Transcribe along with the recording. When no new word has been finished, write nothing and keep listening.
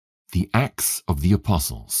The Acts of the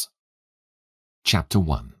Apostles. Chapter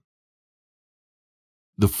 1.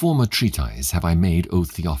 The former treatise have I made, O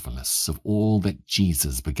Theophilus, of all that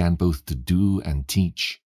Jesus began both to do and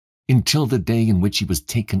teach, until the day in which he was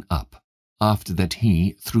taken up, after that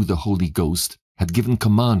he, through the Holy Ghost, had given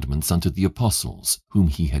commandments unto the apostles whom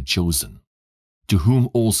he had chosen, to whom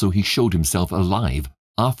also he showed himself alive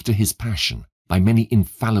after his passion by many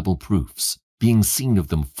infallible proofs, being seen of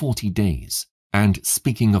them 40 days, and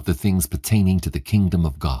speaking of the things pertaining to the kingdom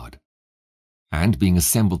of God. And being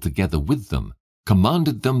assembled together with them,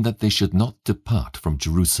 commanded them that they should not depart from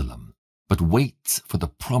Jerusalem, but wait for the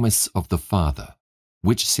promise of the Father,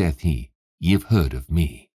 which, saith he, ye have heard of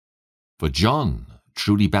me. For John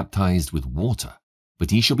truly baptized with water,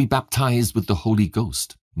 but ye shall be baptized with the Holy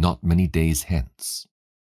Ghost not many days hence.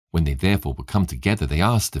 When they therefore were come together, they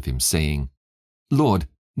asked of him, saying, Lord,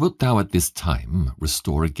 wilt thou at this time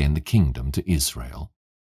restore again the kingdom to Israel?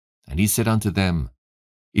 And he said unto them,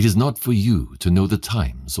 It is not for you to know the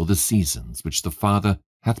times or the seasons which the Father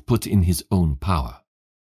hath put in his own power.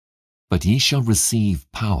 But ye shall receive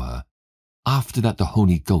power after that the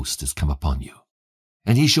Holy Ghost is come upon you.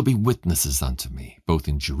 And ye shall be witnesses unto me, both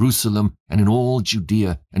in Jerusalem and in all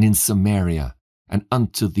Judea and in Samaria, and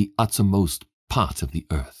unto the uttermost part of the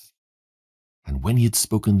earth. And when he had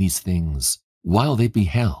spoken these things, while they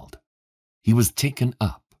beheld, he was taken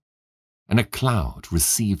up, and a cloud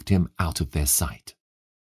received him out of their sight.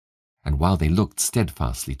 And while they looked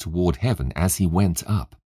steadfastly toward heaven as he went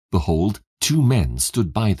up, behold, 2 men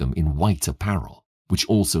stood by them in white apparel, which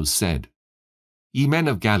also said, Ye men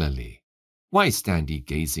of Galilee, why stand ye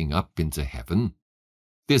gazing up into heaven?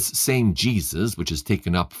 This same Jesus, which is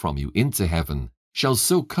taken up from you into heaven, shall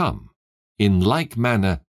so come, in like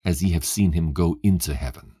manner as ye have seen him go into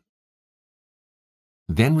heaven.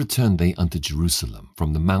 Then returned they unto Jerusalem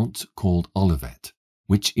from the mount called Olivet,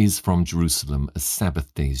 which is from Jerusalem a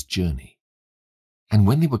Sabbath day's journey. And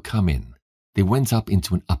when they were come in, they went up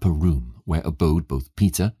into an upper room, where abode both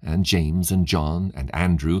Peter and James and John and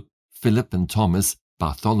Andrew, Philip and Thomas,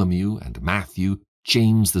 Bartholomew and Matthew,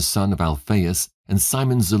 James the son of Alphaeus, and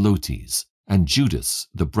Simon Zelotes, and Judas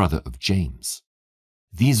the brother of James.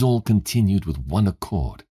 These all continued with one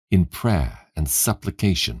accord in prayer and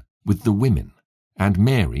supplication with the women, and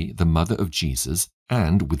Mary the mother of Jesus,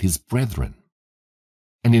 and with his brethren.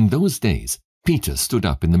 And in those days Peter stood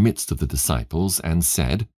up in the midst of the disciples and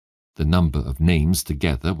said, the number of names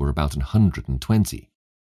together were about 120,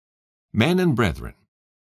 Men and brethren,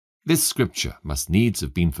 this scripture must needs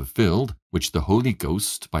have been fulfilled, which the Holy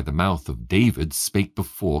Ghost by the mouth of David spake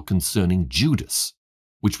before concerning Judas,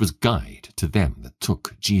 which was guide to them that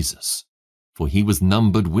took Jesus. For he was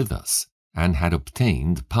numbered with us, and had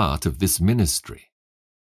obtained part of this ministry.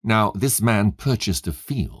 Now this man purchased a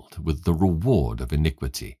field with the reward of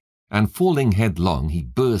iniquity, and falling headlong he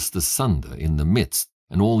burst asunder in the midst,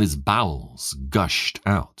 and all his bowels gushed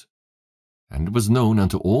out. And it was known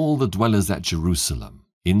unto all the dwellers at Jerusalem,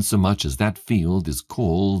 insomuch as that field is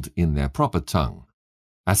called in their proper tongue,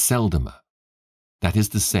 Aceldama, that is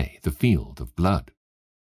to say, the field of blood.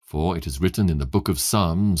 For it is written in the book of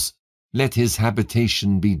Psalms, Let his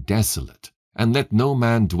habitation be desolate, and let no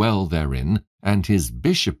man dwell therein, and his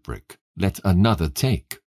bishopric let another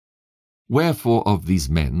take. Wherefore of these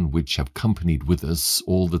men which have companied with us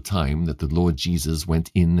all the time that the Lord Jesus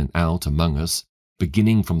went in and out among us,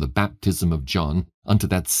 beginning from the baptism of John unto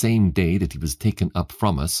that same day that he was taken up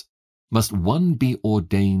from us, must one be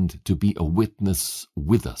ordained to be a witness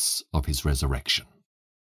with us of his resurrection.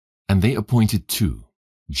 And they appointed 2,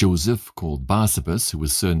 Joseph called Barsabas, who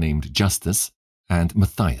was surnamed Justus, and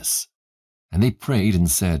Matthias. And they prayed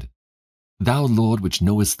and said, Thou, Lord, which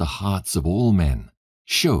knowest the hearts of all men,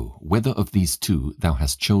 show whether of these 2 thou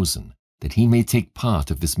hast chosen, that he may take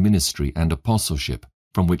part of this ministry and apostleship,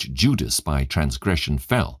 from which Judas by transgression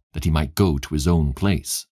fell, that he might go to his own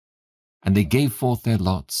place. And they gave forth their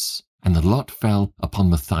lots, and the lot fell upon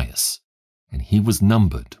Matthias, and he was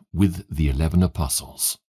numbered with the 11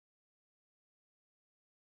 apostles.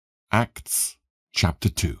 Acts chapter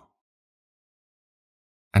 2.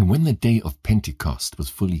 And when the day of Pentecost was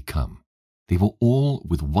fully come, they were all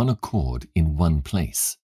with one accord in one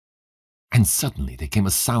place. And suddenly there came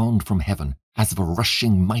a sound from heaven as of a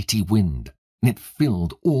rushing mighty wind, and it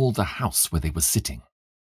filled all the house where they were sitting.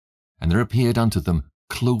 And there appeared unto them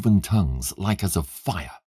cloven tongues like as of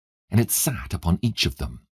fire, and it sat upon each of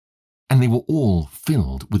them. And they were all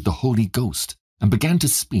filled with the Holy Ghost, and began to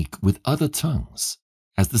speak with other tongues,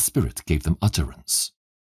 as the Spirit gave them utterance.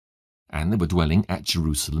 And there were dwelling at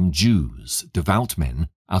Jerusalem Jews, devout men,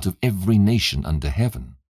 out of every nation under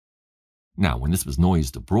heaven. Now when this was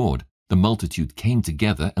noised abroad, the multitude came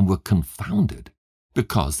together and were confounded,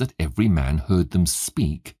 because that every man heard them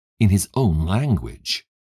speak in his own language.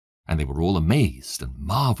 And they were all amazed and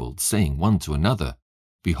marveled, saying one to another,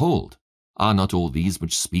 Behold, are not all these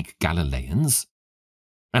which speak Galileans?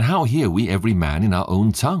 And how hear we every man in our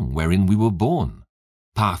own tongue wherein we were born?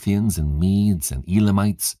 Parthians and Medes and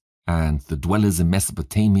Elamites, and the dwellers in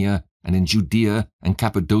Mesopotamia, and in Judea and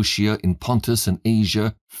Cappadocia, in Pontus and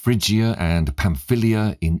Asia, Phrygia and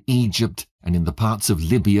Pamphylia, in Egypt, and in the parts of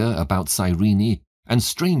Libya about Cyrene, and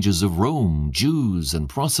strangers of Rome, Jews and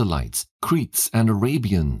proselytes, Cretes and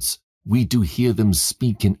Arabians, we do hear them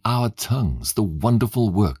speak in our tongues the wonderful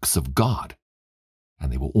works of God.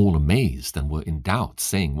 And they were all amazed and were in doubt,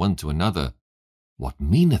 saying one to another, What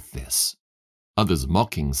meaneth this? Others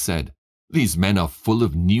mocking said, These men are full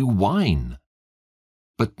of new wine.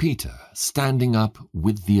 But Peter, standing up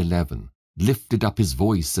with the 11, lifted up his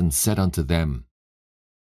voice and said unto them,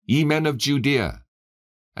 Ye men of Judea,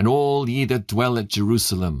 and all ye that dwell at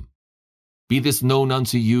Jerusalem, be this known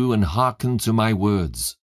unto you, and hearken to my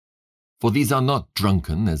words. For these are not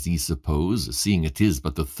drunken, as ye suppose, seeing it is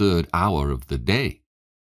but the 3rd hour of the day.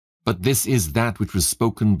 But this is that which was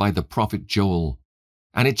spoken by the prophet Joel.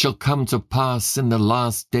 And it shall come to pass in the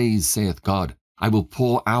last days, saith God, I will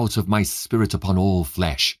pour out of my Spirit upon all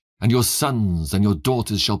flesh, and your sons and your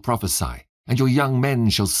daughters shall prophesy, and your young men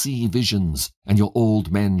shall see visions, and your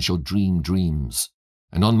old men shall dream dreams.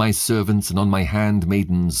 And on my servants and on my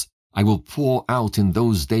handmaidens I will pour out in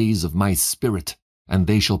those days of my Spirit, and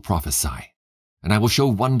they shall prophesy. And I will show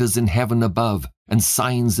wonders in heaven above, and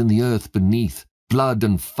signs in the earth beneath, blood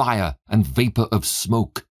and fire and vapor of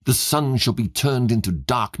smoke. The sun shall be turned into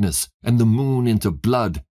darkness, and the moon into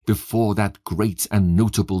blood, before that great and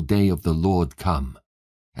notable day of the Lord come.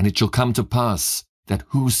 And it shall come to pass, that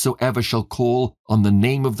whosoever shall call on the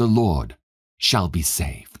name of the Lord shall be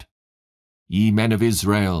saved. Ye men of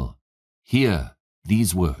Israel, hear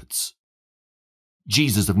these words.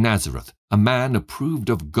 Jesus of Nazareth, a man approved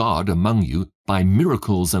of God among you by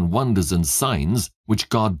miracles and wonders and signs, which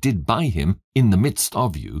God did by him in the midst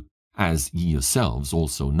of you, as ye yourselves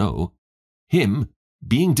also know, him,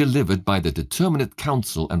 being delivered by the determinate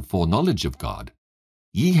counsel and foreknowledge of God,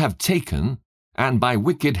 ye have taken, and by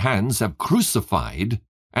wicked hands have crucified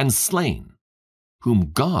and slain,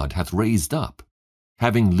 whom God hath raised up,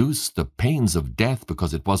 having loosed the pains of death,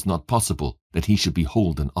 because it was not possible that he should be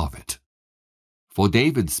holden of it. For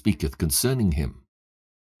David speaketh concerning him,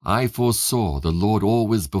 I foresaw the Lord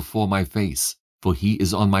always before my face, for he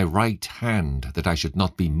is on my right hand, that I should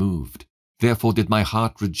not be moved. Therefore did my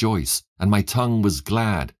heart rejoice, and my tongue was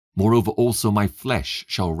glad. Moreover also my flesh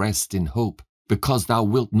shall rest in hope, because thou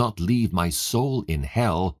wilt not leave my soul in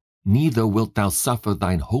hell, neither wilt thou suffer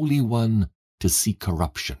thine Holy One to see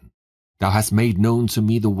corruption. Thou hast made known to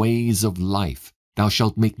me the ways of life. Thou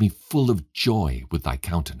shalt make me full of joy with thy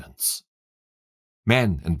countenance.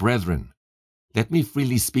 Men and brethren, let me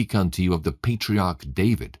freely speak unto you of the patriarch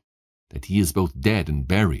David, that he is both dead and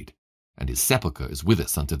buried, and his sepulchre is with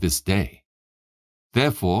us unto this day.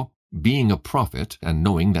 Therefore, being a prophet, and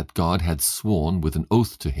knowing that God had sworn with an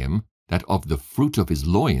oath to him, that of the fruit of his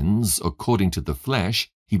loins, according to the flesh,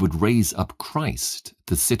 he would raise up Christ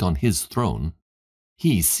to sit on his throne,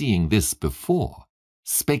 he, seeing this before,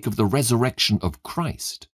 spake of the resurrection of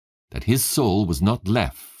Christ, that his soul was not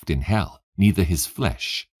left in hell, neither his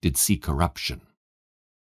flesh did see corruption.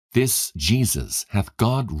 This Jesus hath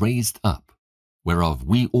God raised up, whereof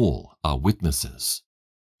we all are witnesses.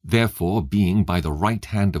 Therefore, being by the right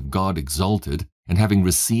hand of God exalted, and having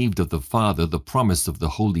received of the Father the promise of the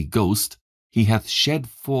Holy Ghost, he hath shed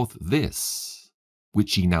forth this,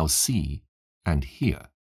 which ye now see and hear.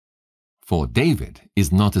 For David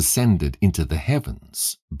is not ascended into the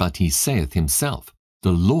heavens, but he saith himself,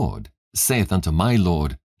 The Lord saith unto my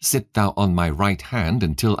Lord, Sit thou on my right hand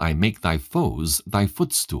until I make thy foes thy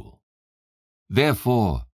footstool.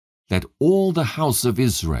 Therefore, let all the house of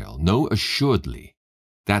Israel know assuredly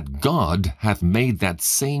that God hath made that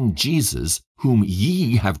same Jesus whom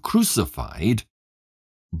ye have crucified,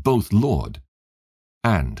 both Lord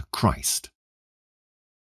and Christ.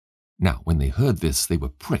 Now when they heard this, they were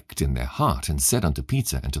pricked in their heart, and said unto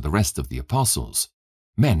Peter and to the rest of the apostles,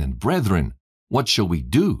 Men and brethren, what shall we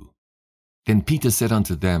do? Then Peter said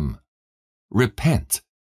unto them, Repent,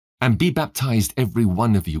 and be baptized every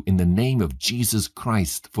one of you in the name of Jesus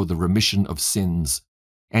Christ for the remission of sins,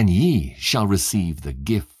 and ye shall receive the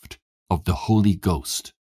gift of the Holy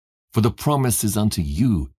Ghost. For the promise is unto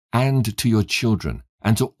you, and to your children,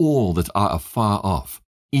 and to all that are afar off,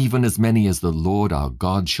 even as many as the Lord our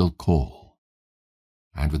God shall call.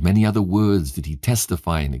 And with many other words did he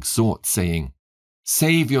testify and exhort, saying,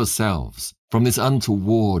 Save yourselves from this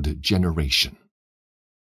untoward generation."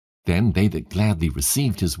 Then they that gladly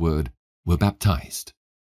received his word were baptized.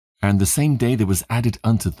 And the same day there was added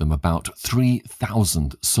unto them about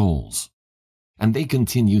 3,000 souls. And they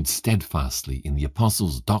continued steadfastly in the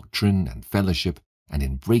apostles' doctrine and fellowship, and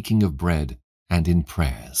in breaking of bread, and in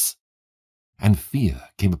prayers. And fear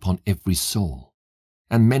came upon every soul,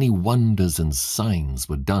 and many wonders and signs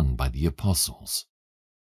were done by the apostles.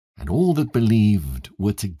 And all that believed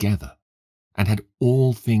were together, and had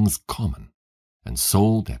all things common, and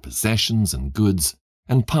sold their possessions and goods,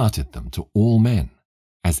 and parted them to all men,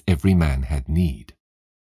 as every man had need.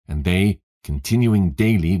 And they, continuing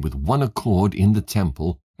daily with one accord in the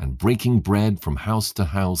temple, and breaking bread from house to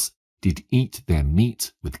house, did eat their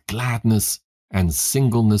meat with gladness and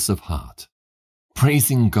singleness of heart,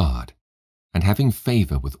 praising God, and having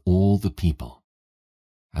favor with all the people.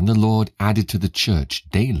 And the Lord added to the church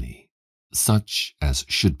daily such as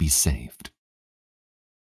should be saved.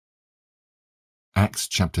 Acts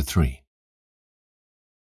chapter 3.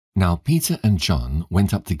 Now Peter and John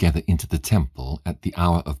went up together into the temple at the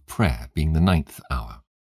hour of prayer, being the 9th hour.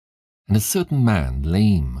 And a certain man,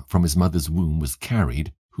 lame from his mother's womb, was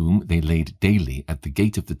carried, whom they laid daily at the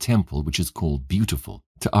gate of the temple, which is called Beautiful,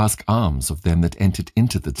 to ask alms of them that entered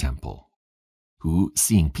into the temple, who,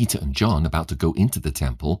 seeing Peter and John about to go into the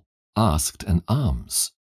temple, asked an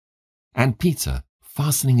alms. And Peter,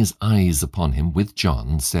 fastening his eyes upon him with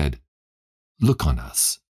John, said, "Look on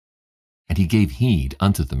us." And he gave heed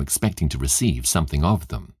unto them, expecting to receive something of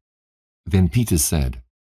them. Then Peter said,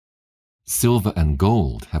 "Silver and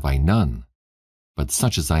gold have I none, but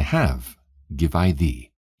such as I have give I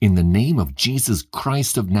thee. In the name of Jesus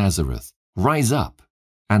Christ of Nazareth, rise up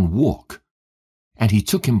and walk." And he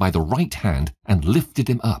took him by the right hand and lifted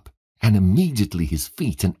him up, and immediately his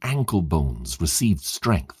feet and ankle bones received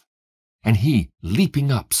strength. And he,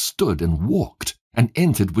 leaping up, stood and walked, and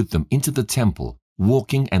entered with them into the temple,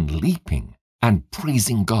 walking and leaping and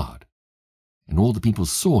praising God. And all the people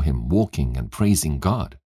saw him walking and praising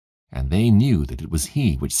God, and they knew that it was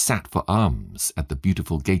he which sat for alms at the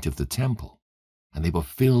Beautiful gate of the temple. And they were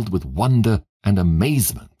filled with wonder and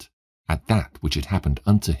amazement at that which had happened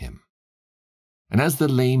unto him. And as the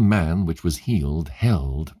lame man which was healed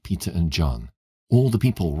held Peter and John, all the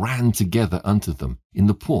people ran together unto them in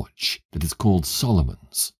the porch that is called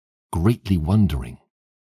Solomon's, greatly wondering.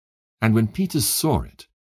 And when Peter saw it,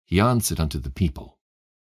 he answered unto the people,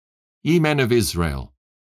 "Ye men of Israel,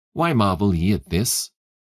 why marvel ye at this?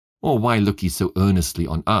 Or why look ye so earnestly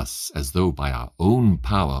on us, as though by our own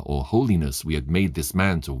power or holiness we had made this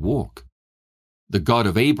man to walk? The God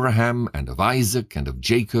of Abraham and of Isaac and of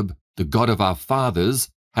Jacob, the God of our fathers,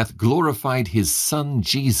 hath glorified his Son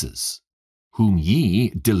Jesus, whom ye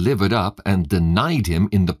delivered up and denied him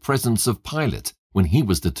in the presence of Pilate, when he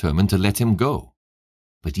was determined to let him go.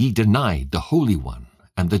 But ye denied the Holy One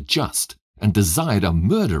and the just, and desired a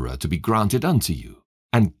murderer to be granted unto you,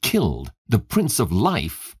 and killed the Prince of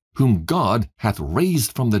Life, whom God hath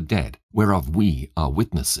raised from the dead, whereof we are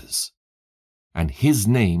witnesses. And his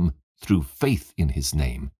name, through faith in his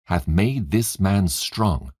name, hath made this man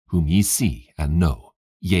strong, whom ye see and know.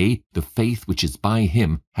 Yea, the faith which is by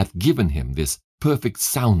him hath given him this perfect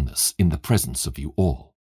soundness in the presence of you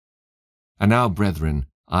all. And now, brethren,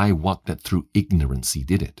 I wot that through ignorance he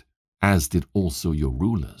did it, as did also your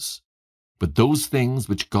rulers. But those things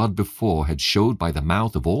which God before had showed by the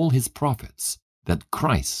mouth of all his prophets, that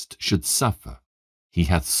Christ should suffer, he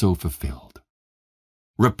hath so fulfilled.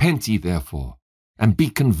 Repent ye therefore, and be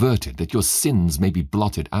converted, that your sins may be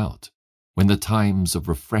blotted out, when the times of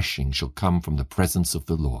refreshing shall come from the presence of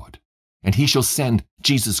the Lord. And he shall send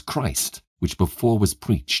Jesus Christ, which before was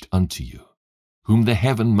preached unto you, whom the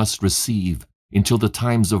heaven must receive until the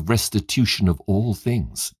times of restitution of all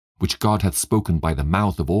things, which God hath spoken by the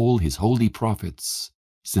mouth of all his holy prophets,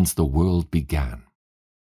 since the world began.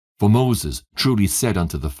 For Moses truly said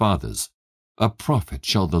unto the fathers, A prophet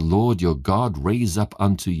shall the Lord your God raise up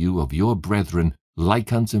unto you of your brethren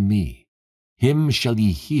like unto me. Him shall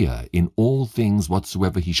ye hear in all things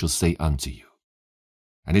whatsoever he shall say unto you.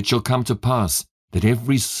 And it shall come to pass that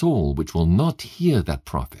every soul which will not hear that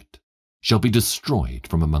prophet shall be destroyed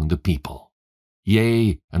from among the people.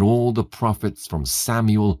 Yea, and all the prophets from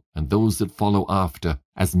Samuel and those that follow after,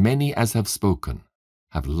 as many as have spoken,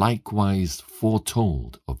 have likewise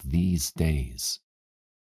foretold of these days.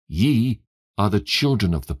 Ye are the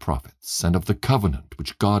children of the prophets, and of the covenant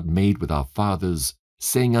which God made with our fathers,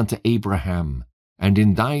 saying unto Abraham, And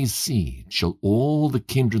in thy seed shall all the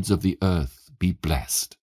kindreds of the earth be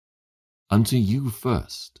blessed. Unto you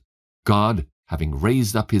first, God, having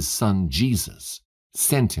raised up his Son Jesus,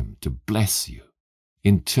 sent him to bless you,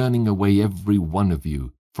 in turning away every one of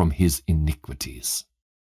you from his iniquities.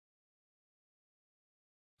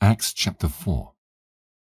 Acts chapter 4.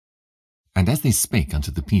 And as they spake unto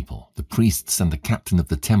the people, the priests and the captain of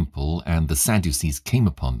the temple and the Sadducees came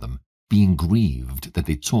upon them, being grieved that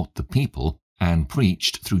they taught the people and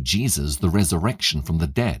preached through Jesus the resurrection from the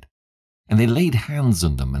dead. And they laid hands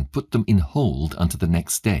on them and put them in hold unto the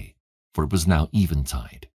next day, for it was now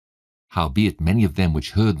eventide. Howbeit many of them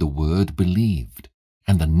which heard the word believed,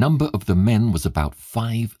 and the number of the men was about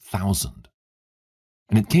 5,000.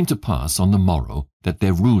 And it came to pass on the morrow that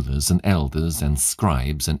their rulers and elders and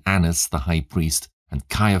scribes and Annas the high priest and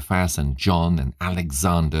Caiaphas and John and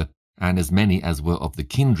Alexander and as many as were of the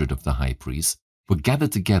kindred of the high priest were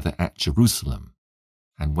gathered together at Jerusalem.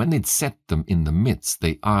 And when they'd set them in the midst,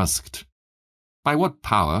 they asked, By what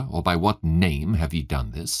power or by what name have ye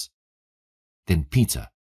done this? Then Peter,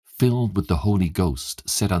 filled with the Holy Ghost,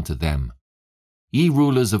 said unto them, Ye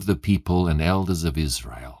rulers of the people and elders of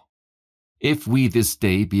Israel, if we this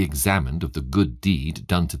day be examined of the good deed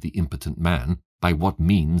done to the impotent man, by what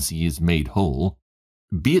means he is made whole,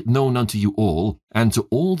 be it known unto you all, and to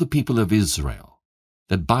all the people of Israel,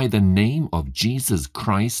 that by the name of Jesus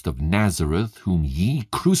Christ of Nazareth, whom ye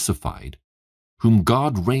crucified, whom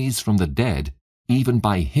God raised from the dead, even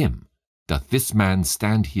by him doth this man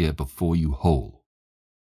stand here before you whole.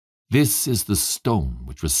 This is the stone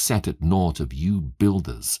which was set at naught of you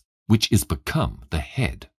builders, which is become the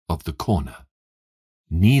head of the corner.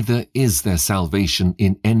 Neither is there salvation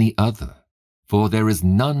in any other, for there is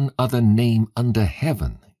none other name under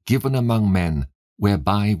heaven given among men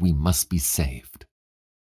whereby we must be saved.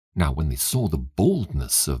 Now when they saw the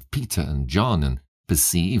boldness of Peter and John and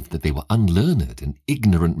perceived that they were unlearned and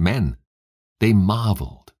ignorant men, they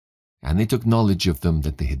marveled, and they took knowledge of them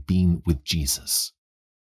that they had been with Jesus.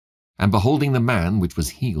 And beholding the man which was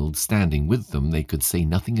healed standing with them, they could say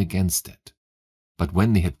nothing against it. But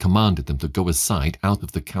when they had commanded them to go aside out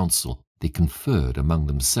of the council, they conferred among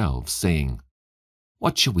themselves, saying,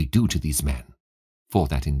 What shall we do to these men? For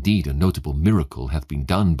that indeed a notable miracle hath been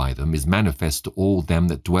done by them is manifest to all them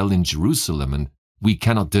that dwell in Jerusalem, and we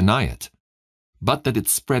cannot deny it. But that it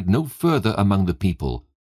spread no further among the people,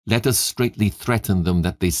 let us straitly threaten them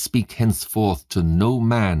that they speak henceforth to no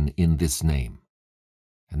man in this name.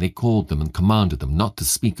 And they called them and commanded them not to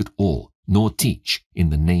speak at all, nor teach in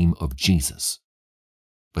the name of Jesus.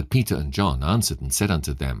 But Peter and John answered and said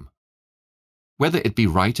unto them, Whether it be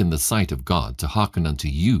right in the sight of God to hearken unto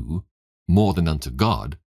you more than unto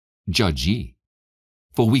God, judge ye.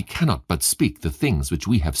 For we cannot but speak the things which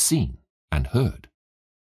we have seen and heard.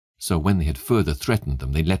 So when they had further threatened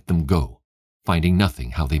them, they let them go, finding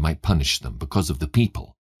nothing how they might punish them because of the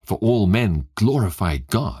people. For all men glorified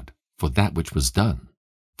God for that which was done.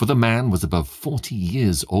 For the man was above 40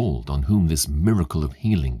 years old on whom this miracle of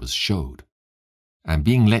healing was showed. And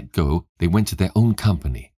being let go, they went to their own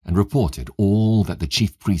company, and reported all that the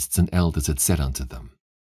chief priests and elders had said unto them.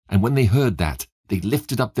 And when they heard that, they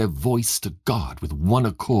lifted up their voice to God with one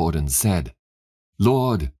accord, and said,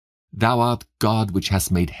 Lord, thou art God which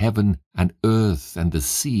hast made heaven and earth and the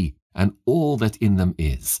sea, and all that in them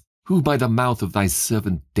is, who by the mouth of thy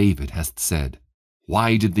servant David hast said,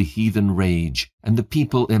 Why did the heathen rage, and the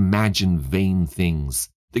people imagine vain things?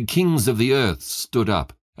 The kings of the earth stood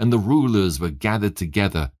up, and the rulers were gathered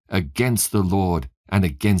together against the Lord and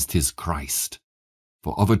against his Christ.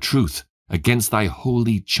 For of a truth, against thy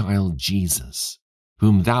holy child Jesus,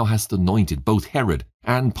 whom thou hast anointed, both Herod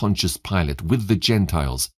and Pontius Pilate with the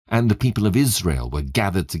Gentiles and the people of Israel were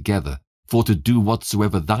gathered together, for to do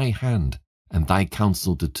whatsoever thy hand and thy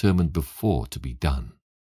counsel determined before to be done.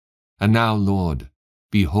 And now, Lord,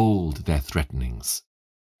 behold their threatenings,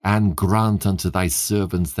 and grant unto thy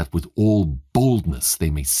servants that with all boldness they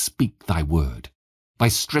may speak thy word, by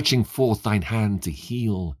stretching forth thine hand to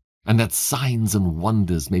heal, and that signs and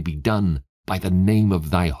wonders may be done by the name of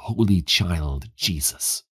thy holy child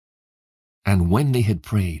Jesus. And when they had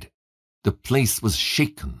prayed, the place was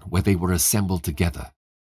shaken where they were assembled together,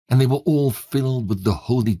 and they were all filled with the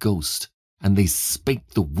Holy Ghost, and they spake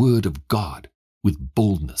the word of God with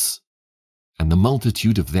boldness. And the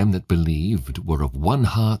multitude of them that believed were of one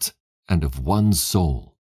heart and of one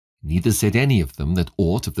soul. Neither said any of them that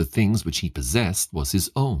aught of the things which he possessed was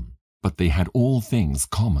his own, but they had all things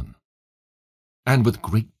common. And with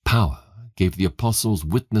great power gave the apostles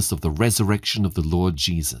witness of the resurrection of the Lord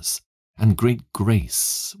Jesus, and great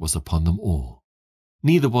grace was upon them all.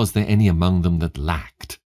 Neither was there any among them that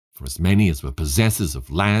lacked, for as many as were possessors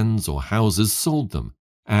of lands or houses sold them,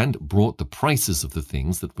 and brought the prices of the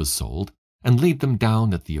things that were sold, and laid them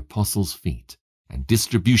down at the apostles' feet, and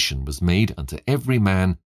distribution was made unto every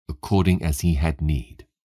man according as he had need.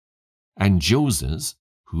 And Joses,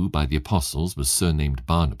 who by the apostles was surnamed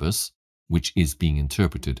Barnabas, which is being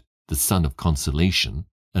interpreted the son of consolation,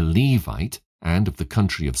 a Levite, and of the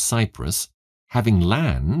country of Cyprus, having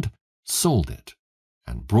land, sold it,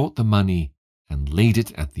 and brought the money, and laid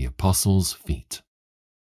it at the apostles' feet.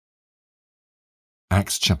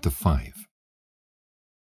 Acts chapter 5.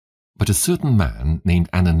 But a certain man named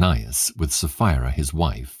Ananias, with Sapphira his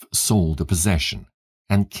wife, sold a possession,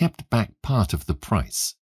 and kept back part of the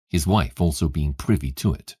price, his wife also being privy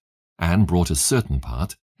to it, and brought a certain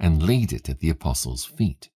part, and laid it at the apostles'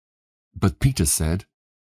 feet. But Peter said,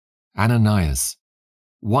 Ananias,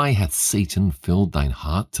 why hath Satan filled thine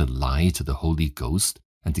heart to lie to the Holy Ghost,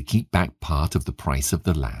 and to keep back part of the price of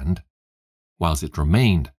the land? Whilst it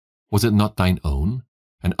remained, was it not thine own?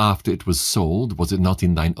 And after it was sold, was it not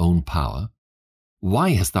in thine own power?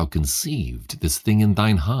 Why hast thou conceived this thing in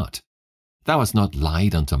thine heart? Thou hast not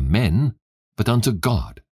lied unto men, but unto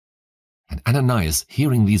God. And Ananias,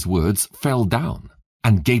 hearing these words, fell down,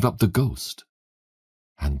 and gave up the ghost.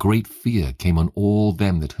 And great fear came on all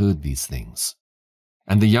them that heard these things.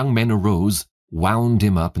 And the young men arose, wound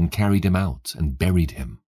him up, and carried him out, and buried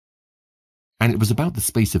him. And it was about the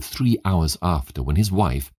space of 3 hours after, when his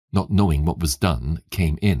wife, not knowing what was done,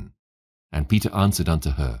 came in. And Peter answered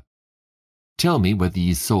unto her, Tell me whether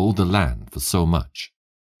ye sold the land for so much.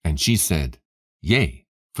 And she said, Yea,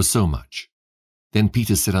 for so much. Then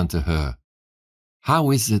Peter said unto her,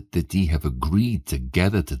 How is it that ye have agreed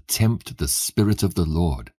together to tempt the Spirit of the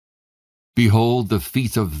Lord? Behold, the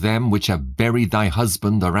feet of them which have buried thy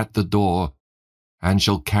husband are at the door, and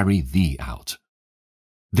shall carry thee out.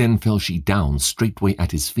 Then fell she down straightway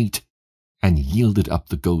at his feet, and yielded up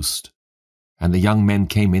the ghost. And the young men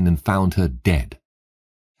came in and found her dead,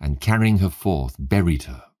 and carrying her forth buried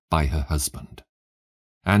her by her husband.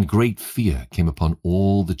 And great fear came upon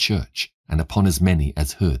all the church, and upon as many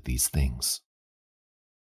as heard these things.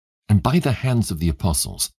 And by the hands of the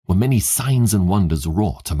apostles were many signs and wonders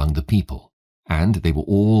wrought among the people, and they were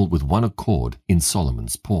all with one accord in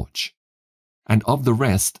Solomon's porch. And of the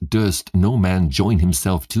rest durst no man join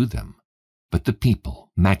himself to them, but the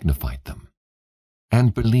people magnified them.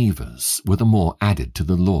 And believers were the more added to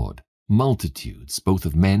the Lord, multitudes both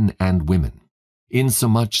of men and women,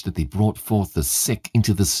 insomuch that they brought forth the sick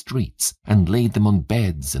into the streets, and laid them on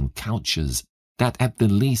beds and couches, that at the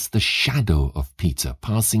least the shadow of Peter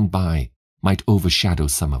passing by might overshadow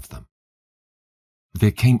some of them.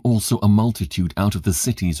 There came also a multitude out of the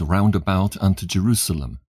cities round about unto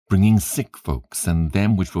Jerusalem, bringing sick folks and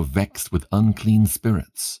them which were vexed with unclean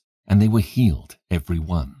spirits, and they were healed every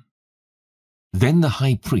one. Then the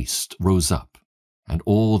high priest rose up, and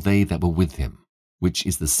all they that were with him, which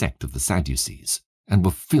is the sect of the Sadducees, and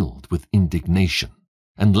were filled with indignation,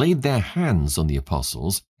 and laid their hands on the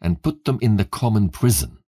apostles, and put them in the common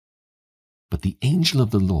prison. But the angel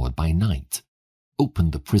of the Lord by night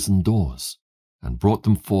opened the prison doors, and brought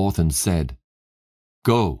them forth, and said,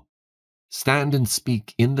 Go, stand and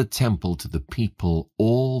speak in the temple to the people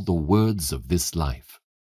all the words of this life.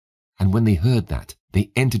 And when they heard that,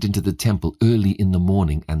 they entered into the temple early in the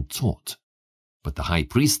morning, and taught. But the high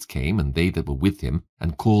priest came, and they that were with him,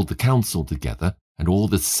 and called the council together, and all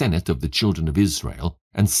the senate of the children of Israel,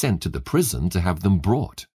 and sent to the prison to have them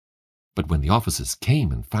brought. But when the officers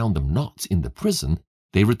came and found them not in the prison,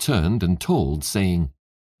 they returned and told, saying,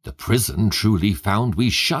 The prison truly found we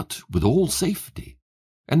shut with all safety,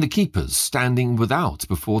 and the keepers standing without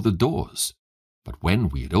before the doors. But when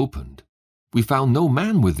we had opened, we found no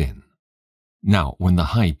man within. Now when the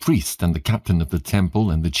high priest and the captain of the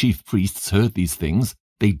temple and the chief priests heard these things,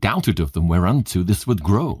 they doubted of them whereunto this would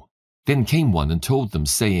grow. Then came one and told them,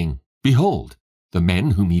 saying, Behold, the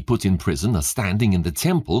men whom he put in prison are standing in the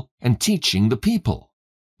temple and teaching the people.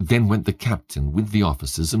 Then went the captain with the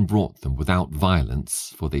officers and brought them without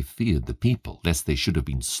violence, for they feared the people, lest they should have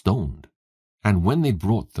been stoned. And when they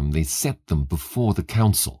brought them, they set them before the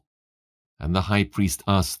council. And the high priest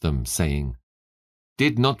asked them, saying,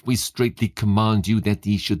 Did not we straitly command you that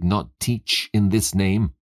ye should not teach in this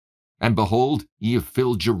name? And behold, ye have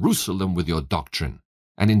filled Jerusalem with your doctrine,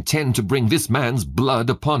 and intend to bring this man's blood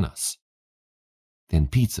upon us. Then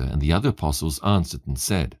Peter and the other apostles answered and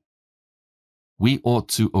said, We ought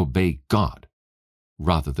to obey God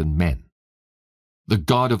rather than men. The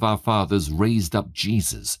God of our fathers raised up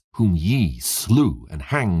Jesus, whom ye slew and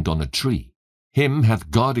hanged on a tree. Him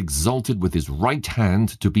hath God exalted with his right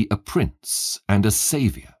hand to be a prince and a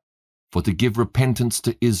saviour, for to give repentance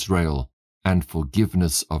to Israel and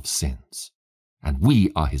forgiveness of sins. And we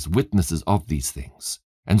are his witnesses of these things,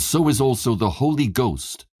 and so is also the Holy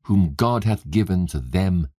Ghost, whom God hath given to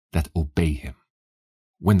them that obey him.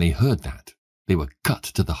 When they heard that, they were cut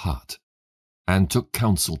to the heart, and took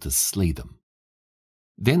counsel to slay them.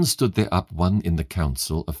 Then stood there up one in the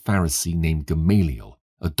council, a Pharisee named Gamaliel,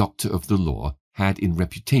 a doctor of the law, had in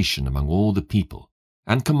reputation among all the people,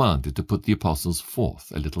 and commanded to put the apostles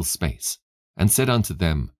forth a little space, and said unto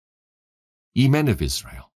them, Ye men of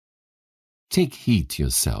Israel, take heed to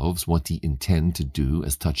yourselves what ye intend to do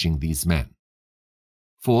as touching these men.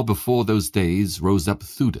 For before those days rose up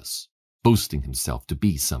Theudas, boasting himself to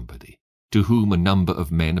be somebody, to whom a number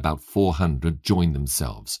of men, about 400, joined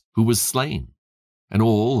themselves, who was slain, and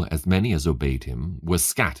all, as many as obeyed him, were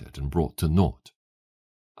scattered and brought to naught.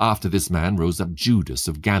 After this man rose up Judas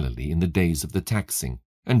of Galilee in the days of the taxing,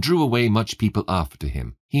 and drew away much people after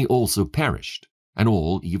him. He also perished, and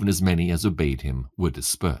all, even as many as obeyed him, were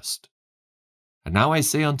dispersed. And now I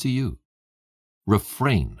say unto you,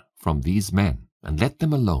 refrain from these men, and let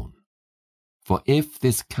them alone. For if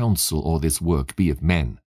this counsel or this work be of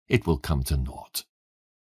men, it will come to naught.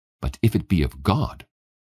 But if it be of God,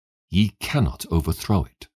 ye cannot overthrow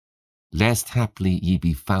it, lest haply ye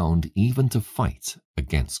be found even to fight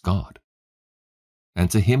against God.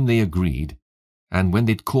 And to him they agreed, and when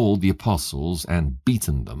they'd called the apostles and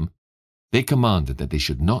beaten them, they commanded that they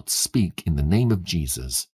should not speak in the name of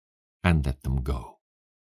Jesus, and let them go.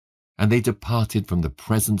 And they departed from the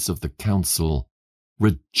presence of the council,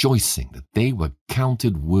 rejoicing that they were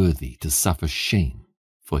counted worthy to suffer shame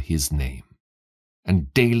for his name.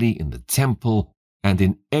 And daily in the temple and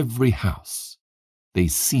in every house they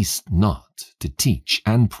ceased not to teach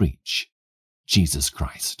and preach Jesus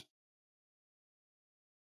Christ.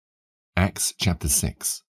 Acts chapter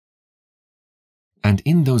 6. And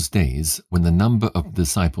in those days, when the number of the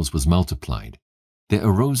disciples was multiplied, there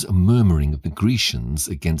arose a murmuring of the Grecians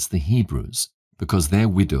against the Hebrews, because their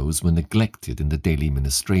widows were neglected in the daily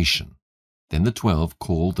ministration. Then the 12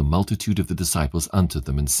 called the multitude of the disciples unto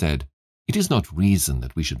them, and said, It is not reason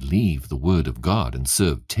that we should leave the word of God and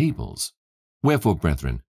serve tables. Wherefore,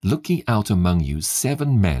 brethren, look ye out among you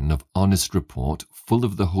 7 men of honest report, full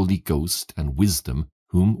of the Holy Ghost and wisdom,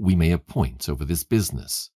 whom we may appoint over this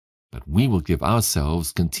business. But we will give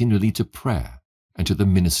ourselves continually to prayer and to the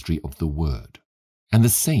ministry of the word. And the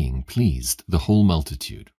saying pleased the whole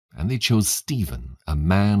multitude, and they chose Stephen, a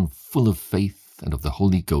man full of faith and of the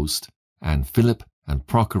Holy Ghost, and Philip, and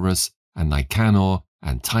Prochorus, and Nicanor,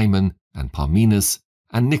 and Timon, and Parmenas,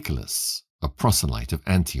 and Nicholas, a proselyte of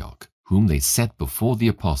Antioch, whom they set before the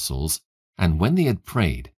apostles, and when they had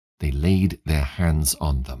prayed, they laid their hands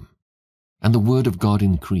on them. And the word of God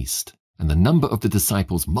increased, and the number of the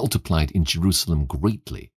disciples multiplied in Jerusalem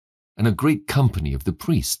greatly, and a great company of the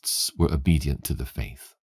priests were obedient to the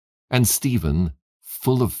faith. And Stephen,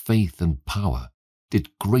 full of faith and power,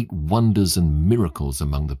 did great wonders and miracles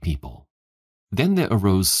among the people. Then there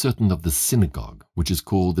arose certain of the synagogue, which is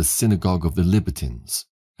called the synagogue of the Libertines,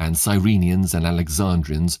 and Cyrenians and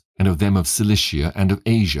Alexandrians, and of them of Cilicia and of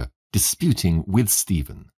Asia, disputing with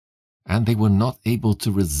Stephen. And they were not able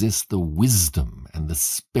to resist the wisdom and the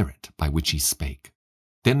spirit by which he spake.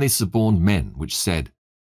 Then they suborned men, which said,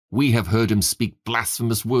 We have heard him speak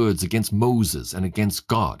blasphemous words against Moses and against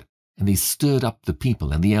God. And they stirred up the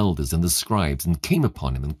people and the elders and the scribes, and came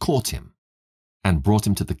upon him and caught him, and brought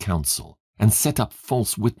him to the council, and set up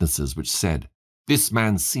false witnesses, which said, This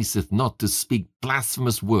man ceaseth not to speak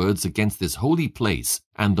blasphemous words against this holy place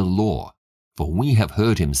and the law. For we have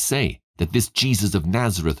heard him say that this Jesus of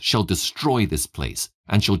Nazareth shall destroy this place,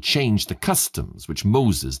 and shall change the customs which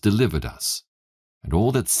Moses delivered us. And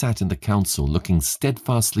all that sat in the council, looking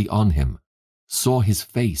steadfastly on him, saw his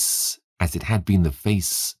face as it had been the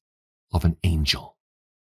face of an angel.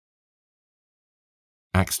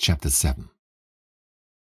 Acts chapter 7.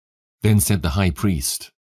 Then said the high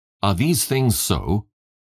priest, Are these things so?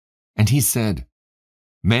 And he said,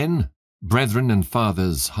 Men, brethren and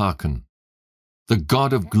fathers, hearken. The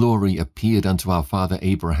God of glory appeared unto our father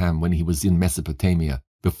Abraham when he was in Mesopotamia,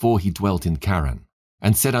 before he dwelt in Charan,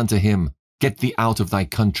 and said unto him, Get thee out of thy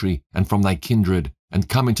country and from thy kindred, and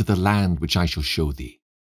come into the land which I shall show thee.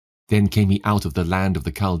 Then came he out of the land of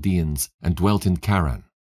the Chaldeans, and dwelt in Charan.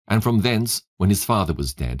 And from thence, when his father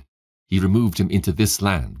was dead, he removed him into this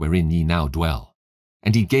land wherein ye now dwell.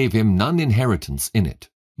 And he gave him none inheritance in it,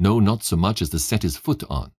 no, not so much as to set his foot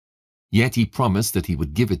on. Yet he promised that he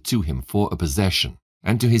would give it to him for a possession,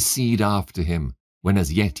 and to his seed after him, when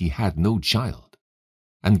as yet he had no child.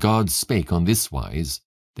 And God spake on this wise,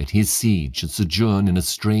 that his seed should sojourn in a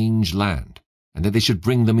strange land, and that they should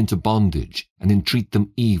bring them into bondage, and entreat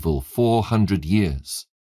them evil 400 years.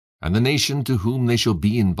 And the nation to whom they shall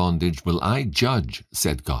be in bondage will I judge,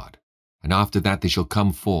 said God, and after that they shall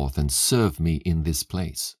come forth and serve me in this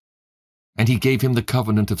place. and he gave him the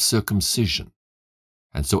covenant of circumcision.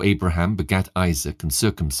 And so Abraham begat Isaac and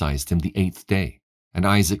circumcised him the 8th day. And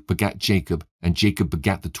Isaac begat Jacob, and Jacob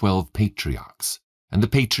begat the 12 patriarchs. And the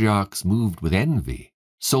patriarchs, moved with envy,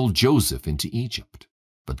 sold Joseph into Egypt.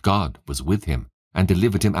 But God was with him, and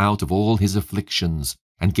delivered him out of all his afflictions,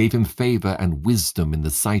 and gave him favor and wisdom in the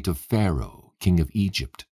sight of Pharaoh, king of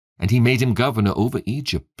Egypt. And he made him governor over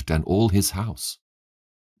Egypt and all his house.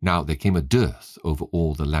 Now there came a dearth over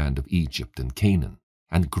all the land of Egypt and Canaan,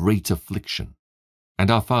 and great affliction. And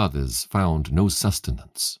our fathers found no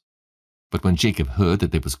sustenance. But when Jacob heard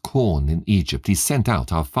that there was corn in Egypt, he sent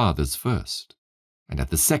out our fathers first. And at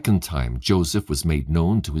the second time Joseph was made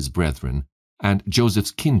known to his brethren, and Joseph's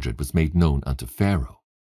kindred was made known unto Pharaoh.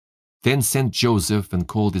 Then sent Joseph and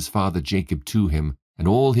called his father Jacob to him, and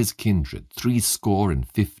all his kindred,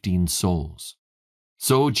 75 souls.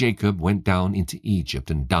 So Jacob went down into Egypt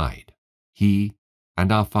and died, he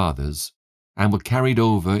and our fathers, and were carried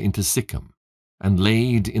over into Sichem, and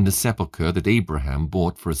laid in the sepulchre that Abraham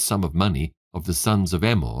bought for a sum of money of the sons of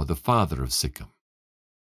Emor, the father of Sichem.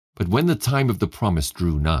 But when the time of the promise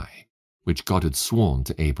drew nigh, which God had sworn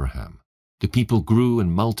to Abraham, the people grew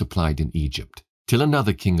and multiplied in Egypt, till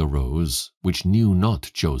another king arose, which knew not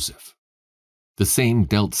Joseph. The same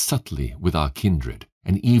dealt subtly with our kindred,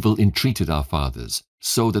 and evil entreated our fathers,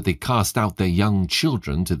 so that they cast out their young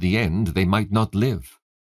children to the end they might not live.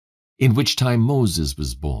 In which time Moses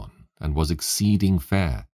was born, and was exceeding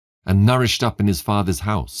fair, and nourished up in his father's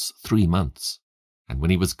house 3 months. And when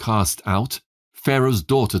he was cast out, Pharaoh's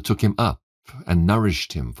daughter took him up, and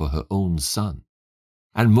nourished him for her own son.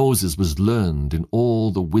 And Moses was learned in all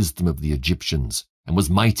the wisdom of the Egyptians, and was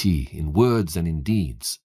mighty in words and in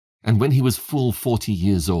deeds. And when he was full 40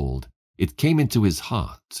 years old, it came into his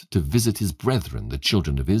heart to visit his brethren, the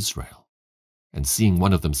children of Israel. And seeing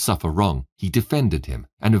one of them suffer wrong, he defended him,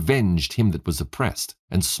 and avenged him that was oppressed,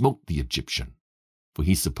 and smote the Egyptian. For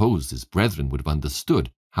he supposed his brethren would have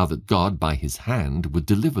understood how that God by his hand would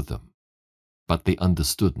deliver them. But they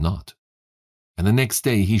understood not. And the next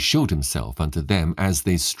day he showed himself unto them as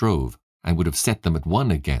they strove, and would have set them at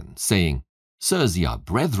one again, saying, Sirs, ye are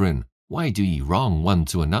brethren, why do ye wrong one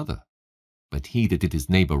to another? But he that did his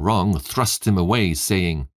neighbor wrong thrust him away,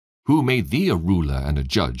 saying, Who made thee a ruler and a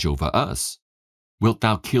judge over us? Wilt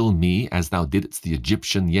thou kill me as thou didst the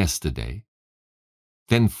Egyptian yesterday?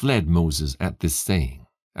 Then fled Moses at this saying,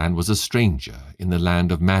 and was a stranger in the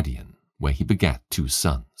land of Madian, where he begat 2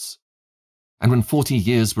 sons. And when 40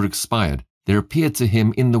 years were expired, there appeared to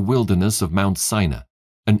him in the wilderness of Mount Sinai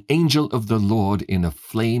an angel of the Lord in a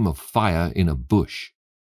flame of fire in a bush.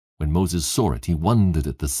 When Moses saw it, he wondered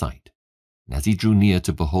at the sight. And as he drew near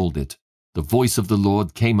to behold it, the voice of the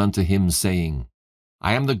Lord came unto him, saying,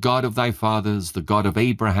 I am the God of thy fathers, the God of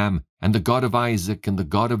Abraham, and the God of Isaac, and the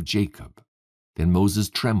God of Jacob. Then Moses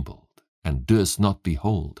trembled, and durst not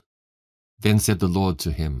behold. Then said the Lord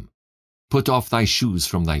to him, Put off thy shoes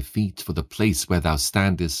from thy feet, for the place where thou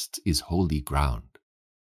standest is holy ground.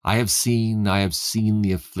 I have seen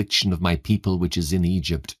the affliction of my people which is in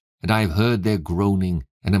Egypt, and I have heard their groaning,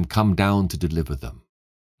 and am come down to deliver them.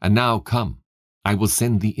 And now come, I will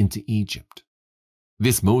send thee into Egypt.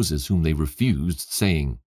 This Moses whom they refused,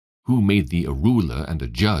 saying, Who made thee a ruler and a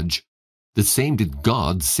judge? The same did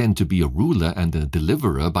God send to be a ruler and a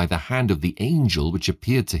deliverer by the hand of the angel which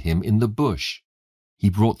appeared to him in the bush. He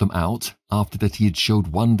brought them out, after that he had showed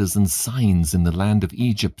wonders and signs in the land of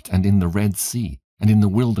Egypt and in the Red Sea, and in the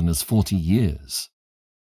wilderness 40 years.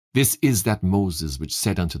 This is that Moses which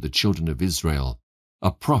said unto the children of Israel,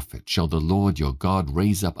 A prophet shall the Lord your God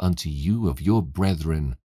raise up unto you of your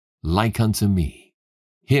brethren, like unto me.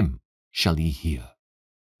 Him shall ye hear.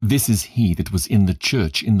 This is he that was in the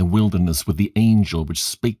church in the wilderness with the angel which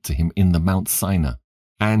spake to him in the Mount Sinai,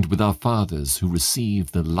 and with our fathers who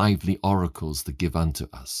received the lively oracles to give unto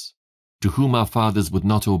us, to whom our fathers would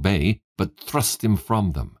not obey, but thrust him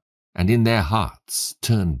from them, and in their hearts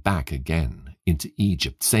turned back again into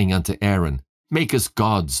Egypt, saying unto Aaron, Make us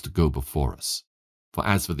gods to go before us. For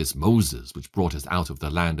as for this Moses which brought us out of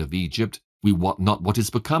the land of Egypt, we wot not what is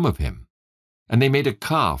become of him. And they made a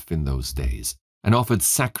calf in those days, and offered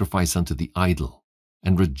sacrifice unto the idol,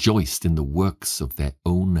 and rejoiced in the works of their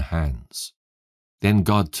own hands. Then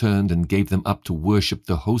God turned and gave them up to worship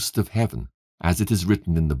the host of heaven, as it is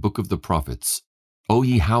written in the book of the prophets, O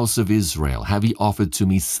ye house of Israel, have ye offered to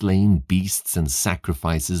me slain beasts and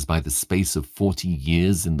sacrifices by the space of 40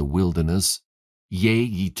 years in the wilderness? Yea,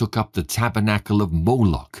 ye took up the tabernacle of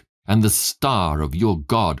Moloch, and the star of your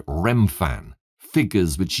god Remphan,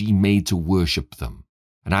 figures which ye made to worship them,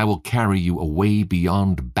 and I will carry you away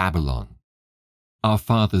beyond Babylon. our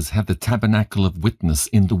fathers had the tabernacle of witness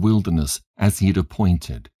in the wilderness, as he had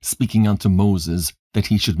appointed, speaking unto Moses, that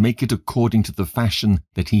he should make it according to the fashion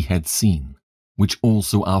that he had seen, which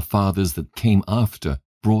also our fathers that came after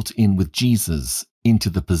brought in with Jesus into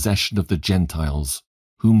the possession of the Gentiles,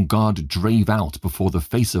 whom God drave out before the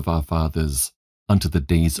face of our fathers unto the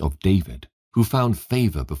days of David, who found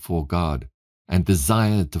favor before God, and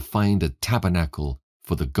desired to find a tabernacle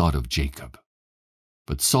for the God of Jacob.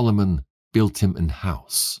 But Solomon built him an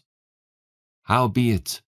house.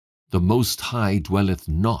 Howbeit, the Most High dwelleth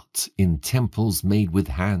not in temples made with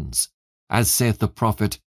hands. As saith the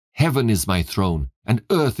prophet, Heaven is my throne, and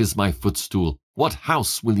earth is my footstool. What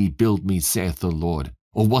house will ye build me, saith the Lord?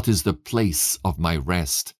 Or what is the place of my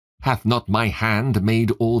rest? Hath not my hand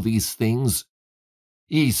made all these things?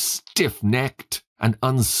 Ye stiff-necked and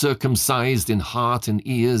uncircumcised in heart and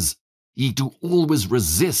ears, ye do always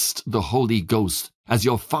resist the Holy Ghost, as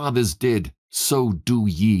your fathers did, so do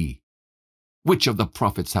ye. Which of the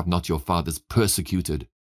prophets have not your fathers persecuted?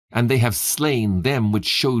 And they have slain them which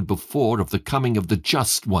showed before of the coming of the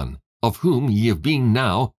Just One, of whom ye have been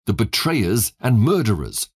now the betrayers and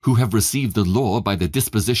murderers, who have received the law by the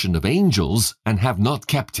disposition of angels, and have not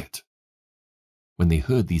kept it. When they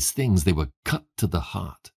heard these things, they were cut to the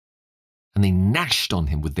heart, and they gnashed on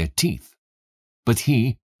him with their teeth. But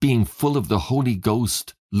he, being full of the Holy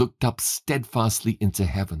Ghost, looked up steadfastly into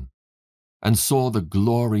heaven, and saw the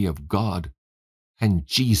glory of God, and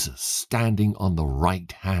Jesus standing on the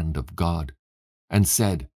right hand of God, and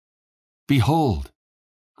said, Behold,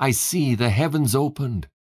 I see the heavens opened,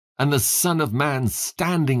 and the Son of Man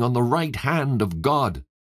standing on the right hand of God.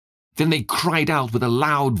 Then they cried out with a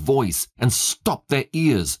loud voice, and stopped their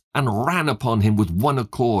ears, and ran upon him with one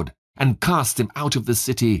accord, and cast him out of the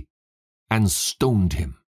city, and stoned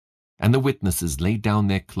him. And the witnesses laid down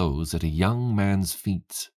their clothes at a young man's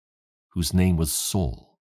feet, whose name was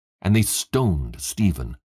Saul. And they stoned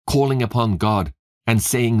Stephen, calling upon God, and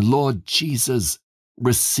saying, Lord Jesus,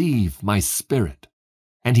 receive my spirit.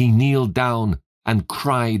 And he kneeled down, and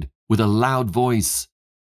cried with a loud voice,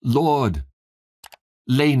 Lord,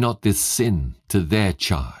 lay not this sin to their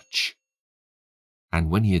charge.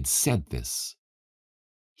 And when he had said this,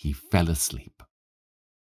 he fell asleep.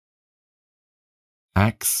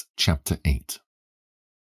 Acts chapter 8.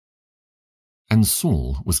 And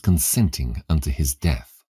Saul was consenting unto his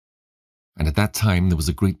death. And at that time there was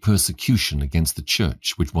a great persecution against the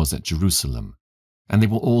church which was at Jerusalem, and they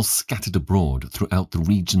were all scattered abroad throughout the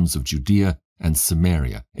regions of Judea and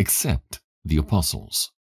Samaria, except the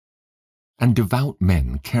apostles. And devout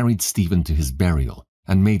men carried Stephen to his burial,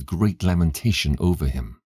 and made great lamentation over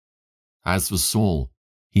him. As for Saul,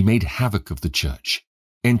 he made havoc of the church,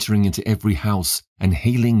 entering into every house, and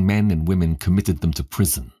hailing men and women committed them to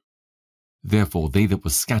prison. Therefore they that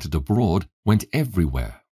were scattered abroad went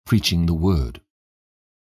everywhere, preaching the word.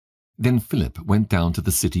 Then Philip went down to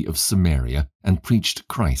the city of Samaria, and preached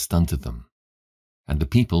Christ unto them. And the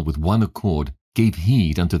people with one accord gave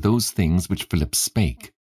heed unto those things which Philip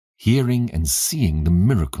spake, hearing and seeing the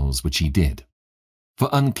miracles which he did. For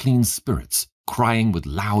unclean spirits, crying with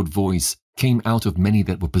loud voice, came out of many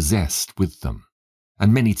that were possessed with them,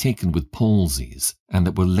 and many taken with palsies, and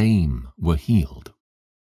that were lame were healed.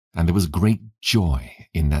 And there was great joy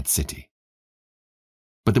in that city.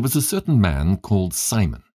 But there was a certain man called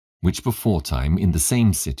Simon, which beforetime in the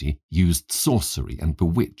same city used sorcery and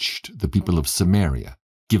bewitched the people of Samaria,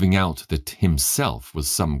 giving out that himself was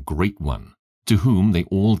some great one, to whom they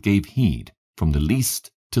all gave heed, from the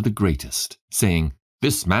least to the greatest, saying,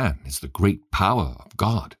 This man is the great power of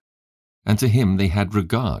God. And to him they had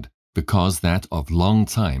regard, because that of long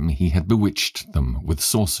time he had bewitched them with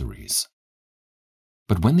sorceries.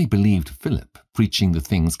 But when they believed Philip, preaching the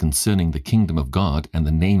things concerning the kingdom of God and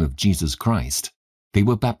the name of Jesus Christ, they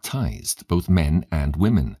were baptized, both men and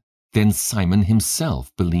women. Then Simon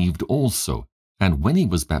himself believed also, and when he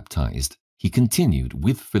was baptized, he continued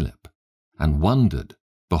with Philip, and wondered,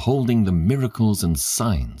 beholding the miracles and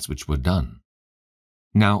signs which were done.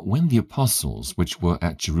 Now when the apostles which were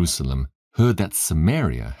at Jerusalem heard that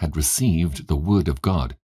Samaria had received the word of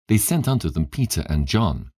God, they sent unto them Peter and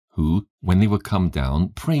John, who, when they were come down,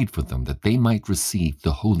 prayed for them that they might receive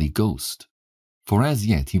the Holy Ghost. For as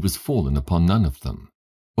yet he was fallen upon none of them,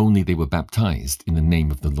 only they were baptized in the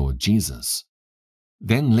name of the Lord Jesus.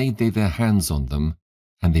 Then laid they their hands on them,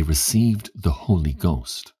 and they received the Holy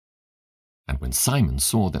Ghost. And when Simon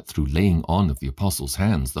saw that through laying on of the apostles'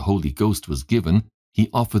 hands the Holy Ghost was given, he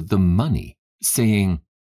offered them money, saying,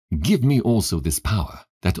 Give me also this power,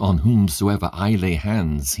 that on whomsoever I lay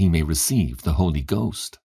hands he may receive the Holy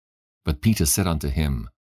Ghost. But Peter said unto him,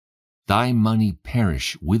 Thy money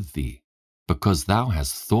perish with thee, because thou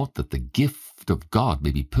hast thought that the gift of God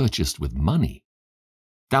may be purchased with money.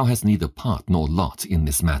 Thou hast neither part nor lot in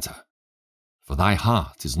this matter, for thy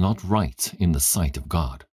heart is not right in the sight of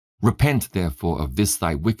God. Repent therefore of this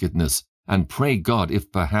thy wickedness, and pray God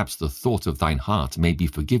if perhaps the thought of thine heart may be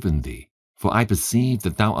forgiven thee. For I perceive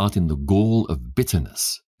that thou art in the gall of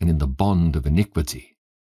bitterness, and in the bond of iniquity.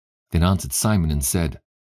 Then answered Simon and said,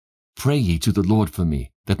 Pray ye to the Lord for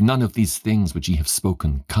me, that none of these things which ye have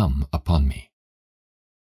spoken come upon me.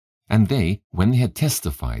 And they, when they had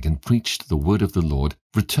testified and preached the word of the Lord,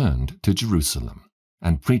 returned to Jerusalem,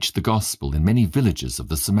 and preached the gospel in many villages of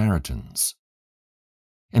the Samaritans.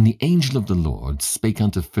 And the angel of the Lord spake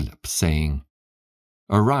unto Philip, saying,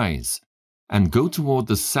 Arise, and go toward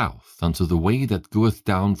the south unto the way that goeth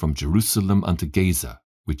down from Jerusalem unto Gaza,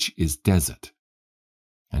 which is desert.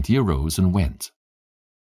 And he arose and went.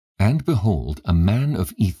 And behold, a man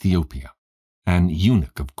of Ethiopia, an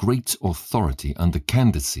eunuch of great authority under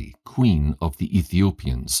Candace, queen of the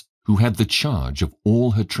Ethiopians, who had the charge of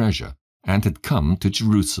all her treasure, and had come to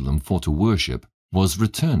Jerusalem for to worship, was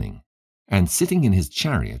returning, and sitting in his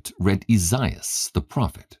chariot read Esaias the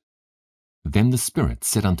prophet. Then the Spirit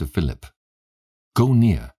said unto Philip, Go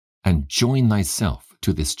near, and join thyself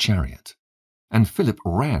to this chariot. And Philip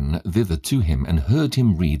ran thither to him, and heard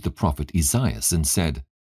him read the prophet Esaias, and said,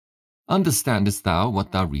 Understandest thou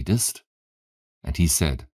what thou readest? And he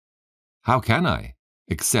said, How can I,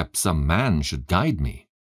 except some man should guide me?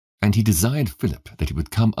 And he desired Philip that he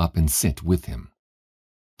would come up and sit with him.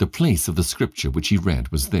 The place of the scripture which he read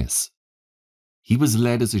was this: He was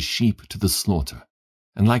led as a sheep to the slaughter,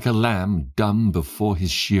 and like a lamb dumb before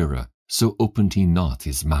his shearer, so opened he not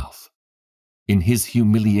his mouth. In his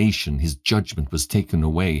humiliation his judgment was taken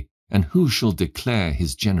away, and who shall declare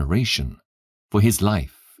his generation? For his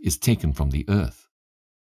life is taken from the earth.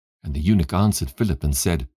 And the eunuch answered Philip and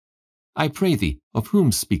said, I pray thee, of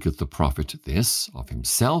whom speaketh the prophet this, of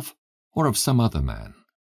himself, or of some other man?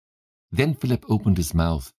 Then Philip opened his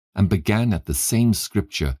mouth, and began at the same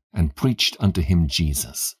scripture, and preached unto him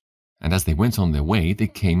Jesus. And as they went on their way, they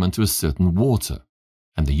came unto a certain water.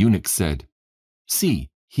 And the eunuch said, See,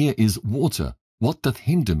 here is water. What doth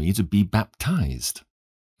hinder me to be baptized?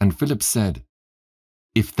 And Philip said,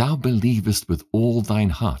 If thou believest with all thine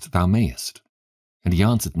heart, thou mayest. And he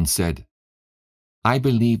answered and said, I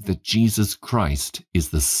believe that Jesus Christ is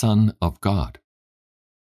the Son of God.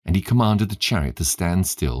 And he commanded the chariot to stand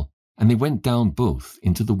still, and they went down both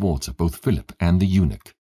into the water, both Philip and the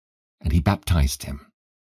eunuch. And he baptized him.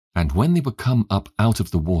 And when they were come up out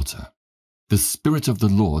of the water, the Spirit of the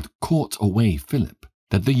Lord caught away Philip,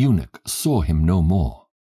 that the eunuch saw him no more.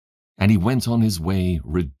 And he went on his way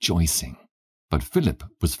rejoicing. But Philip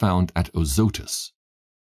was found at Azotus.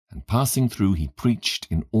 And passing through he preached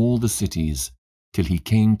in all the cities, till he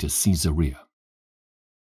came to Caesarea.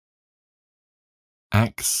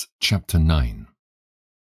 Acts chapter 9.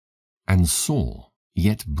 And Saul,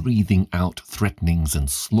 yet breathing out threatenings and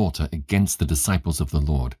slaughter against the disciples of the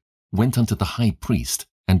Lord, went unto the high priest,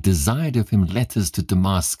 and desired of him letters to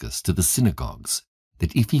Damascus to the synagogues,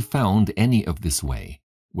 that if he found any of this way,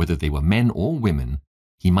 whether they were men or women,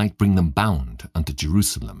 he might bring them bound unto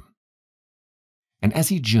Jerusalem. And as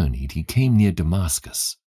he journeyed, he came near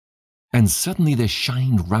Damascus. And suddenly there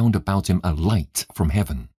shined round about him a light from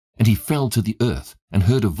heaven, and he fell to the earth, and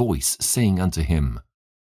heard a voice saying unto him,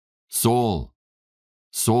 Saul,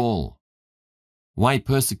 Saul, why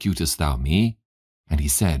persecutest thou me? And he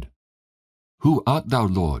said, Who art thou,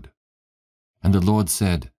 Lord? And the Lord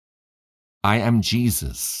said, I am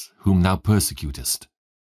Jesus, whom thou persecutest.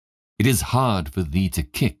 It is hard for thee to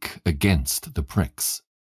kick against the pricks.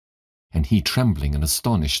 And he, trembling and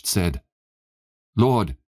astonished, said,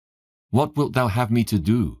 Lord, what wilt thou have me to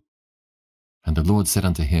do? And the Lord said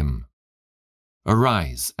unto him,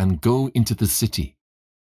 Arise, and go into the city,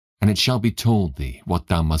 and it shall be told thee what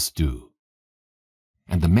thou must do.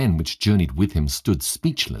 And the men which journeyed with him stood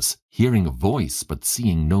speechless, hearing a voice, but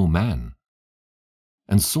seeing no man.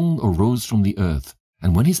 And Saul arose from the earth,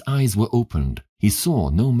 and when his eyes were opened, he saw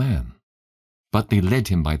no man. But they led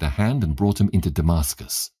him by the hand, and brought him into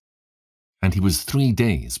Damascus. And he was 3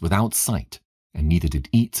 days without sight, and neither did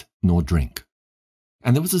eat nor drink.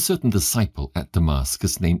 And there was a certain disciple at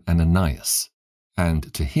Damascus named Ananias.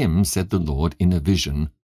 And to him said the Lord in a vision,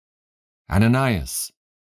 Ananias.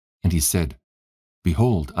 And he said,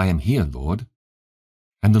 Behold, I am here, Lord.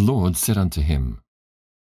 And the Lord said unto him,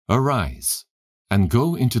 Arise, and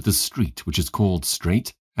go into the street which is called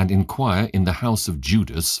Straight, and inquire in the house of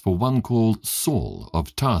Judas for one called Saul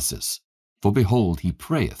of Tarsus. For behold, he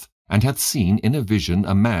prayeth, and hath seen in a vision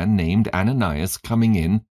a man named Ananias coming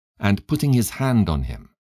in, and putting his hand on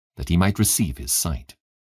him, that he might receive his sight.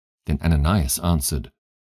 Then Ananias answered,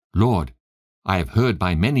 Lord, I have heard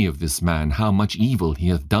by many of this man how much evil he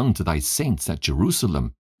hath done to thy saints at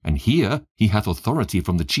Jerusalem, and here he hath authority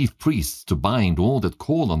from the chief priests to bind all that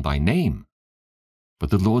call on thy name.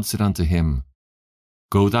 But the Lord said unto him,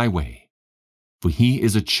 Go thy way, for he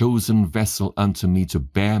is a chosen vessel unto me to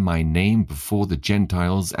bear my name before the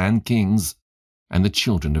Gentiles and kings and the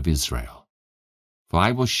children of Israel. For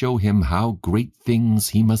I will show him how great things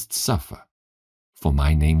he must suffer for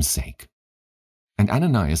my name's sake. And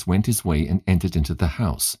Ananias went his way and entered into the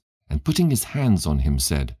house, and putting his hands on him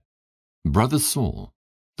said, Brother Saul,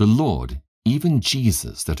 the Lord, even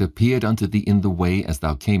Jesus, that appeared unto thee in the way as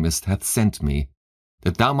thou camest, hath sent me,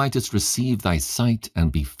 that thou mightest receive thy sight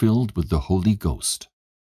and be filled with the Holy Ghost.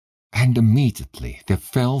 And immediately there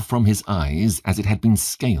fell from his eyes as it had been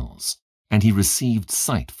scales, and he received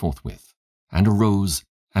sight forthwith, and arose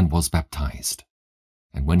and was baptized.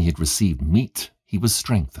 And when he had received meat, he was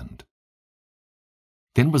strengthened.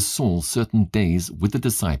 Then was Saul certain days with the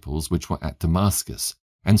disciples which were at Damascus,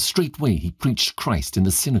 and straightway he preached Christ in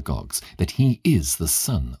the synagogues, that he is the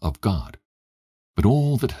Son of God. But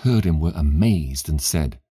all that heard him were amazed, and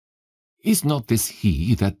said, Is not this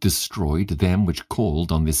he that destroyed them which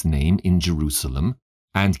called on this name in Jerusalem,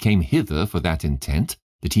 and came hither for that intent,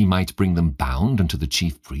 that he might bring them bound unto the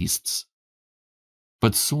chief priests?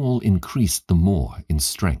 But Saul increased the more in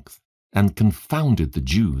strength, and confounded the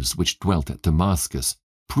Jews which dwelt at Damascus,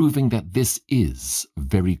 proving that this is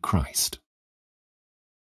very Christ.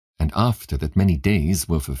 And after that many days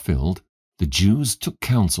were fulfilled, the Jews took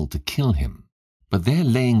counsel to kill him, but their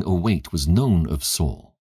laying await was known of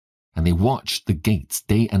Saul, and they watched the gates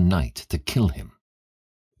day and night to kill him.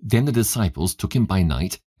 Then the disciples took him by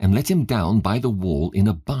night, and let him down by the wall in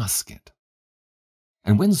a basket.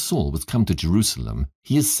 And when Saul was come to Jerusalem,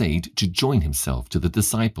 he essayed to join himself to the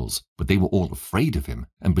disciples, but they were all afraid of him,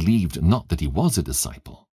 and believed not that he was a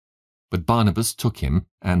disciple. But Barnabas took him,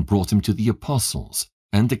 and brought him to the apostles,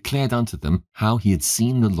 and declared unto them how he had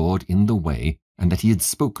seen the Lord in the way, and that he had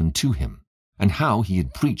spoken to him, and how he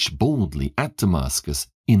had preached boldly at Damascus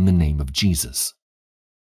in the name of Jesus.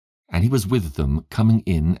 And he was with them coming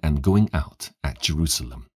in and going out at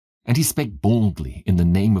Jerusalem. And he spake boldly in the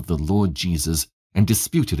name of the Lord Jesus, and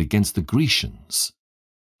disputed against the Grecians.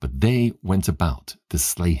 But they went about to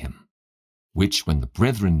slay him, which when the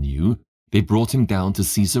brethren knew, they brought him down to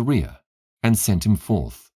Caesarea, and sent him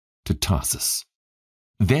forth to Tarsus.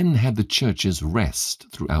 Then had the churches rest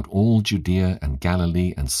throughout all Judea and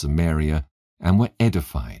Galilee and Samaria, and were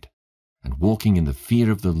edified, and walking in the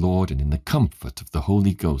fear of the Lord and in the comfort of the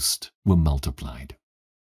Holy Ghost were multiplied.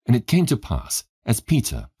 And it came to pass, as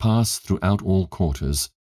Peter passed throughout all quarters,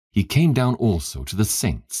 he came down also to the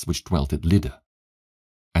saints which dwelt at Lydda.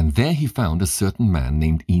 And there he found a certain man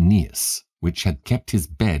named Aeneas, which had kept his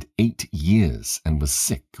bed 8 years, and was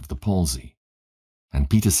sick of the palsy. And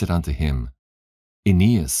Peter said unto him,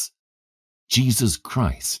 Aeneas, Jesus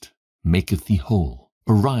Christ maketh thee whole.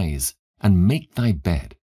 Arise, and make thy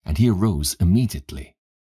bed. And he arose immediately.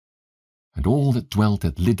 And all that dwelt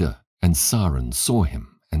at Lydda and Saron saw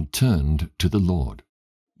him, and turned to the Lord.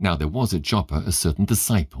 Now there was at Joppa a certain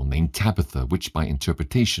disciple named Tabitha, which by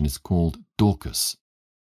interpretation is called Dorcas.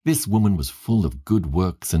 This woman was full of good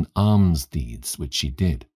works and alms deeds which she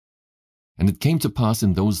did. And it came to pass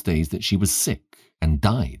in those days that she was sick, and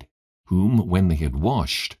died, whom, when they had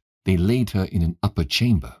washed, they laid her in an upper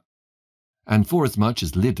chamber. And forasmuch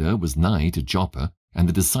as Lydda was nigh to Joppa, and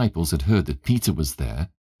the disciples had heard that Peter was there,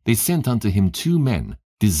 they sent unto him 2 men,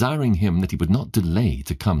 desiring him that he would not delay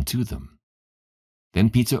to come to them. Then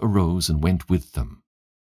Peter arose and went with them.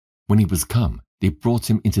 When he was come, they brought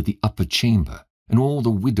him into the upper chamber, and all the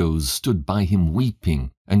widows stood by him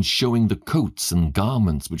weeping, and showing the coats and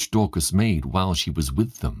garments which Dorcas made while she was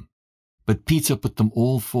with them. But Peter put them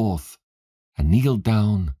all forth, and kneeled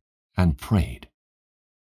down, and prayed.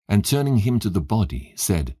 And turning him to the body,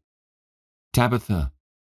 said, Tabitha,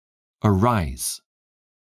 arise.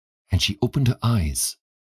 And she opened her eyes,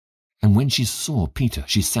 and when she saw Peter,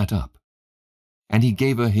 she sat up. And he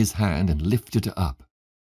gave her his hand, and lifted her up,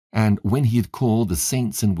 and when he had called the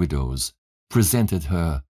saints and widows, presented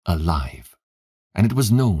her alive. And it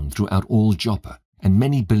was known throughout all Joppa, and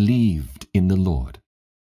many believed in the Lord.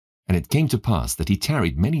 And it came to pass that he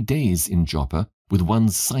tarried many days in Joppa with one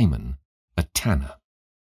Simon, a tanner.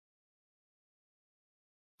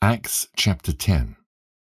 Acts chapter 10.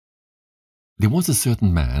 There was a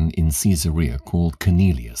certain man in Caesarea called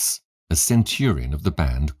Cornelius, a centurion of the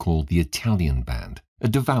band called the Italian band, a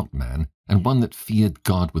devout man, and one that feared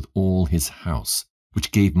God with all his house,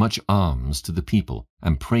 which gave much alms to the people,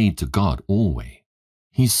 and prayed to God alway.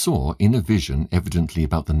 he saw in a vision, evidently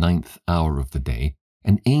about the 9th hour of the day,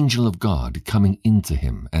 an angel of God coming into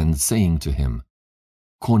him and saying to him,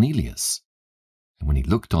 Cornelius. And when he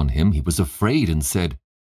looked on him, he was afraid and said,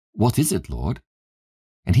 What is it, Lord?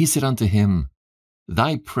 And he said unto him,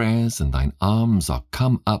 Thy prayers and thine alms are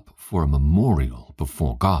come up for a memorial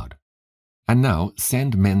before God. And now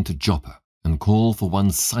send men to Joppa, and call for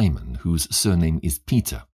one Simon, whose surname is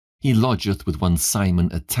Peter. He lodgeth with one Simon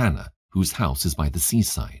a tanner, whose house is by the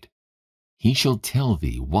seaside. He shall tell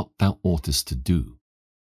thee what thou oughtest to do.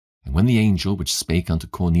 And when the angel which spake unto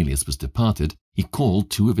Cornelius was departed, he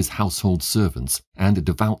called 2 of his household servants, and a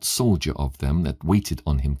devout soldier of them that waited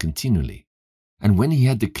on him continually. And when he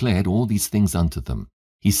had declared all these things unto them,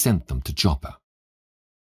 he sent them to Joppa.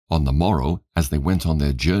 On the morrow, as they went on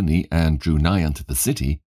their journey and drew nigh unto the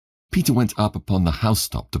city, Peter went up upon the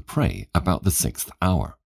housetop to pray about the 6th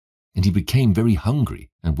hour. And he became very hungry,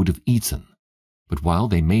 and would have eaten. But while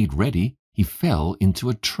they made ready, he fell into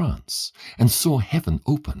a trance, and saw heaven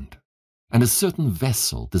opened, and a certain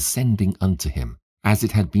vessel descending unto him, as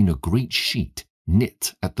it had been a great sheet,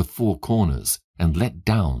 knit at the 4 corners, and let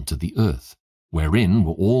down to the earth, wherein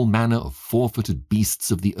were all manner of 4-footed beasts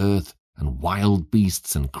of the earth, and wild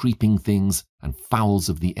beasts, and creeping things, and fowls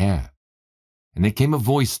of the air. And there came a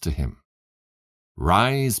voice to him,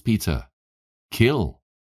 Rise, Peter, kill,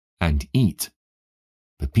 and eat.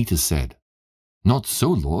 But Peter said, Not so,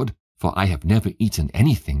 Lord, for I have never eaten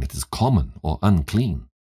anything that is common or unclean.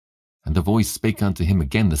 And the voice spake unto him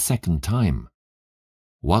again the 2nd time,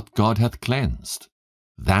 What God hath cleansed,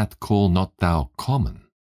 that call not thou common.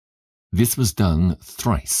 This was done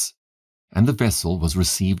thrice, and the vessel was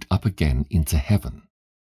received up again into heaven.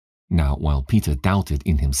 Now while Peter doubted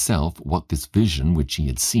in himself what this vision which he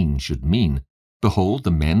had seen should mean, behold,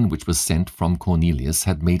 the men which were sent from Cornelius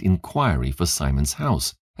had made inquiry for Simon's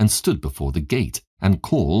house, and stood before the gate, and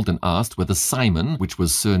called and asked whether Simon, which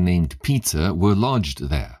was surnamed Peter, were lodged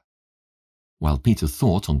there. While Peter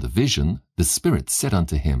thought on the vision, the Spirit said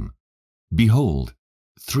unto him, Behold,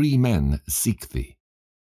 3 men seek thee.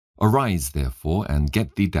 Arise therefore, and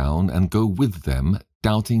get thee down, and go with them,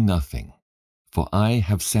 doubting nothing, for I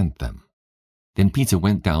have sent them. Then Peter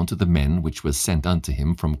went down to the men which were sent unto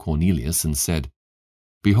him from Cornelius, and said,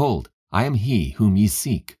 Behold, I am he whom ye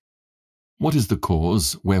seek. What is the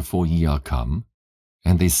cause wherefore ye are come?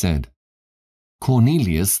 And they said,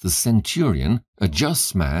 Cornelius the centurion, a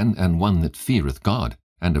just man, and one that feareth God,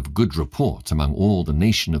 and of good report among all the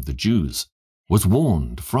nation of the Jews, was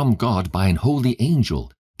warned from God by an holy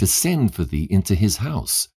angel to send for thee into his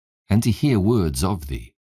house, and to hear words of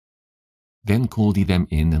thee. Then called he them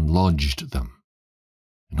in, and lodged them.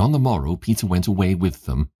 And on the morrow Peter went away with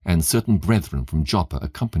them, and certain brethren from Joppa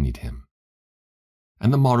accompanied him.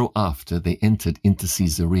 And the morrow after they entered into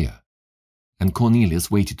Caesarea. And Cornelius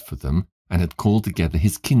waited for them, and had called together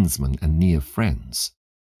his kinsmen and near friends.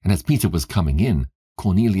 And as Peter was coming in,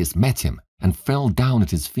 Cornelius met him, and fell down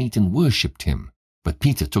at his feet and worshipped him. But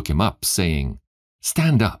Peter took him up, saying,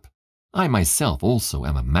 Stand up, I myself also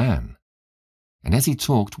am a man. And as he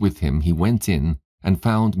talked with him, he went in, and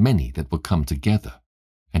found many that were come together.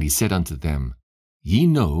 And he said unto them, Ye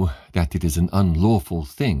know that it is an unlawful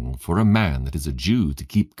thing for a man that is a Jew to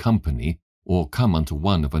keep company, or come unto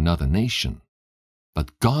one of another nation.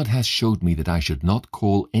 But God hath showed me that I should not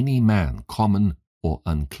call any man common or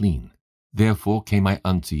unclean. Therefore came I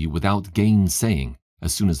unto you without gainsaying,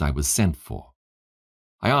 as soon as I was sent for.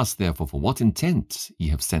 I asked therefore for what intent ye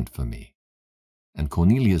have sent for me. And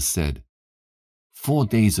Cornelius said, 4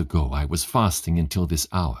 days ago I was fasting until this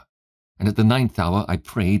hour, and at the 9th hour I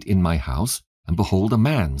prayed in my house, and behold, a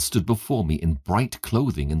man stood before me in bright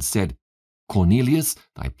clothing, and said, Cornelius,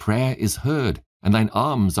 thy prayer is heard, and thine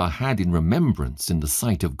alms are had in remembrance in the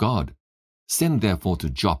sight of God. Send therefore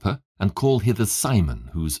to Joppa, and call hither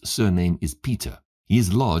Simon, whose surname is Peter. He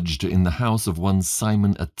is lodged in the house of one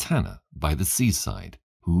Simon a tanner by the seaside,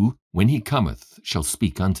 who, when he cometh, shall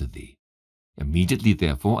speak unto thee. Immediately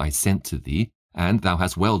therefore I sent to thee, and thou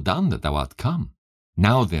hast well done that thou art come.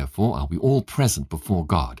 Now therefore are we all present before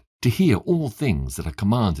God, to hear all things that are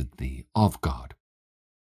commanded thee of God.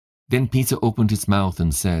 Then Peter opened his mouth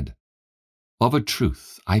and said, Of a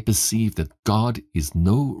truth I perceive that God is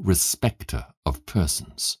no respecter of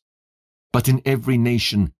persons. But in every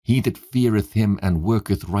nation he that feareth him and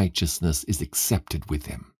worketh righteousness is accepted with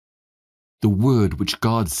him. The word which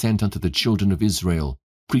God sent unto the children of Israel,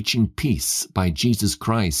 preaching peace by Jesus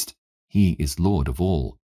Christ, he is Lord of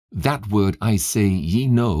all. That word I say ye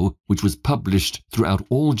know, which was published throughout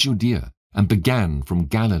all Judea, and began from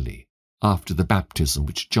Galilee, after the baptism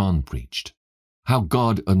which John preached, how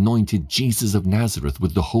God anointed Jesus of Nazareth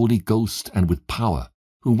with the Holy Ghost and with power,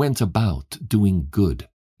 who went about doing good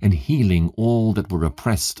and healing all that were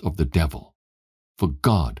oppressed of the devil. For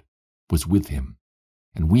God was with him.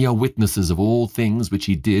 And we are witnesses of all things which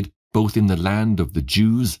he did, both in the land of the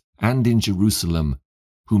Jews and in Jerusalem,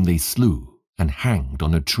 whom they slew and hanged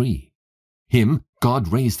on a tree. Him God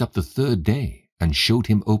raised up the third day, and showed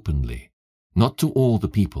him openly, not to all the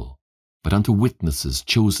people, but unto witnesses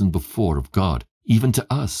chosen before of God, even to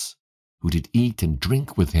us, who did eat and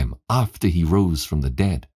drink with him after he rose from the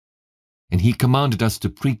dead. And he commanded us to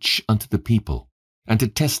preach unto the people, and to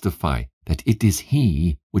testify that it is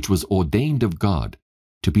he which was ordained of God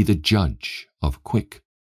to be the judge of quick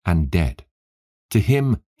and dead. To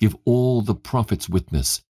him give all the prophets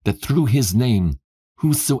witness, that through his name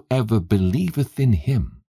whosoever believeth in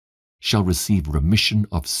him shall receive remission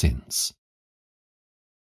of sins.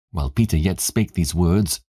 While Peter yet spake these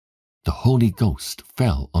words, the Holy Ghost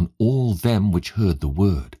fell on all them which heard the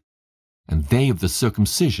word. And they of the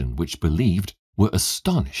circumcision which believed were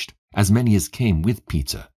astonished, as many as came with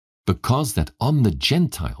Peter, because that on the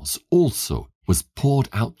Gentiles also was poured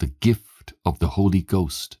out the gift of the Holy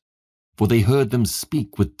Ghost. For they heard them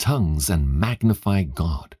speak with tongues and magnify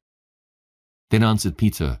God. Then answered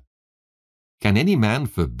Peter, Can any man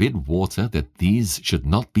forbid water that these should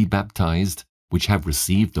not be baptized, which have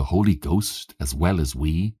received the Holy Ghost as well as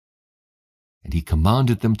we? And he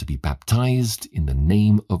commanded them to be baptized in the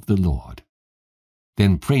name of the Lord.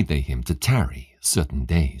 Then prayed they him to tarry certain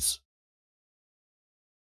days.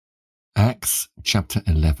 Acts chapter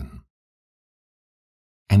 11.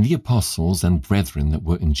 And the apostles and brethren that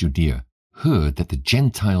were in Judea heard that the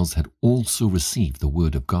Gentiles had also received the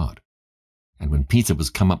word of God. And when Peter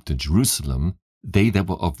was come up to Jerusalem, they that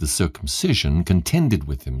were of the circumcision contended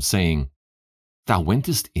with him, saying, Thou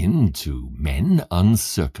wentest in to men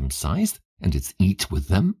uncircumcised, and didst eat with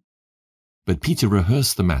them? But Peter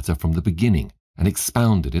rehearsed the matter from the beginning, and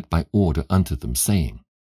expounded it by order unto them, saying,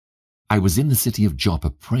 I was in the city of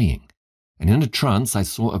Joppa praying, and in a trance I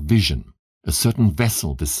saw a vision, a certain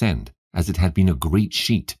vessel descend, as it had been a great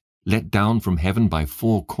sheet, let down from heaven by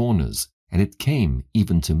four corners, and it came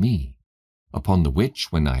even to me. Upon the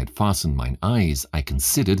which, when I had fastened mine eyes, I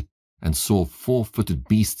considered, and saw 4-footed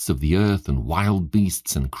beasts of the earth, and wild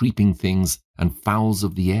beasts, and creeping things, and fowls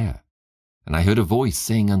of the air. And I heard a voice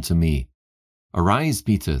saying unto me, Arise,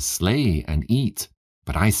 Peter, slay and eat.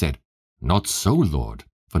 But I said, Not so, Lord,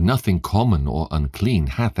 for nothing common or unclean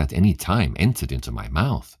hath at any time entered into my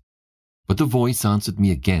mouth. But the voice answered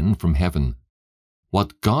me again from heaven,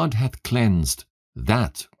 What God hath cleansed,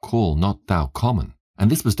 that call not thou common. And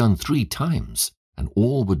this was done 3 times, and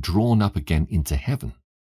all were drawn up again into heaven.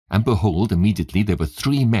 And behold, immediately there were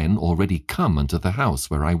 3 men already come unto the house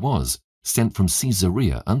where I was, sent from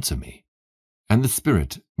Caesarea unto me. And the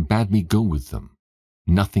Spirit bade me go with them,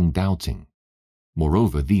 nothing doubting.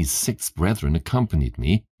 Moreover, these 6 brethren accompanied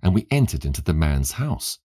me, and we entered into the man's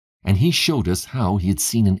house. And he showed us how he had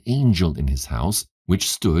seen an angel in his house, which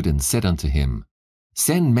stood and said unto him,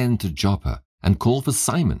 Send men to Joppa, and call for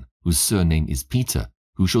Simon, whose surname is Peter,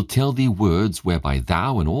 who shall tell thee words whereby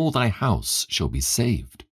thou and all thy house shall be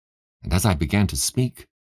saved. And as I began to speak,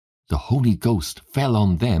 the Holy Ghost fell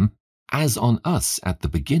on them, as on us at the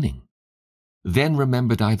beginning. Then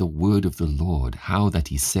remembered I the word of the Lord, how that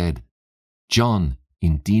he said, John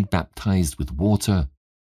indeed baptized with water,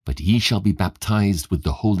 but ye shall be baptized with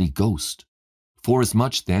the Holy Ghost.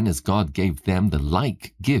 Forasmuch then as God gave them the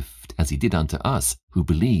like gift as he did unto us, who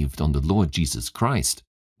believed on the Lord Jesus Christ,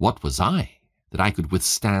 what was I, that I could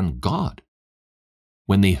withstand God?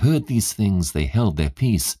 When they heard these things, they held their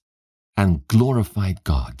peace, and glorified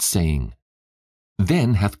God, saying,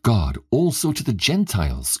 Then hath God also to the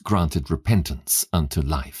Gentiles granted repentance unto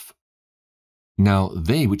life. Now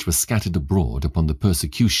they which were scattered abroad upon the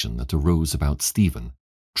persecution that arose about Stephen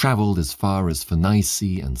travelled as far as Phoenice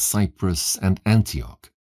and Cyprus and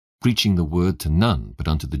Antioch, preaching the word to none but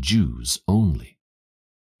unto the Jews only.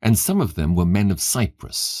 And some of them were men of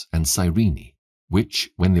Cyprus and Cyrene,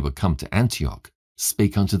 which, when they were come to Antioch,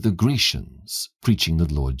 spake unto the Grecians, preaching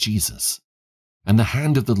the Lord Jesus. And the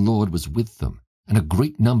hand of the Lord was with them, and a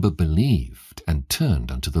great number believed and turned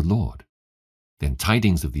unto the Lord. Then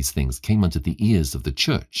tidings of these things came unto the ears of the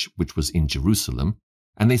church which was in Jerusalem,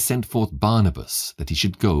 and they sent forth Barnabas, that he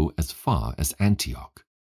should go as far as Antioch,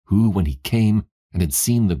 who, when he came and had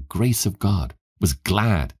seen the grace of God, was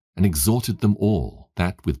glad, and exhorted them all,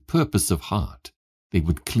 that with purpose of heart they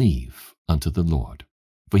would cleave unto the Lord.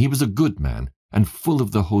 For he was a good man, and full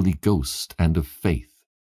of the Holy Ghost and of faith,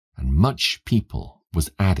 and much people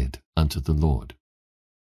was added unto the Lord.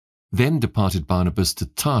 Then departed Barnabas to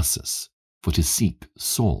Tarsus, for to seek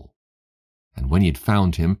Saul. And when he had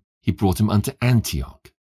found him, he brought him unto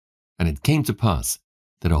Antioch. And it came to pass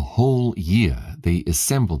that a whole year they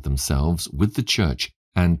assembled themselves with the church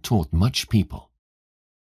and taught much people.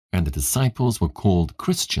 And the disciples were called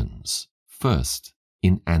Christians first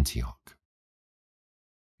in Antioch.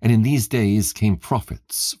 And in these days came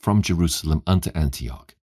prophets from Jerusalem unto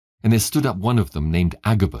Antioch, and there stood up one of them named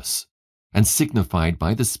Agabus, and signified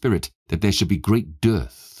by the Spirit that there should be great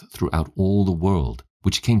dearth throughout all the world,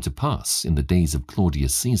 which came to pass in the days of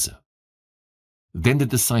Claudius Caesar. Then the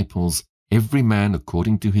disciples, every man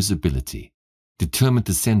according to his ability, determined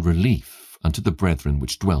to send relief unto the brethren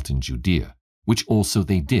which dwelt in Judea, which also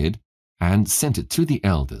they did, and sent it to the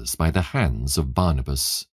elders by the hands of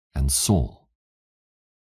Barnabas and Saul.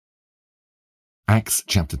 Acts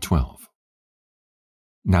chapter 12.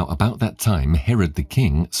 Now about that time Herod the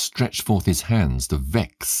king stretched forth his hands to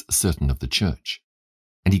vex certain of the church,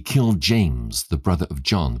 and he killed James the brother of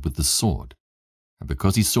John with the sword. And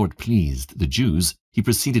because he saw it pleased the Jews, he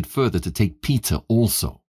proceeded further to take Peter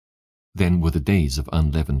also. Then were the days of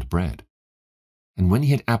unleavened bread. And when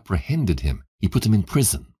he had apprehended him, he put him in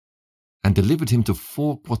prison, and delivered him to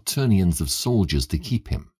 4 quaternions of soldiers to keep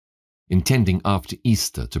him, intending after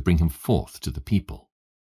Easter to bring him forth to the people.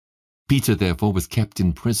 Peter therefore was kept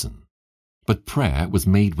in prison, but prayer was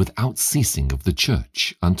made without ceasing of the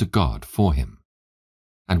church unto God for him.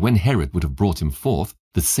 And when Herod would have brought him forth,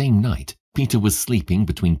 the same night Peter was sleeping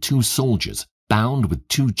between 2 soldiers, bound with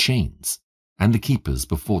 2 chains, and the keepers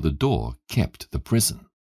before the door kept the prison.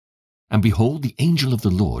 And behold, the angel of the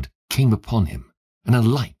Lord came upon him, and a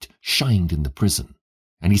light shined in the prison.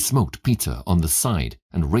 And he smote Peter on the side,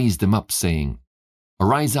 and raised him up, saying,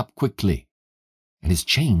 Arise up quickly. And his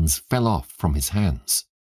chains fell off from his hands.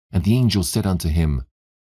 And the angel said unto him,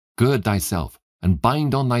 Gird thyself, and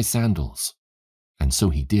bind on thy sandals. And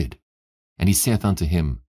so he did. And he saith unto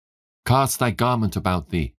him, Cast thy garment about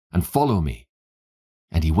thee, and follow me.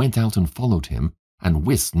 And he went out and followed him, and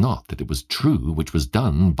wist not that it was true which was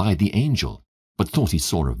done by the angel, but thought he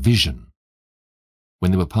saw a vision. When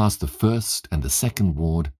they were past the first and the second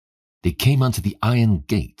ward, they came unto the iron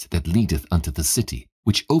gate that leadeth unto the city,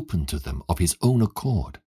 which opened to them of his own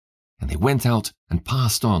accord. And they went out and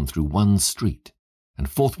passed on through one street, and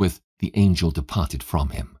forthwith the angel departed from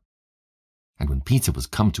him. And when Peter was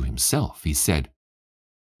come to himself, he said,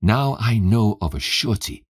 Now I know of a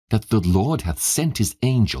surety that the Lord hath sent his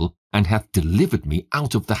angel, and hath delivered me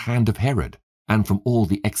out of the hand of Herod, and from all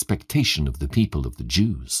the expectation of the people of the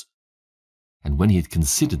Jews. And when he had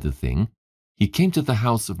considered the thing, he came to the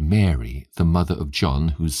house of Mary, the mother of John,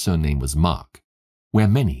 whose surname was Mark, where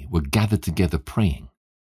many were gathered together praying.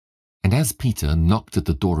 And as Peter knocked at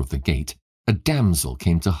the door of the gate, a damsel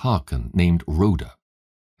came to hearken, named Rhoda.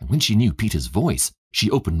 And when she knew Peter's voice, she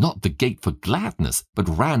opened not the gate for gladness,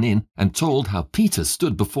 but ran in, and told how Peter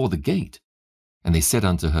stood before the gate. And they said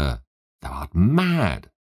unto her, Thou art mad.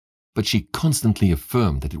 But she constantly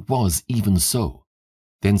affirmed that it was even so.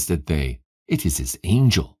 Then said they, It is his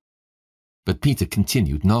angel. But Peter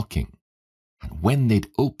continued knocking. And when they'd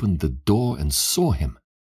opened the door and saw him,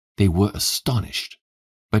 they were astonished.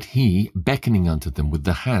 But he, beckoning unto them with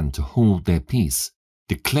the hand to hold their peace,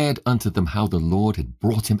 declared unto them how the Lord had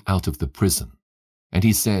brought him out of the prison. And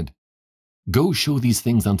he said, Go show these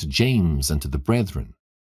things unto James and to the brethren.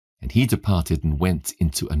 And he departed and went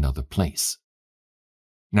into another place.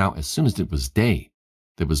 Now as soon as it was day,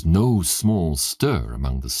 there was no small stir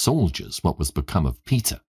among the soldiers what was become of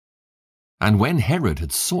Peter. And when Herod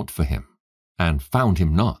had sought for him, and found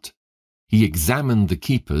him not, he examined the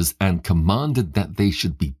keepers, and commanded that they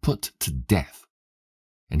should be put to death.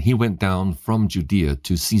 And he went down from Judea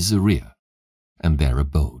to Caesarea, and there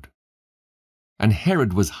abode. And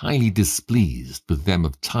Herod was highly displeased with them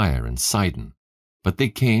of Tyre and Sidon, but they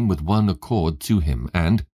came with one accord to him,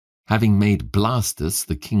 and, having made Blastus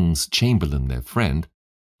the king's chamberlain their friend,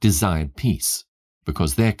 desired peace,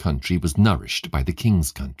 because their country was nourished by the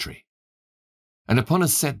king's country. And upon a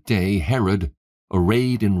set day Herod,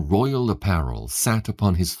 arrayed in royal apparel, sat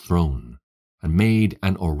upon his throne, and made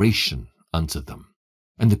an oration unto them.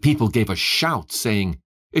 And the people gave a shout, saying,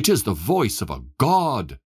 It is the voice of a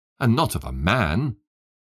god, and not of a man.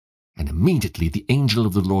 And immediately the angel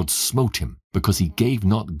of the Lord smote him, because he gave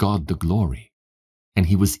not God the glory. And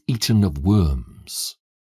he was eaten of worms,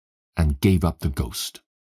 and gave up the ghost.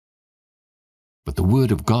 But the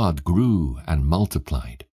word of God grew and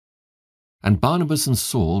multiplied. And Barnabas and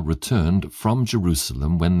Saul returned from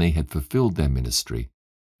Jerusalem when they had fulfilled their ministry,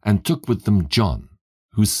 and took with them John,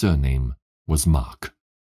 whose surname was Mark.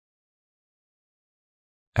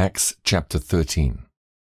 Acts chapter 13.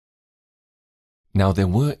 Now there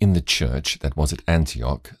were in the church that was at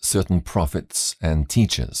Antioch certain prophets and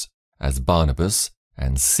teachers, as Barnabas,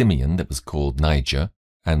 and Simeon that was called Niger,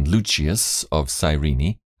 and Lucius of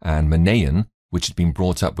Cyrene, and Manaen, which had been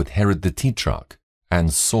brought up with Herod the Tetrarch,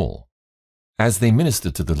 and Saul. As they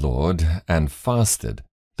ministered to the Lord and fasted,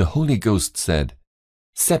 the Holy Ghost said,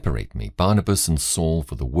 Separate me, Barnabas and Saul,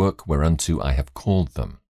 for the work whereunto I have called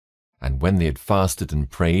them. And when they had fasted and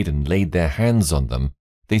prayed and laid their hands on them,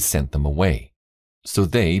 they sent them away. So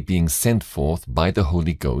they, being sent forth by the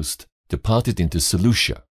Holy Ghost, departed into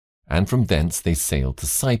Seleucia, and from thence they sailed to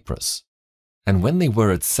Cyprus. And when they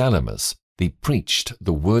were at Salamis, they preached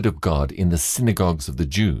the word of God in the synagogues of the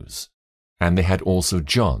Jews. And they had also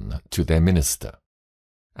John to their minister.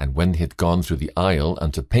 And when they had gone through the isle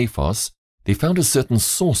unto Paphos, they found a certain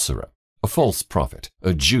sorcerer, a false prophet,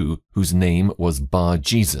 a Jew, whose name was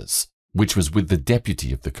Bar-Jesus, which was with the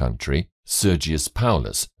deputy of the country, Sergius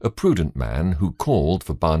Paulus, a prudent man, who called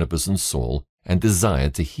for Barnabas and Saul, and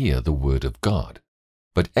desired to hear the word of God.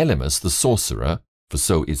 But Elymas the sorcerer, for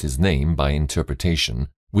so is his name by interpretation,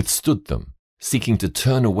 withstood them, seeking to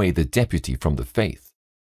turn away the deputy from the faith.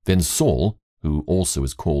 Then Saul, who also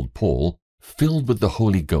is called Paul, filled with the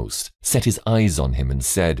Holy Ghost, set his eyes on him and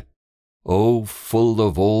said, O full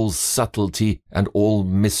of all subtlety and all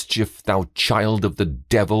mischief, thou child of the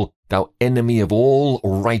devil, thou enemy of all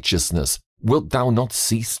righteousness, wilt thou not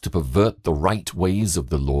cease to pervert the right ways of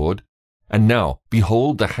the Lord? And now,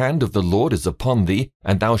 behold, the hand of the Lord is upon thee,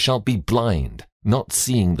 and thou shalt be blind, not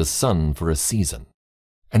seeing the sun for a season.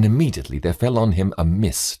 And immediately there fell on him a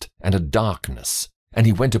mist and a darkness, and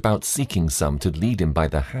he went about seeking some to lead him by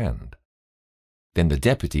the hand. Then the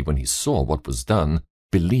deputy, when he saw what was done,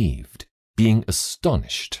 believed, being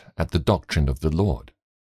astonished at the doctrine of the Lord.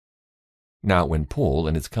 Now when Paul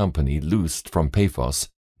and his company loosed from Paphos,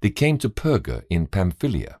 they came to Perga in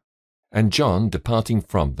Pamphylia, and John, departing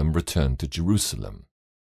from them, returned to Jerusalem.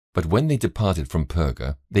 But when they departed from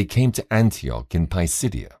Perga, they came to Antioch in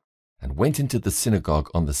Pisidia, and went into the synagogue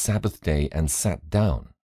on the Sabbath day and sat down.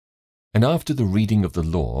 And after the reading of the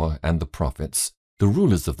law and the prophets, the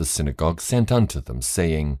rulers of the synagogue sent unto them,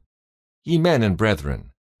 saying, Ye men and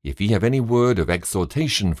brethren, if ye have any word of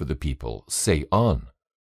exhortation for the people, say on.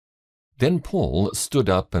 Then Paul stood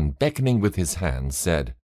up, and beckoning with his hand,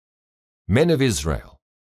 said, Men of Israel,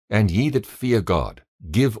 and ye that fear God,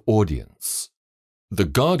 give audience. The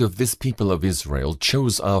God of this people of Israel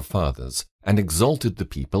chose our fathers, and exalted the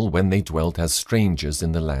people when they dwelt as strangers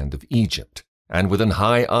in the land of Egypt, and with an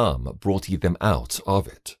high arm brought he them out of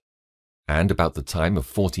it. And about the time of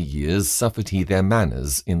 40 years suffered he their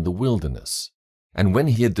manners in the wilderness. And when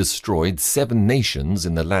he had destroyed 7 nations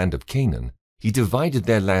in the land of Canaan, he divided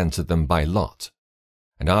their land to them by lot.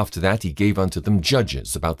 And after that he gave unto them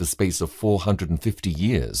judges about the space of 450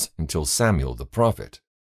 years, until Samuel the prophet.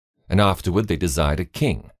 And afterward they desired a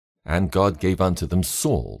king, and God gave unto them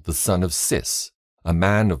Saul the son of Cis, a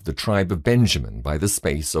man of the tribe of Benjamin, by the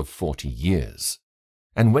space of 40 years.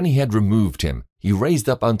 And when he had removed him, he raised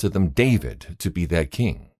up unto them David to be their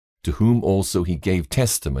king, to whom also he gave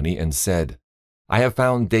testimony, and said, I have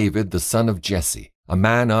found David the son of Jesse, a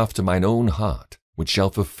man after mine own heart, which shall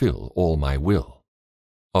fulfill all my will.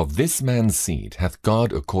 Of this man's seed hath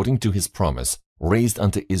God, according to his promise, raised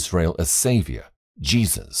unto Israel a Saviour,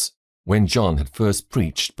 Jesus, when John had first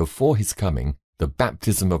preached before his coming the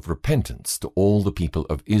baptism of repentance to all the people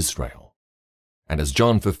of Israel. And as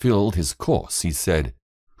John fulfilled his course, he said,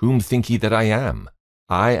 Whom think ye that I am?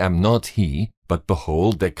 I am not he, but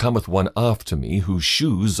behold, there cometh one after me, whose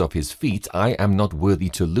shoes of his feet I am not worthy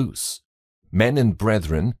to loose. Men and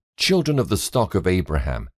brethren, children of the stock of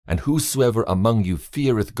Abraham, and whosoever among you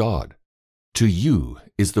feareth God, to you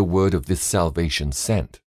is the word of this salvation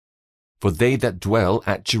sent. For they that dwell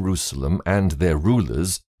at Jerusalem and their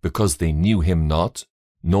rulers, because they knew him not,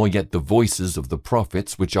 nor yet the voices of the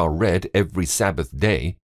prophets which are read every Sabbath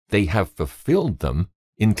day, they have fulfilled them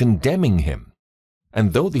in condemning him.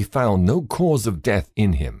 And though they found no cause of death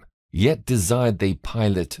in him, yet desired they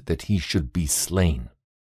Pilate that he should be slain.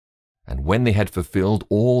 And when they had fulfilled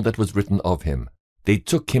all that was written of him, they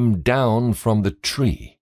took him down from the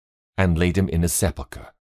tree, and laid him in a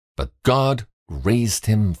sepulchre. But God raised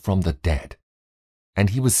him from the dead.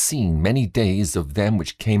 And he was seen many days of them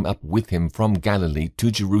which came up with him from Galilee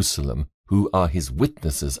to Jerusalem, who are his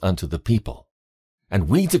witnesses unto the people. And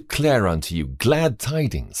we declare unto you glad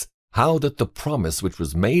tidings, how that the promise which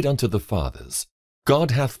was made unto the fathers,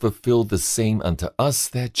 God hath fulfilled the same unto us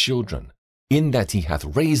their children, in that he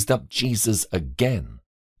hath raised up Jesus again,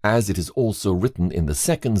 as it is also written in the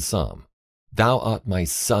 2nd Psalm, Thou art my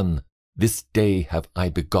Son, this day have I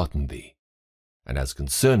begotten thee. And as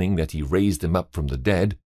concerning that he raised him up from the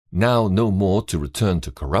dead, now no more to return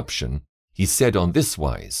to corruption, he said on this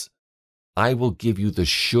wise, I will give you the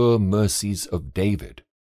sure mercies of David.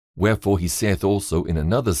 Wherefore he saith also in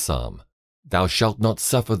another psalm, Thou shalt not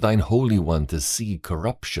suffer thine Holy One to see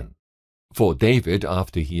corruption. For David,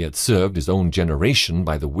 after he had served his own generation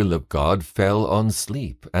by the will of God, fell on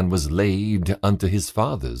sleep, and was laid unto his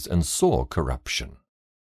fathers, and saw corruption.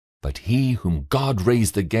 But he whom God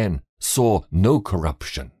raised again saw no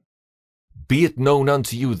corruption. Be it known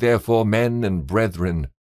unto you, therefore, men and brethren,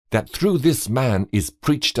 that through this man is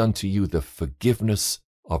preached unto you the forgiveness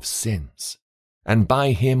of sins. And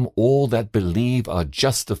by him all that believe are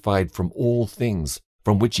justified from all things,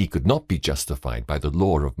 from which ye could not be justified by the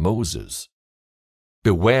law of Moses.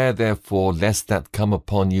 Beware therefore lest that come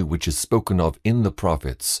upon you which is spoken of in the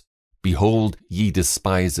prophets, Behold, ye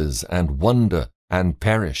despisers, and wonder, and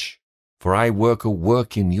perish. For I work a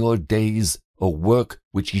work in your days, a work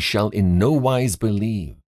which ye shall in no wise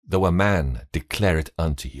believe, though a man declare it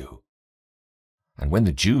unto you. And when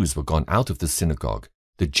the Jews were gone out of the synagogue,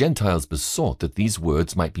 the Gentiles besought that these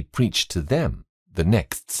words might be preached to them the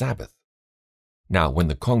next Sabbath. Now when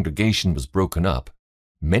the congregation was broken up,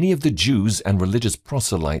 many of the Jews and religious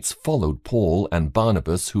proselytes followed Paul and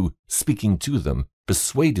Barnabas, who, speaking to them,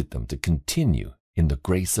 persuaded them to continue in the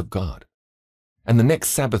grace of God. And the next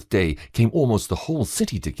Sabbath day came almost the whole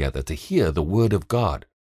city together to hear the word of God.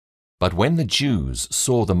 But when the Jews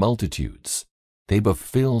saw the multitudes, they were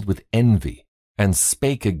filled with envy, and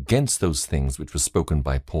spake against those things which were spoken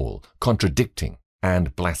by Paul, contradicting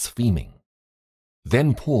and blaspheming.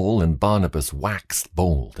 Then Paul and Barnabas waxed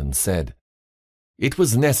bold, and said, It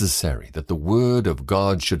was necessary that the word of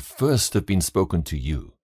God should first have been spoken to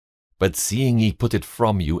you. But seeing ye put it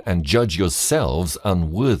from you, and judge yourselves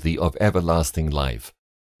unworthy of everlasting life,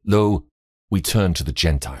 lo, we turn to the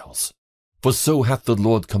Gentiles. For so hath the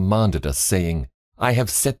Lord commanded us, saying, I have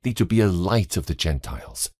set thee to be a light of the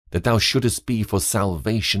Gentiles, that thou shouldest be for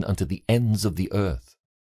salvation unto the ends of the earth.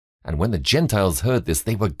 And when the Gentiles heard this,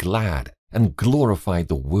 they were glad, and glorified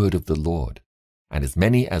the word of the Lord. And as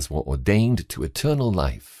many as were ordained to eternal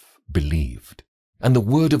life believed. And the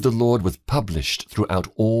word of the Lord was published throughout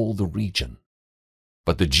all the region.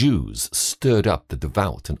 But the Jews stirred up the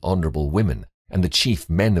devout and honorable women, and the chief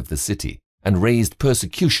men of the city, and raised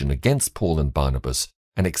persecution against Paul and Barnabas,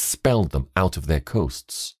 and expelled them out of their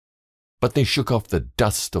coasts. But they shook off the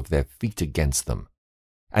dust of their feet against them,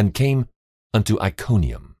 and came unto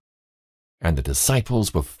Iconium. And the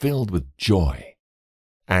disciples were filled with joy,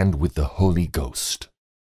 and with the Holy Ghost.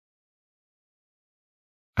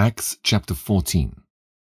 Acts chapter 14.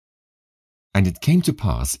 And it came to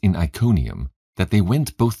pass in Iconium that they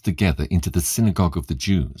went both together into the synagogue of the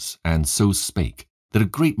Jews, and so spake, that a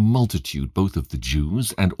great multitude both of the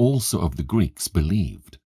Jews and also of the Greeks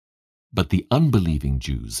believed. But the unbelieving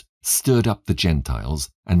Jews stirred up the Gentiles,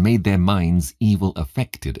 and made their minds evil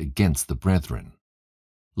affected against the brethren.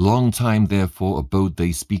 Long time therefore abode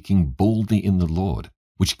they, speaking boldly in the Lord,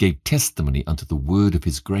 which gave testimony unto the word of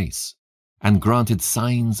his grace, and granted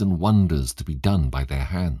signs and wonders to be done by their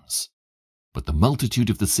hands. But the multitude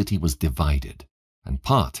of the city was divided, and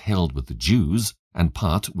part held with the Jews, and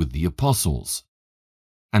part with the apostles.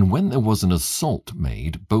 And when there was an assault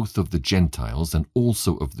made both of the Gentiles and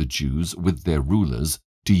also of the Jews with their rulers,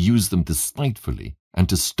 to use them despitefully, and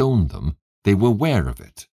to stone them, they were ware of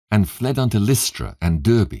it, and fled unto Lystra and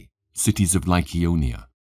Derbe, cities of Lycaonia,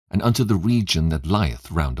 and unto the region that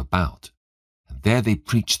lieth round about. And there they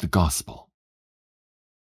preached the gospel.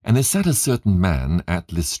 And there sat a certain man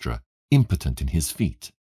at Lystra, impotent in his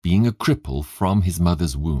feet, being a cripple from his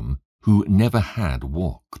mother's womb, who never had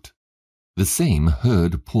walked. The same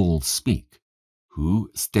heard Paul speak, who,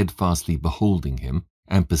 steadfastly beholding him,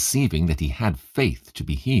 and perceiving that he had faith to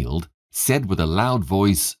be healed, said with a loud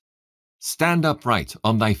voice, Stand upright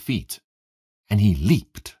on thy feet. And he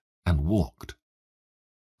leaped and walked.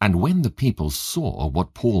 And when the people saw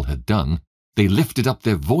what Paul had done, they lifted up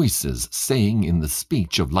their voices, saying in the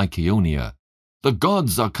speech of Lycaonia, The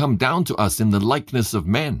gods are come down to us in the likeness of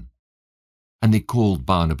men. And they called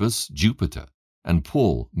Barnabas Jupiter, and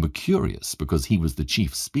Paul Mercurius, because he was the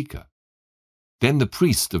chief speaker. Then the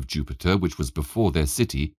priest of Jupiter, which was before their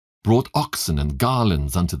city, brought oxen and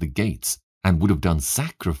garlands unto the gates, and would have done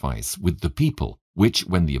sacrifice with the people, which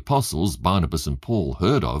when the apostles Barnabas and Paul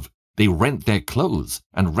heard of, they rent their clothes,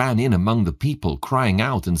 and ran in among the people, crying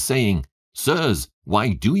out and saying, Sirs,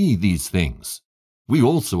 why do ye these things? We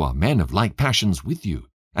also are men of like passions with you,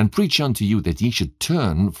 and preach unto you that ye should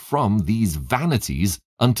turn from these vanities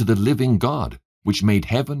unto the living God, which made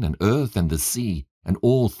heaven and earth and the sea, and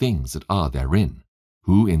all things that are therein,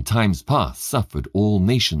 who in times past suffered all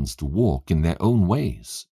nations to walk in their own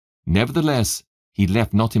ways. Nevertheless, he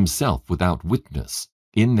left not himself without witness,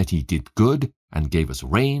 in that he did good and gave us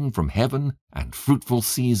rain from heaven and fruitful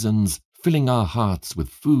seasons, filling our hearts with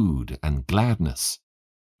food and gladness.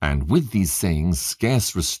 And with these sayings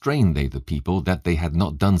scarce restrained they the people, that they had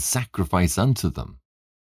not done sacrifice unto them.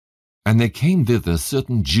 And there came thither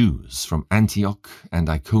certain Jews from Antioch and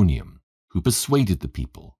Iconium, who persuaded the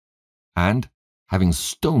people, and, having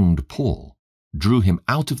stoned Paul, drew him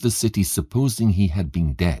out of the city, supposing he had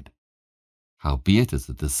been dead. Howbeit, as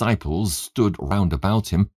the disciples stood round about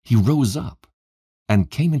him, he rose up, and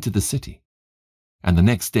came into the city. And the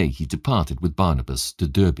next day he departed with Barnabas to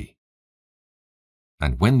Derbe.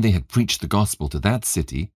 And when they had preached the gospel to that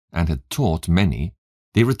city, and had taught many,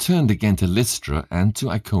 they returned again to Lystra and to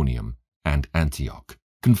Iconium and Antioch,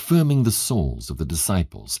 confirming the souls of the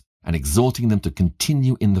disciples, and exhorting them to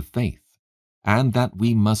continue in the faith, and that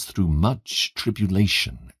we must through much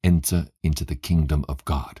tribulation enter into the kingdom of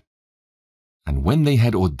God. And when they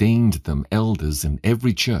had ordained them elders in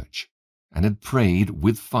every church, and had prayed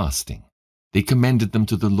with fasting, they commended them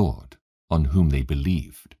to the Lord, on whom they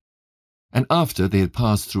believed. And after they had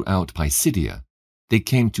passed throughout Pisidia, they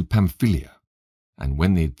came to Pamphylia. And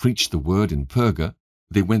when they had preached the word in Perga,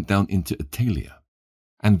 they went down into Italia,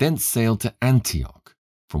 and thence sailed to Antioch,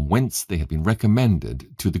 from whence they had been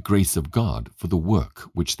recommended to the grace of God for the work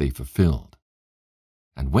which they fulfilled.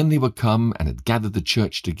 And when they were come and had gathered the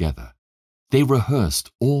church together, they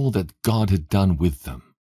rehearsed all that God had done with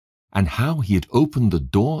them, and how he had opened the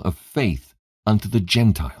door of faith unto the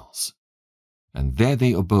Gentiles. And there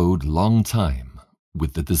they abode long time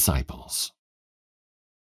with the disciples.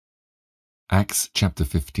 Acts chapter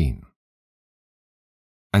 15.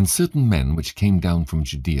 And certain men which came down from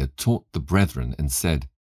Judea taught the brethren, and said,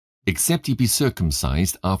 Except ye be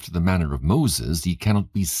circumcised after the manner of Moses, ye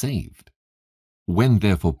cannot be saved. When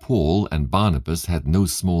therefore Paul and Barnabas had no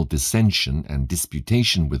small dissension and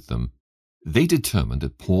disputation with them, they determined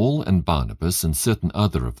that Paul and Barnabas and certain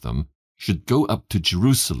other of them should go up to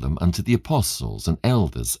Jerusalem unto the apostles and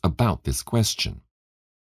elders about this question.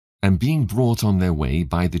 And being brought on their way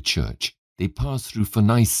by the church, they passed through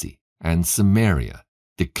Phoenicia and Samaria,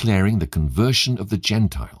 declaring the conversion of the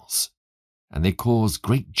Gentiles. And they caused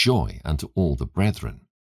great joy unto all the brethren.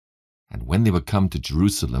 And when they were come to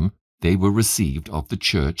Jerusalem, they were received of the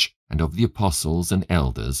church and of the apostles and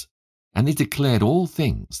elders, and they declared all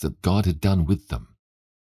things that God had done with them.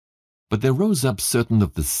 But there rose up certain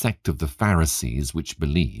of the sect of the Pharisees which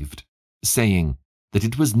believed, saying that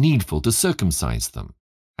it was needful to circumcise them,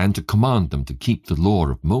 and to command them to keep the law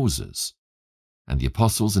of Moses. And the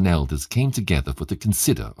apostles and elders came together for to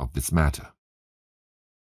consider of this matter.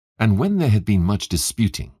 And when there had been much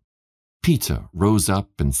disputing, Peter rose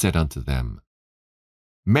up and said unto them,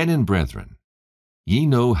 Men and brethren, ye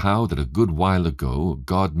know how that a good while ago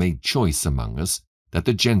God made choice among us, that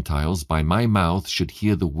the Gentiles by my mouth should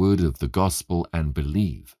hear the word of the gospel and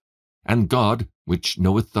believe. And God, which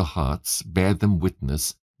knoweth the hearts, bare them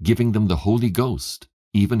witness, giving them the Holy Ghost,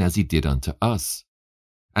 even as he did unto us,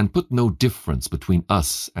 and put no difference between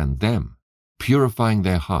us and them, purifying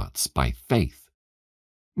their hearts by faith.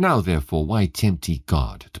 Now therefore why tempt ye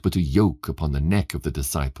God to put a yoke upon the neck of the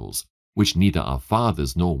disciples, which neither our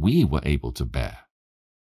fathers nor we were able to bear?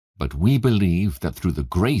 But we believe that through the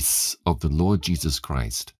grace of the Lord Jesus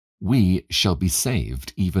Christ we shall be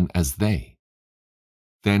saved, even as they.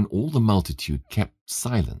 Then all the multitude kept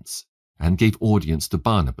silence, and gave audience to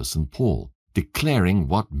Barnabas and Paul, declaring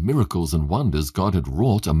what miracles and wonders God had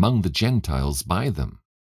wrought among the Gentiles by them.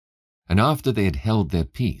 And after they had held their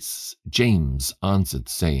peace, James answered,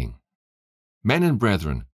 saying, Men and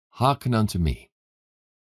brethren, hearken unto me.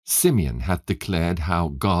 Simeon hath declared how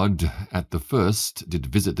God at the first did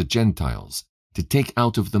visit the Gentiles, to take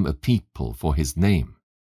out of them a people for his name.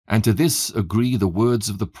 And to this agree the words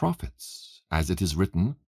of the prophets, as it is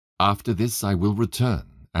written, After this I will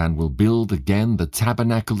return, and will build again the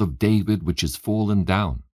tabernacle of David which is fallen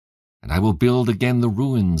down. And I will build again the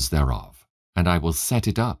ruins thereof, and I will set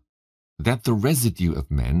it up, that the residue of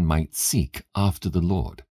men might seek after the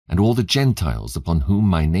Lord, and all the Gentiles upon whom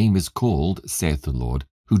my name is called, saith the Lord,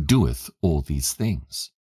 who doeth all these things.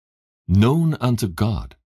 Known unto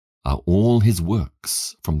God are all his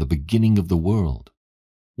works from the beginning of the world.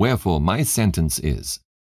 Wherefore my sentence is,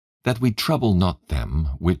 that we trouble not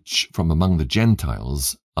them which from among the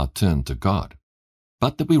Gentiles are turned to God,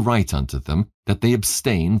 but that we write unto them that they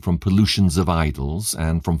abstain from pollutions of idols,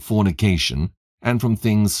 and from fornication, and from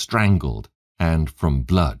things strangled, and from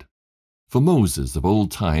blood. For Moses of old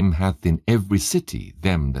time hath in every city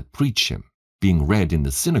them that preach him, being read in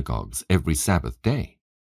the synagogues every Sabbath day.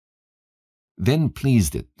 Then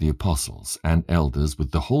pleased it the apostles and elders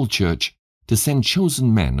with the whole church to send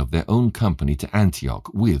chosen men of their own company to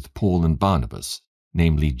Antioch with Paul and Barnabas,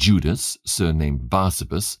 namely Judas, surnamed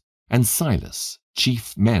Barsabas, and Silas,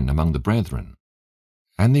 chief men among the brethren.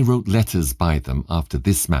 And they wrote letters by them after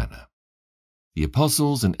this manner: The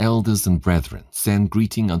apostles and elders and brethren send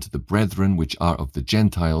greeting unto the brethren which are of the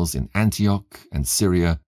Gentiles in Antioch and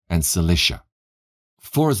Syria and Cilicia.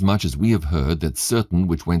 Forasmuch as we have heard that certain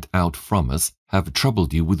which went out from us have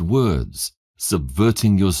troubled you with words,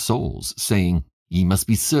 subverting your souls, saying, Ye must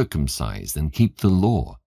be circumcised and keep the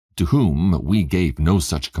law, to whom we gave no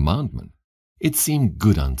such commandment. It seemed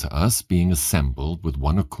good unto us, being assembled with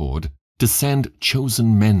one accord, to send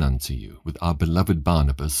chosen men unto you with our beloved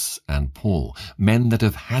Barnabas and Paul, men that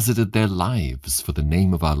have hazarded their lives for the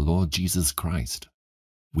name of our Lord Jesus Christ.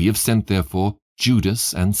 We have sent therefore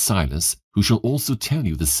Judas and Silas, who shall also tell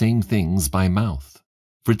you the same things by mouth.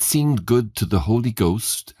 For it seemed good to the Holy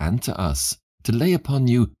Ghost and to us to lay upon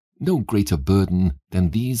you no greater burden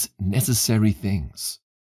than these necessary things,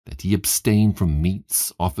 that ye abstain from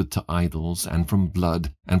meats offered to idols, and from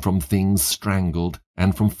blood, and from things strangled,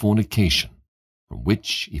 and from fornication, from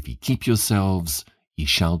which, if ye keep yourselves, ye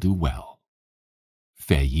shall do well.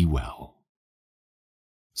 Fare ye well.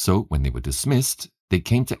 So when they were dismissed, they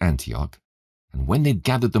came to Antioch, and when they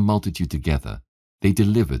gathered the multitude together, they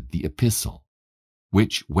delivered the epistle,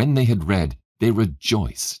 which when they had read, they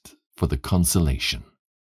rejoiced for the consolation.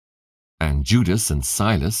 And Judas and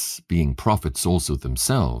Silas, being prophets also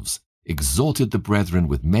themselves, exhorted the brethren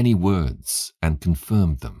with many words, and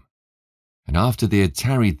confirmed them. And after they had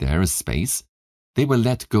tarried there a space, they were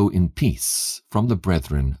let go in peace from the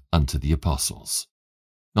brethren unto the apostles.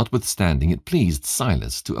 Notwithstanding it pleased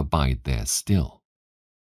Silas to abide there still.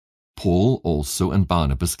 Paul also and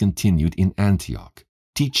Barnabas continued in Antioch,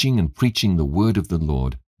 teaching and preaching the word of the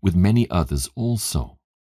Lord with many others also.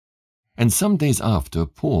 And some days after,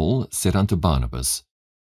 Paul said unto Barnabas,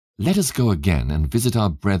 Let us go again and visit our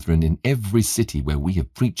brethren in every city where we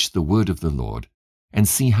have preached the word of the Lord, and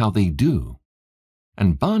see how they do.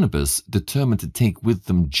 And Barnabas determined to take with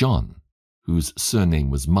them John, whose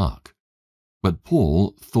surname was Mark. But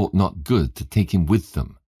Paul thought not good to take him with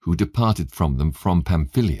them, who departed from them from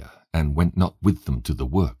Pamphylia, and went not with them to the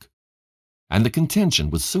work. And the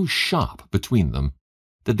contention was so sharp between them,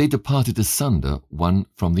 that they departed asunder one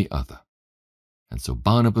from the other. And so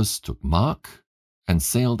Barnabas took Mark, and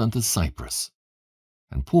sailed unto Cyprus.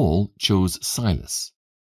 And Paul chose Silas,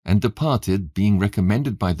 and departed, being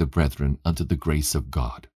recommended by the brethren unto the grace of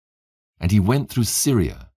God. And he went through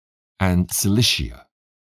Syria and Cilicia,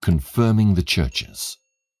 confirming the churches.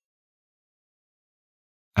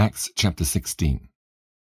 Acts chapter 16.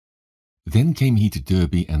 Then came he to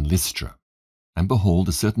Derbe and Lystra, and behold,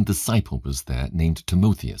 a certain disciple was there, named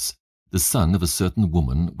Timotheus, the son of a certain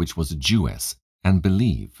woman which was a Jewess, and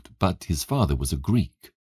believed, but his father was a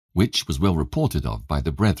Greek, which was well reported of by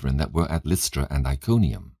the brethren that were at Lystra and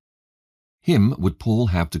Iconium. Him would Paul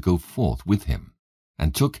have to go forth with him,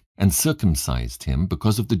 and took and circumcised him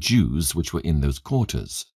because of the Jews which were in those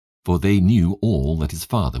quarters, for they knew all that his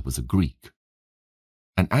father was a Greek.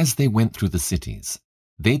 And as they went through the cities,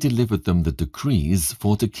 they delivered them the decrees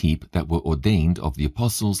for to keep that were ordained of the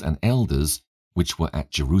apostles and elders which were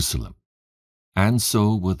at Jerusalem. And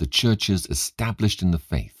so were the churches established in the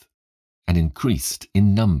faith, and increased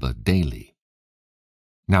in number daily.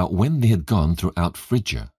 Now when they had gone throughout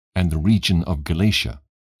Phrygia and the region of Galatia,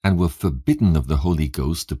 and were forbidden of the Holy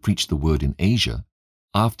Ghost to preach the word in Asia,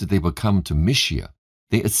 after they were come to Mysia,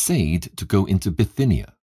 they essayed to go into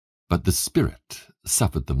Bithynia, but the Spirit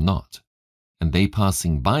suffered them not. And they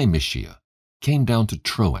passing by Mysia came down to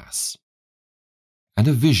Troas. And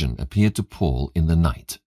a vision appeared to Paul in the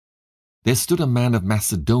night. There stood a man of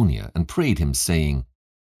Macedonia, and prayed him, saying,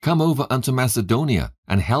 Come over unto Macedonia,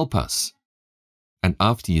 and help us. And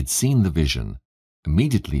after he had seen the vision,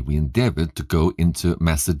 immediately we endeavored to go into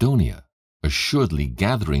Macedonia, assuredly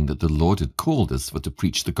gathering that the Lord had called us for to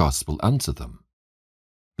preach the gospel unto them.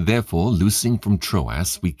 Therefore, loosing from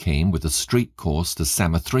Troas, we came with a straight course to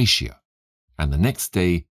Samothracia, and the next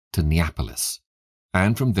day to Neapolis,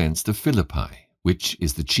 and from thence to Philippi, which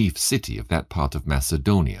is the chief city of that part of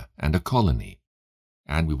Macedonia, and a colony.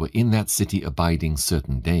 And we were in that city abiding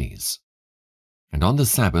certain days. And on the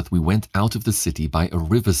Sabbath we went out of the city by a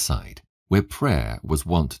riverside, where prayer was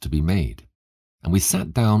wont to be made. And we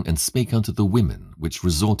sat down and spake unto the women which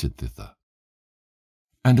resorted thither.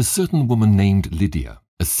 And a certain woman named Lydia,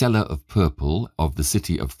 a seller of purple of the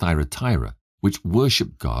city of Thyatira, which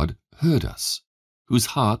worshipped God, heard us, whose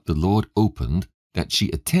heart the Lord opened, that she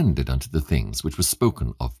attended unto the things which were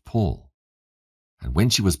spoken of Paul. And when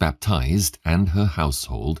she was baptized, and her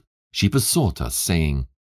household, she besought us, saying,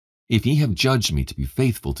 If ye have judged me to be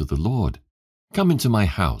faithful to the Lord, come into my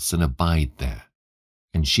house and abide there.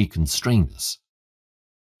 And she constrained us.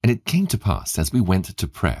 And it came to pass, as we went to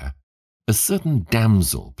prayer, a certain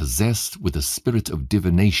damsel possessed with a spirit of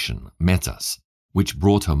divination met us, which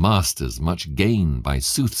brought her masters much gain by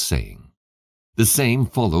soothsaying. The same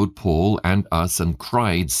followed Paul and us, and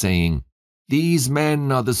cried, saying, These men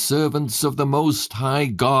are the servants of the Most High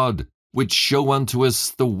God, which show unto us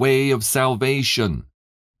the way of salvation.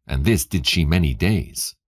 And this did she many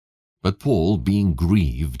days. But Paul, being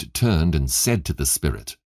grieved, turned and said to the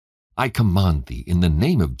spirit, I command thee in the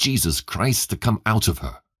name of Jesus Christ to come out of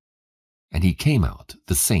her. And he came out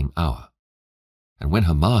the same hour. And when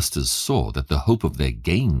her masters saw that the hope of their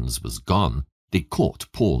gains was gone, they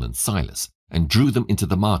caught Paul and Silas, and drew them into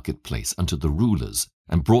the marketplace unto the rulers,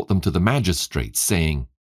 and brought them to the magistrates, saying,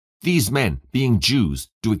 These men, being Jews,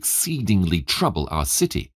 do exceedingly trouble our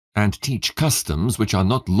city, and teach customs which are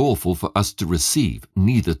not lawful for us to receive,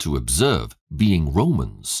 neither to observe, being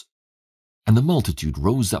Romans. And the multitude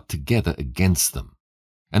rose up together against them.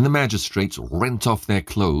 And the magistrates rent off their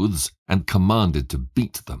clothes, and commanded to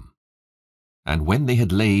beat them. And when they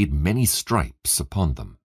had laid many stripes upon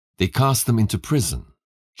them, they cast them into prison,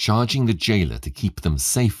 charging the jailer to keep them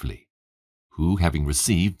safely, who, having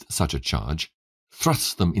received such a charge,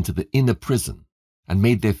 thrust them into the inner prison, and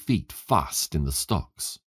made their feet fast in the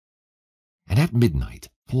stocks. And at midnight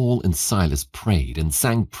Paul and Silas prayed and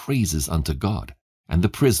sang praises unto God, and the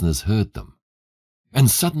prisoners heard them.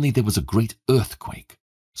 And suddenly there was a great earthquake,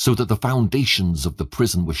 so that the foundations of the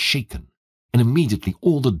prison were shaken, and immediately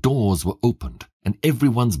all the doors were opened, and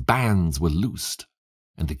everyone's bands were loosed.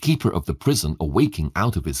 And the keeper of the prison, awaking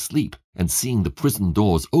out of his sleep, and seeing the prison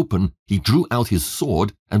doors open, he drew out his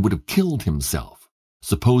sword, and would have killed himself,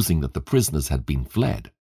 supposing that the prisoners had been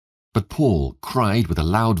fled. But Paul cried with a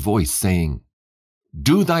loud voice, saying,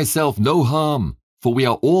 Do thyself no harm, for we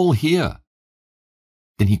are all here.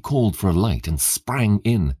 Then he called for a light, and sprang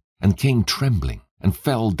in, and came trembling, and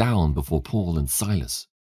fell down before Paul and Silas,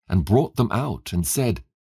 and brought them out, and said,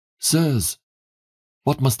 Sirs,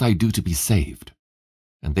 what must I do to be saved?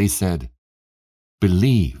 And they said,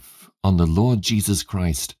 Believe on the Lord Jesus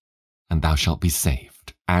Christ, and thou shalt be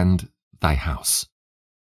saved, and thy house.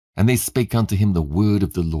 And they spake unto him the word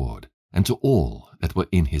of the Lord, and to all that were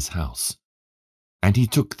in his house. And he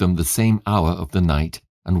took them the same hour of the night,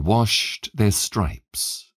 and washed their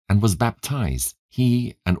stripes, and was baptized,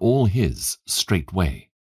 he and all his, straightway.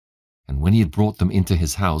 And when he had brought them into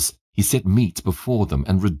his house, he set meat before them,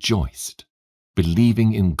 and rejoiced,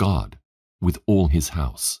 believing in God with all his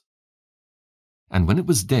house. And when it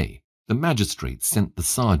was day, the magistrates sent the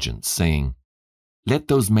sergeants, saying, Let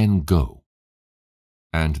those men go.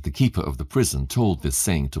 And the keeper of the prison told this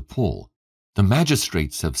saying to Paul, The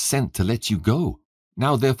magistrates have sent to let you go.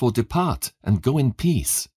 Now therefore depart, and go in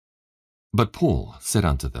peace. But Paul said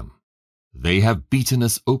unto them, They have beaten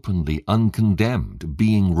us openly uncondemned,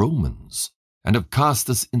 being Romans, and have cast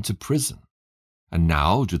us into prison. And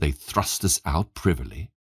now do they thrust us out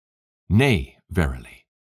privily? Nay, verily,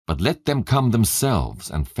 but let them come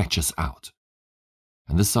themselves and fetch us out.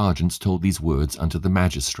 And the sergeants told these words unto the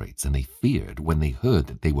magistrates, and they feared when they heard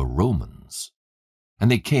that they were Romans.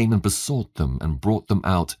 And they came and besought them, and brought them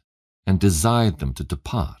out, and desired them to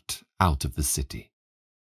depart out of the city.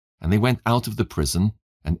 And they went out of the prison,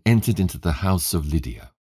 and entered into the house of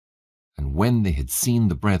Lydia. And when they had seen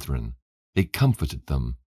the brethren, they comforted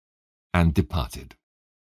them, and departed.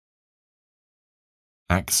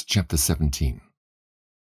 Acts chapter 17.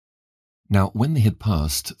 Now when they had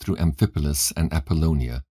passed through Amphipolis and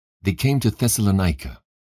Apollonia, they came to Thessalonica,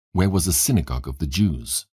 where was a synagogue of the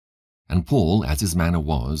Jews. And Paul, as his manner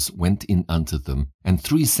was, went in unto them, and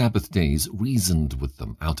 3 Sabbath days reasoned with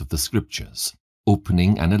them out of the Scriptures,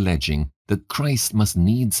 opening and alleging that Christ must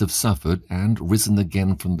needs have suffered and risen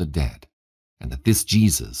again from the dead, and that this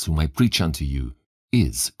Jesus, whom I preach unto you,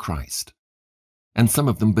 is Christ. And some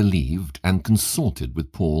of them believed, and consorted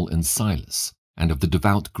with Paul and Silas, and of the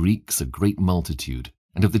devout Greeks a great multitude,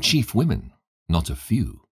 and of the chief women not a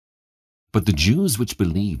few. But the Jews which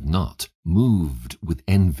believed not, moved with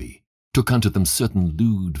envy, took unto them certain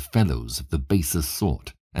lewd fellows of the baser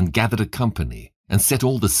sort, and gathered a company, and set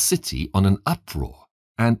all the city on an uproar,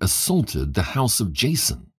 and assaulted the house of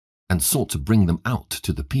Jason, and sought to bring them out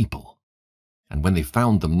to the people. And when they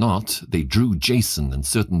found them not, they drew Jason and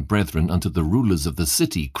certain brethren unto the rulers of the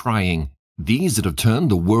city, crying, These that have turned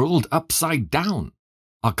the world upside down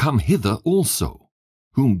are come hither also,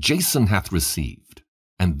 whom Jason hath received,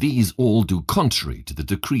 and these all do contrary to the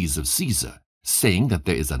decrees of Caesar, saying that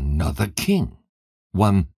there is another king,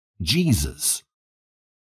 one Jesus.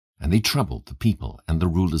 and they troubled the people and the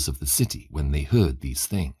rulers of the city when they heard these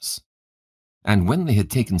things. And when they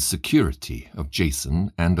had taken security of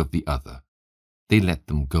Jason and of the other, they let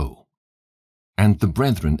them go. And the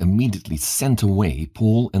brethren immediately sent away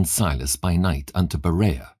Paul and Silas by night unto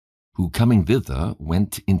Berea, who coming thither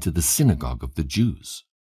went into the synagogue of the Jews.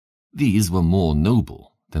 These were more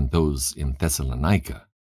noble than those in Thessalonica,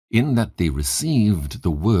 in that they received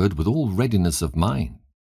the word with all readiness of mind,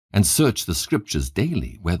 and searched the Scriptures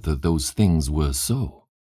daily whether those things were so.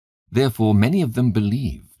 Therefore many of them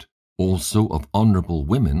believed, also of honorable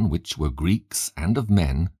women which were Greeks, and of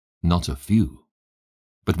men, not a few.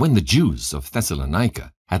 But when the Jews of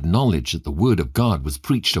Thessalonica had knowledge that the word of God was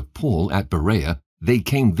preached of Paul at Berea, they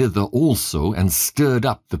came thither also and stirred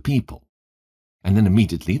up the people. And then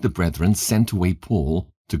immediately the brethren sent away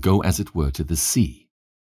Paul to go as it were to the sea.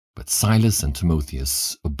 But Silas and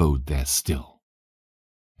Timotheus abode there still.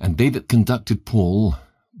 And they that conducted Paul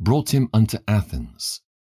brought him unto Athens,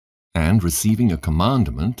 and receiving a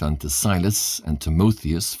commandment unto Silas and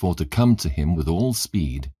Timotheus for to come to him with all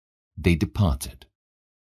speed, they departed.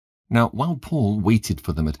 Now while Paul waited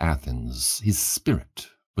for them at Athens, his spirit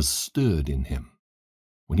was stirred in him,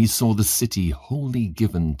 when he saw the city wholly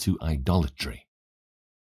given to idolatry.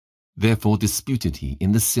 Therefore disputed he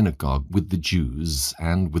in the synagogue with the Jews,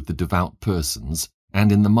 and with the devout persons,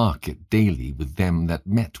 and in the market daily with them that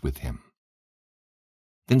met with him.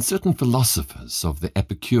 Then certain philosophers of the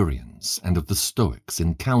Epicureans and of the Stoics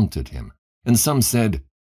encountered him, and some said,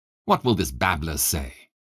 What will this babbler say?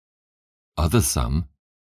 Other some,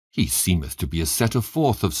 He seemeth to be a setter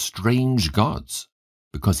forth of strange gods,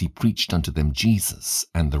 because he preached unto them Jesus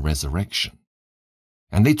and the resurrection.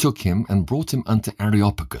 And they took him and brought him unto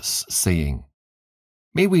Areopagus, saying,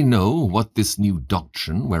 May we know what this new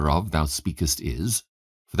doctrine whereof thou speakest is?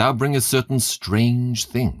 For thou bringest certain strange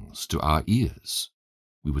things to our ears.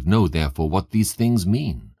 We would know therefore what these things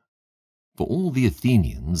mean. For all the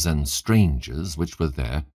Athenians and strangers which were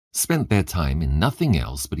there spent their time in nothing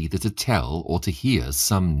else but either to tell or to hear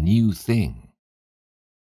some new thing.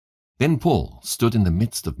 Then Paul stood in the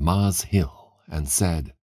midst of Mars Hill, and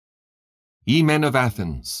said, Ye men of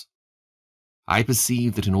Athens, I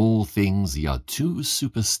perceive that in all things ye are too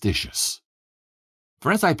superstitious.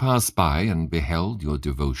 For as I passed by and beheld your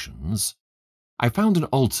devotions, I found an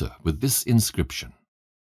altar with this inscription,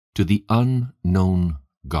 To the unknown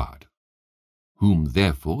God, whom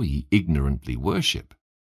therefore ye ignorantly worship,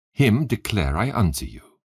 him declare I unto you.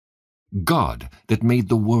 God that made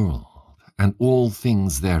the world, and all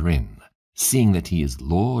things therein, seeing that he is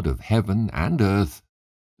Lord of heaven and earth,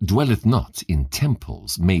 dwelleth not in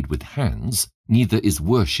temples made with hands, neither is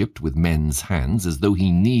worshipped with men's hands as though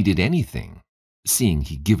he needed anything, seeing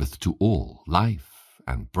he giveth to all life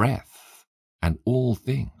and breath and all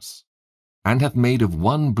things, and hath made of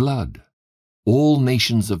one blood all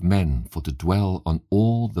nations of men for to dwell on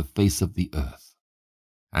all the face of the earth,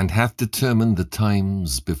 and hath determined the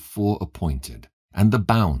times before appointed, and the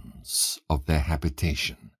bounds of their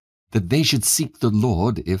habitation, that they should seek the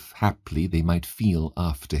Lord, if haply they might feel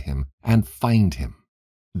after him, and find him,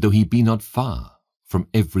 though he be not far from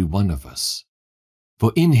every one of us.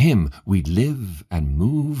 For in him we live and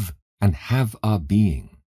move and have our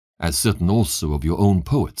being, as certain also of your own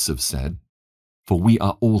poets have said, for we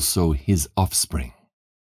are also his offspring.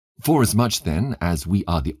 Forasmuch then as we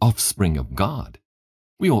are the offspring of God,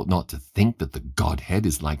 we ought not to think that the Godhead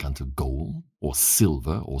is like unto gold, or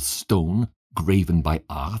silver, or stone, graven by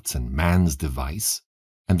art and man's device.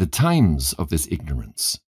 And the times of this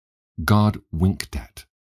ignorance God winked at,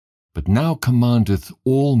 but now commandeth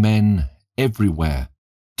all men everywhere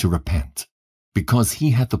to repent, because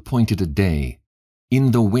he hath appointed a day,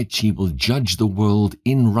 in the which he will judge the world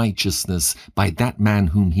in righteousness by that man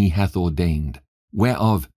whom he hath ordained,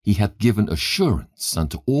 whereof he hath given assurance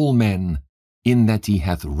unto all men, in that he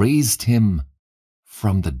hath raised him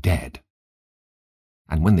from the dead.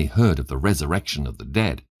 And when they heard of the resurrection of the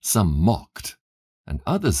dead, some mocked, and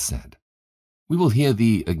others said, We will hear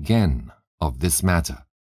thee again of this matter.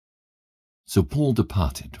 So Paul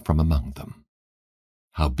departed from among them.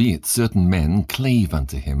 Howbeit certain men clave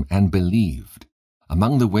unto him and believed,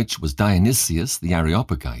 among the which was Dionysius the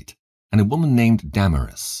Areopagite, and a woman named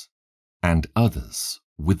Damaris, and others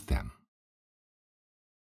with them.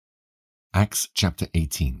 Acts chapter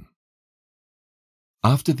 18.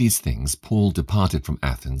 After these things Paul departed from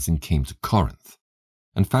Athens and came to Corinth,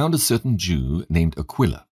 and found a certain Jew named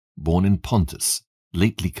Aquila, born in Pontus,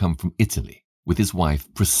 lately come from Italy, with his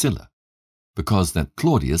wife Priscilla, because that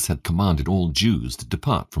Claudius had commanded all Jews to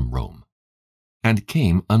depart from Rome, and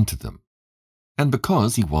came unto them. And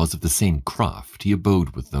because he was of the same craft, he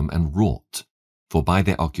abode with them and wrought, for by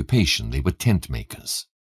their occupation they were tent-makers.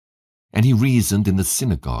 And he reasoned in the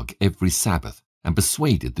synagogue every Sabbath, and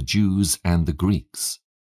persuaded the Jews and the Greeks.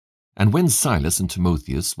 And when Silas and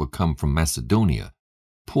Timotheus were come from Macedonia,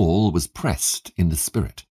 Paul was pressed in the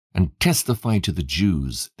Spirit, and testified to the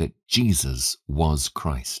Jews that Jesus was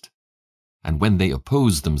Christ. And when they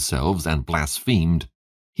opposed themselves and blasphemed,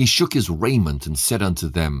 he shook his raiment and said unto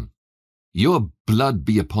them, Your blood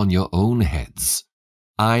be upon your own heads.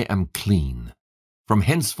 I am clean. From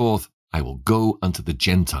henceforth I will go unto the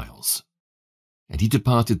Gentiles. And he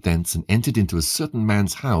departed thence and entered into a certain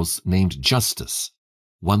man's house named Justus,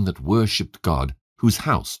 one that worshipped God, whose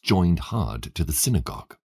house joined hard to the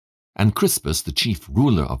synagogue. And Crispus, the chief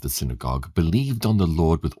ruler of the synagogue, believed on the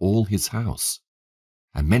Lord with all his house.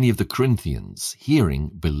 And many of the Corinthians, hearing,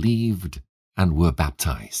 believed and were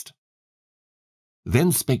baptized.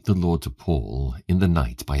 Then spake the Lord to Paul in the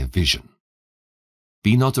night by a vision.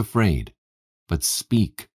 Be not afraid, but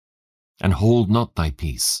speak, and hold not thy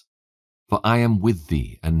peace. For I am with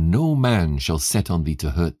thee, and no man shall set on thee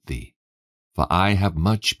to hurt thee. For I have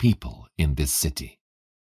much people in this city.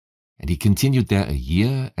 And he continued there 1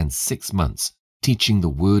 year and 6 months, teaching the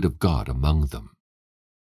word of God among them.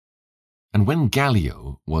 And when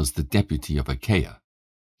Gallio was the deputy of Achaia,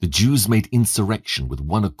 the Jews made insurrection with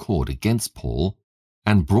one accord against Paul,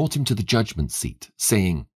 and brought him to the judgment seat,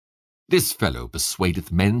 saying, This fellow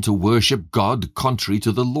persuadeth men to worship God contrary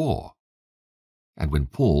to the law. And when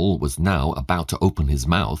Paul was now about to open his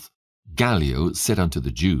mouth, Gallio said unto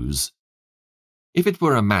the Jews, If it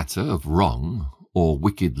were a matter of wrong or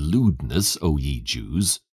wicked lewdness, O ye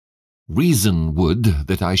Jews, reason would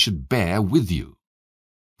that I should bear with you.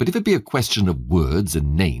 But if it be a question of words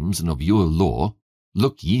and names and of your law,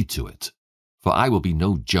 look ye to it, for I will be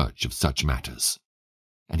no judge of such matters.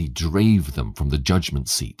 And he drave them from the judgment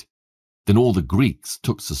seat. Then all the Greeks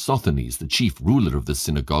took Sosthenes, the chief ruler of the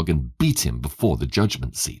synagogue, and beat him before the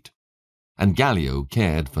judgment seat. And Gallio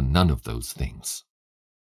cared for none of those things.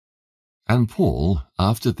 And Paul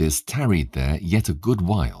after this tarried there yet a good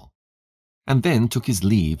while, and then took his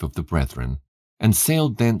leave of the brethren, and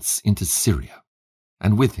sailed thence into Syria,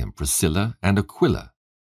 and with him Priscilla and Aquila,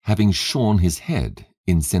 having shorn his head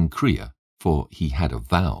in Cenchrea, for he had a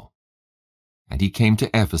vow. And he came to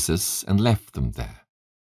Ephesus, and left them there.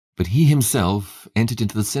 But he himself entered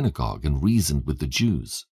into the synagogue, and reasoned with the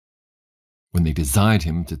Jews. When they desired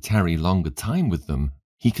him to tarry longer time with them,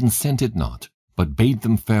 he consented not, but bade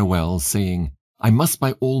them farewell, saying, I must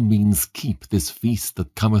by all means keep this feast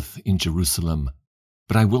that cometh in Jerusalem,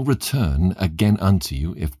 but I will return again unto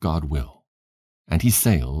you, if God will. And he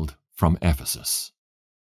sailed from Ephesus.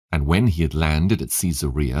 And when he had landed at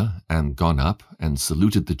Caesarea, and gone up, and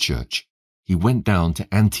saluted the church, he went down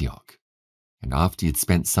to Antioch. And after he had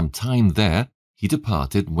spent some time there, he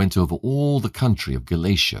departed and went over all the country of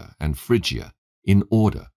Galatia and Phrygia in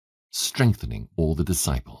order, strengthening all the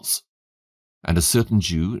disciples. And a certain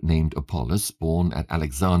Jew named Apollos, born at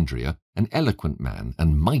Alexandria, an eloquent man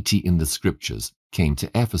and mighty in the Scriptures, came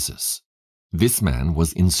to Ephesus. This man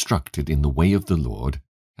was instructed in the way of the Lord,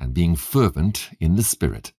 and being fervent in the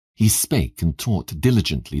Spirit, he spake and taught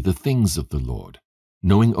diligently the things of the Lord,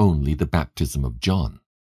 knowing only the baptism of John.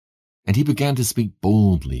 And he began to speak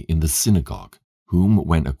boldly in the synagogue, whom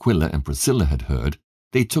when Aquila and Priscilla had heard,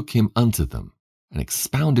 they took him unto them, and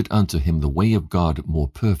expounded unto him the way of God more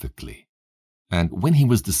perfectly. And when he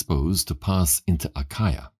was disposed to pass into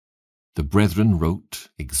Achaia, the brethren wrote,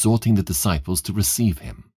 exhorting the disciples to receive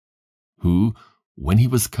him, who, when he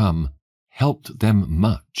was come, helped them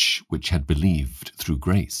much which had believed through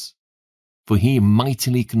grace. For he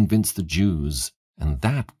mightily convinced the Jews, and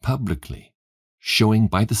that publicly, showing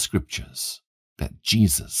by the Scriptures that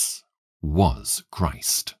Jesus was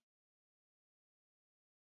Christ.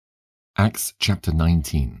 Acts chapter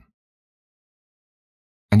 19.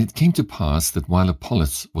 And it came to pass that while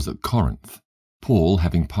Apollos was at Corinth, Paul,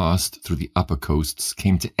 having passed through the upper coasts,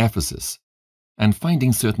 came to Ephesus, and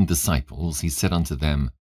finding certain disciples, he said unto them,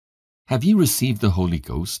 Have ye received the Holy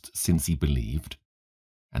Ghost since ye believed?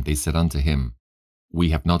 And they said unto him, We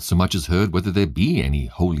have not so much as heard whether there be any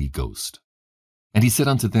Holy Ghost. And he said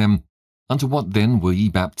unto them, Unto what then were ye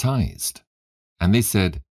baptized? And they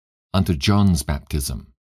said, Unto John's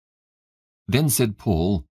baptism. Then said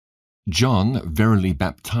Paul, John verily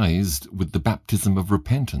baptized with the baptism of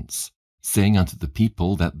repentance, saying unto the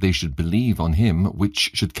people that they should believe on him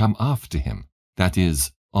which should come after him, that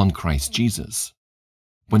is, on Christ Jesus.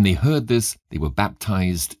 When they heard this, they were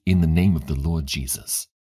baptized in the name of the Lord Jesus.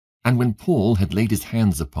 And when Paul had laid his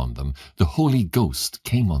hands upon them, the Holy Ghost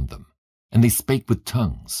came on them, and they spake with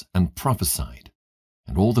tongues, and prophesied.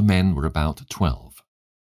 And all the men were about 12.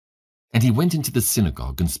 And he went into the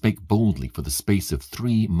synagogue and spake boldly for the space of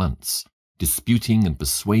 3 months, disputing and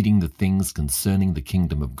persuading the things concerning the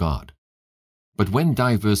kingdom of God. But when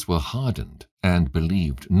divers were hardened, and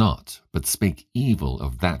believed not, but spake evil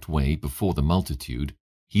of that way before the multitude,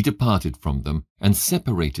 he departed from them, and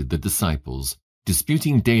separated the disciples,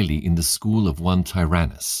 disputing daily in the school of one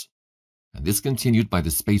Tyrannus. And this continued by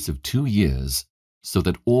the space of 2 years, so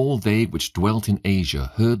that all they which dwelt in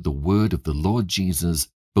Asia heard the word of the Lord Jesus,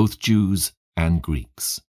 both Jews and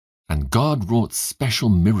Greeks. And God wrought special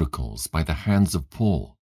miracles by the hands of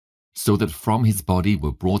Paul, so that from his body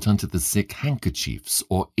were brought unto the sick handkerchiefs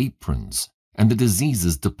or aprons, and the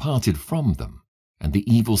diseases departed from them, and the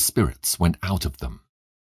evil spirits went out of them.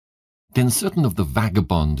 Then certain of the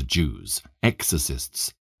vagabond Jews,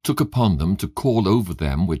 exorcists, took upon them to call over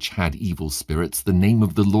them which had evil spirits the name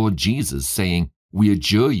of the Lord Jesus, saying, We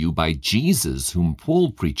adjure you by Jesus whom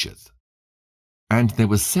Paul preacheth. And there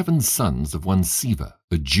were 7 sons of one Sceva,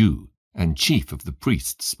 a Jew, and chief of the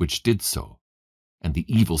priests, which did so. And the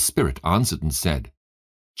evil spirit answered and said,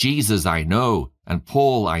 Jesus I know, and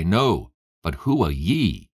Paul I know, but who are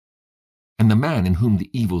ye? And the man in whom the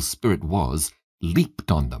evil spirit was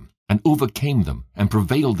leaped on them, and overcame them, and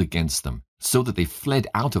prevailed against them, so that they fled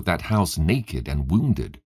out of that house naked and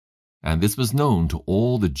wounded. And this was known to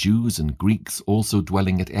all the Jews and Greeks also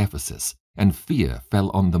dwelling at Ephesus, and fear fell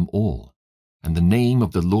on them all. And the name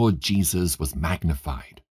of the Lord Jesus was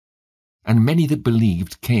magnified. And many that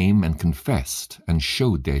believed came and confessed, and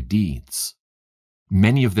showed their deeds.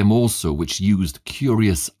 Many of them also which used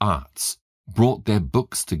curious arts, brought their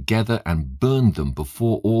books together and burned them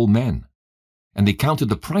before all men. And they counted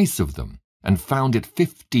the price of them, and found it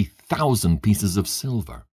 50,000 pieces of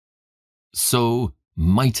silver. So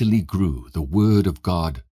mightily grew the word of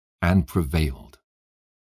God, and prevailed.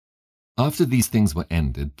 After these things were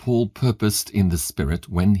ended, Paul purposed in the Spirit,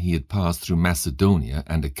 when he had passed through Macedonia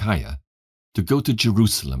and Achaia, to go to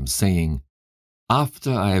Jerusalem, saying,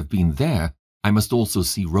 After I have been there, I must also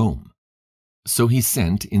see Rome. So he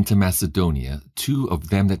sent into Macedonia 2 of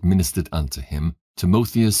them that ministered unto him,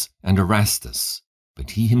 Timotheus and Erastus,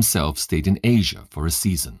 but he himself stayed in Asia for a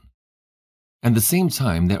season. And the same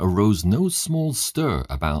time there arose no small stir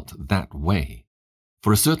about that way.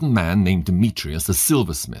 For a certain man named Demetrius, a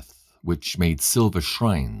silversmith, which made silver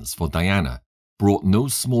shrines for Diana, brought no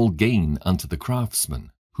small gain unto the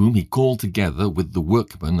craftsmen, whom he called together with the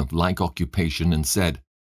workmen of like occupation, and said,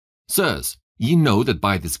 Sirs, ye know that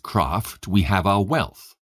by this craft we have our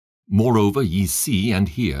wealth. Moreover, ye see and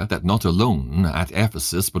hear that not alone at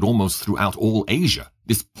Ephesus, but almost throughout all Asia,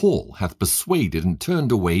 this Paul hath persuaded and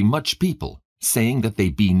turned away much people, saying that they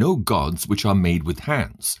be no gods which are made with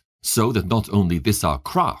hands, so that not only this our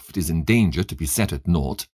craft is in danger to be set at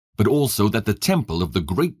naught, but also that the temple of the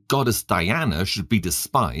great goddess Diana should be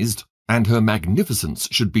despised, and her magnificence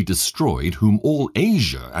should be destroyed, whom all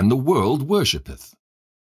Asia and the world worshippeth.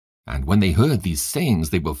 And when they heard these sayings,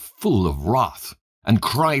 they were full of wrath, and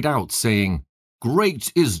cried out, saying,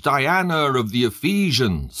 Great is Diana of the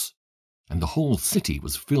Ephesians! And the whole city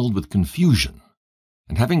was filled with confusion.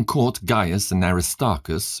 And having caught Gaius and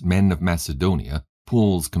Aristarchus, men of Macedonia,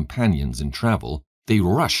 Paul's companions in travel, they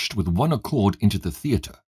rushed with one accord into the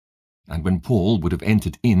theatre. And when Paul would have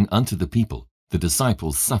entered in unto the people, the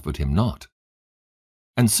disciples suffered him not.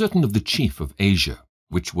 And certain of the chief of Asia,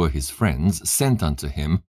 which were his friends, sent unto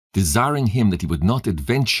him, desiring him that he would not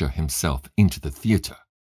adventure himself into the theatre.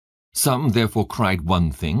 Some therefore cried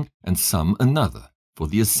one thing, and some another, for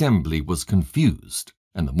the assembly was confused,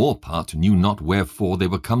 and the more part knew not wherefore they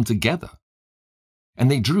were come together.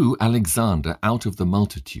 And they drew Alexander out of the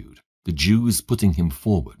multitude, the Jews putting him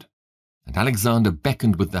forward. And Alexander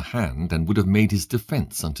beckoned with the hand, and would have made his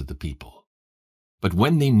defence unto the people. But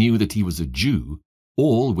when they knew that he was a Jew,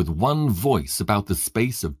 all with one voice about the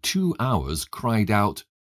space of 2 hours cried out,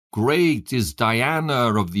 Great is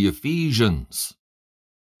Diana of the Ephesians!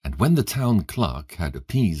 And when the town clerk had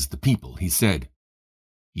appeased the people, he said,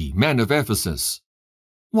 Ye men of Ephesus,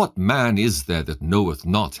 what man is there that knoweth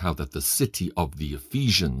not how that the city of the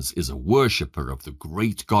Ephesians is a worshipper of the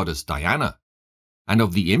great goddess Diana, and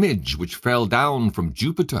of the image which fell down from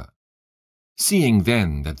Jupiter? Seeing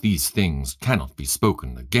then that these things cannot be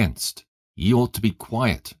spoken against, ye ought to be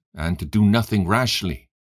quiet, and to do nothing rashly.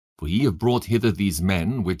 For ye have brought hither these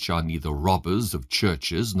men, which are neither robbers of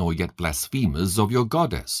churches, nor yet blasphemers of your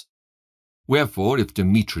goddess. Wherefore, if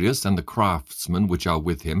Demetrius and the craftsmen which are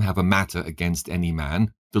with him have a matter against any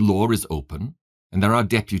man, the law is open, and there are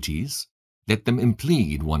deputies, let them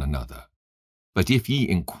implead one another. But if ye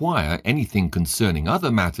inquire anything concerning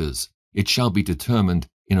other matters, it shall be determined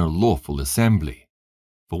in a lawful assembly.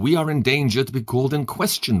 For we are in danger to be called in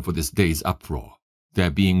question for this day's uproar, there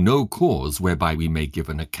being no cause whereby we may give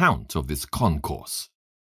an account of this concourse.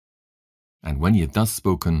 And when he had thus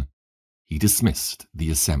spoken, he dismissed the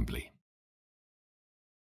assembly.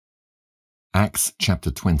 Acts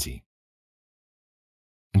chapter 20.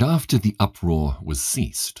 And after the uproar was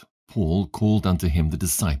ceased, Paul called unto him the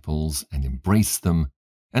disciples, and embraced them,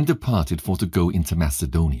 and departed for to go into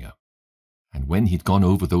Macedonia. And when he had gone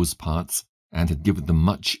over those parts, and had given them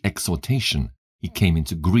much exhortation, he came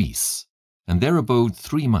into Greece, and there abode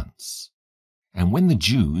 3 months. And when the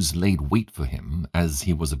Jews laid wait for him, as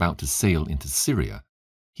he was about to sail into Syria,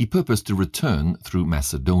 he purposed to return through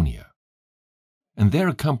Macedonia. And there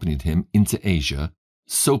accompanied him into Asia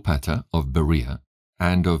Sopater of Berea,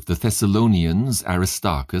 and of the Thessalonians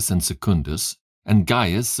Aristarchus and Secundus, and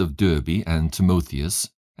Gaius of Derbe and Timotheus,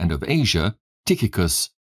 and of Asia Tychicus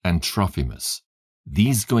and Trophimus.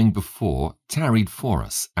 These going before tarried for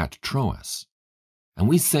us at Troas. And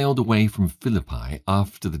we sailed away from Philippi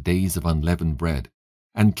after the days of unleavened bread,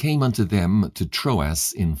 and came unto them to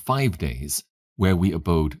Troas in 5 days, where we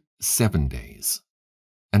abode 7 days.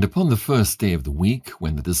 And upon the first day of the week,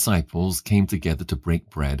 when the disciples came together to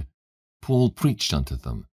break bread, Paul preached unto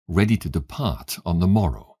them, ready to depart on the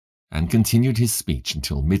morrow, and continued his speech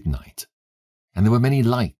until midnight. And there were many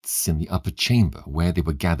lights in the upper chamber where they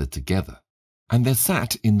were gathered together. And there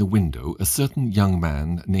sat in the window a certain young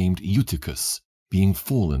man named Eutychus, being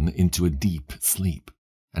fallen into a deep sleep.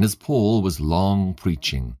 And as Paul was long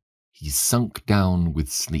preaching, he sunk down with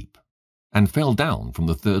sleep, and fell down from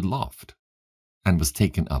the 3rd loft, and was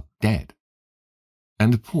taken up dead.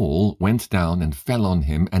 And Paul went down and fell on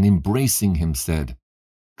him, and embracing him said,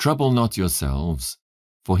 Trouble not yourselves,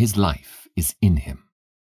 for his life is in him.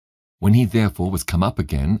 When he therefore was come up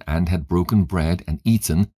again, and had broken bread and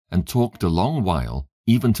eaten, and talked a long while,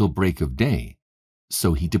 even till break of day,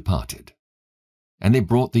 so he departed. And they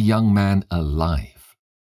brought the young man alive,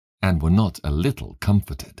 and were not a little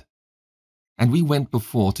comforted. And we went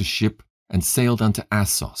before to ship, and sailed unto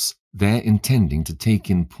Assos, there intending to take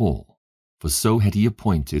in Paul, for so had he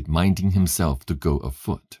appointed, minding himself to go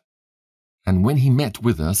afoot. And when he met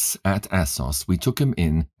with us at Assos, we took him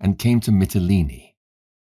in, and came to Mytilene.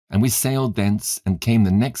 And we sailed thence, and came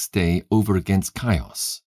the next day over against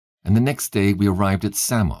Chios. And the next day we arrived at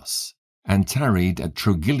Samos, and tarried at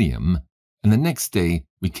Trogyllium, and the next day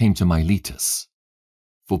we came to Miletus.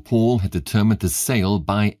 For Paul had determined to sail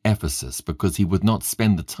by Ephesus, because he would not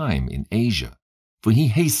spend the time in Asia, for he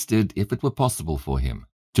hasted, if it were possible for him,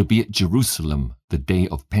 to be at Jerusalem the day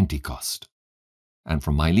of Pentecost. And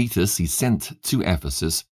from Miletus he sent to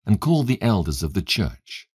Ephesus, and called the elders of the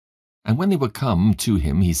church. And when they were come to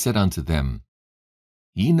him, he said unto them,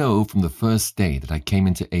 Ye know from the first day that I came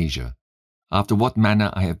into Asia, after what manner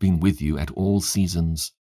I have been with you at all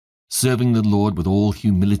seasons, serving the Lord with all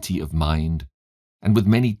humility of mind, and with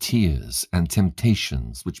many tears and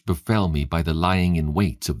temptations which befell me by the lying in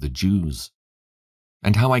wait of the Jews,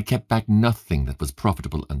 and how I kept back nothing that was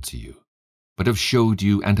profitable unto you, but have showed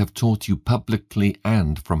you and have taught you publicly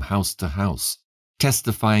and from house to house,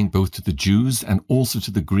 testifying both to the Jews and also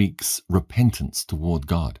to the Greeks repentance toward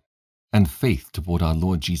God, and faith toward our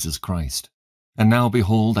Lord Jesus Christ. And now,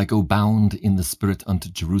 behold, I go bound in the Spirit unto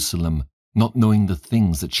Jerusalem, not knowing the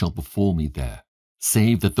things that shall befall me there,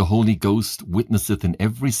 save that the Holy Ghost witnesseth in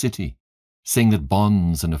every city, saying that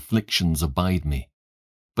bonds and afflictions abide me.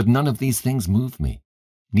 But none of these things move me,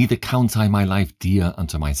 neither count I my life dear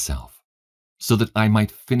unto myself, so that I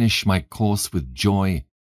might finish my course with joy,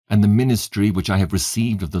 and the ministry which I have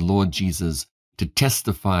received of the Lord Jesus, to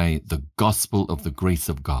testify the gospel of the grace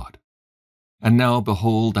of God. And now,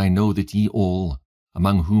 behold, I know that ye all,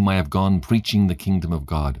 among whom I have gone preaching the kingdom of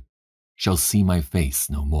God, shall see my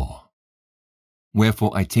face no more.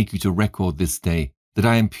 Wherefore I take you to record this day, that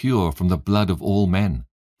I am pure from the blood of all men,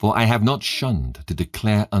 for I have not shunned to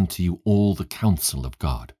declare unto you all the counsel of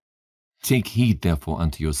God. Take heed therefore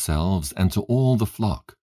unto yourselves and to all the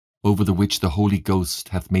flock, over the which the Holy Ghost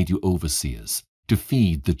hath made you overseers, to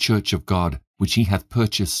feed the church of God, which he hath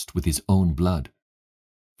purchased with his own blood.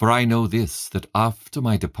 For I know this, that after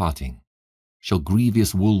my departing shall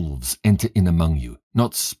grievous wolves enter in among you,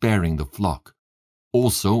 not sparing the flock.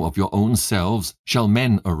 Also of your own selves shall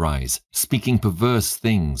men arise, speaking perverse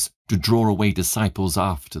things, to draw away disciples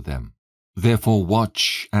after them. Therefore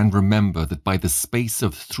watch, and remember that by the space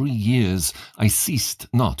of 3 years I ceased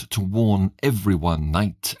not to warn every one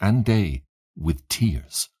night and day with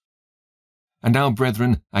tears. And now,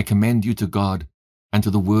 brethren, I commend you to God, and to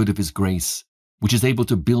the word of his grace, which is able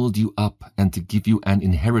to build you up and to give you an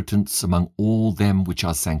inheritance among all them which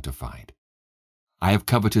are sanctified. I have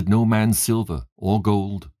coveted no man's silver, or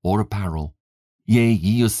gold, or apparel. Yea,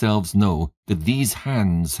 ye yourselves know that these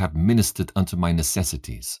hands have ministered unto my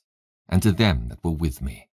necessities, and to them that were with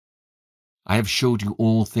me. I have showed you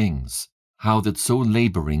all things, how that so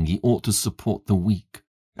laboring ye ought to support the weak,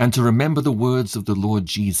 and to remember the words of the Lord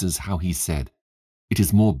Jesus, how he said, It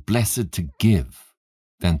is more blessed to give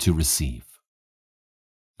than to receive.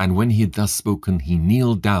 And when he had thus spoken, he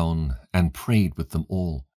kneeled down and prayed with them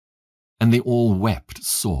all. And they all wept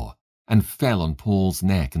sore, and fell on Paul's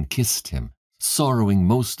neck and kissed him, sorrowing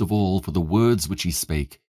most of all for the words which he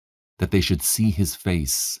spake, that they should see his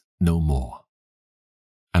face no more.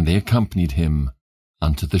 And they accompanied him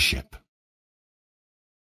unto the ship.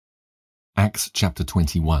 Acts chapter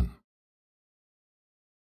 21.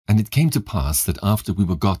 And it came to pass that after we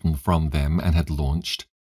were gotten from them and had launched,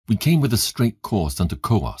 we came with a straight course unto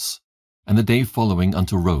Coos, and the day following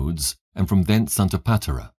unto Rhodes, and from thence unto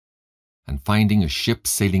Patara. And finding a ship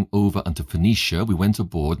sailing over unto Phoenicia, we went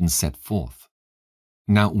aboard and set forth.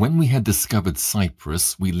 Now when we had discovered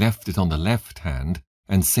Cyprus, we left it on the left hand,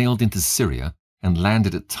 and sailed into Syria, and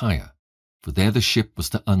landed at Tyre, for there the ship was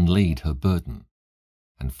to unlade her burden.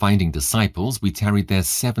 And finding disciples, we tarried there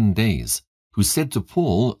 7 days, who said to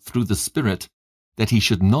Paul through the Spirit that he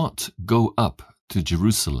should not go up to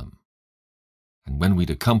Jerusalem. And when we'd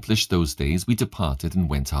accomplished those days, we departed and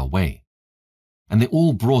went our way. And they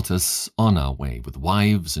all brought us on our way with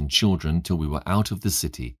wives and children till we were out of the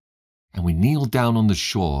city, and we kneeled down on the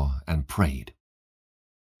shore and prayed.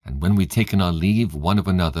 And when we'd taken our leave one of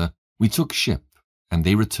another, we took ship, and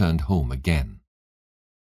they returned home again.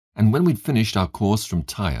 And when we'd finished our course from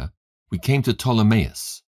Tyre, we came to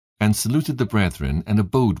Ptolemais, and saluted the brethren, and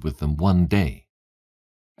abode with them 1 day.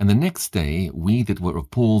 And the next day we that were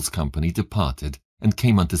of Paul's company departed, and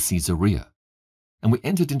came unto Caesarea. And we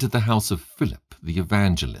entered into the house of Philip the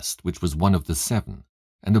evangelist, which was one of the 7,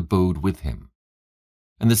 and abode with him.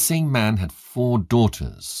 And the same man had 4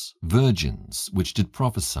 daughters, virgins, which did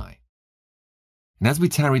prophesy. And as we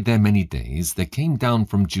tarried there many days, there came down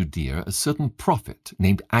from Judea a certain prophet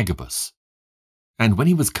named Agabus. And when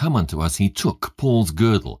he was come unto us, he took Paul's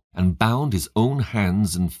girdle, and bound his own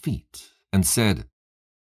hands and feet, and said,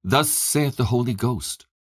 Thus saith the Holy Ghost,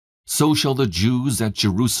 So shall the Jews at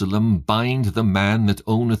Jerusalem bind the man that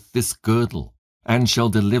owneth this girdle, and shall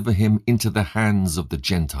deliver him into the hands of the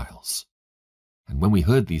Gentiles. And when we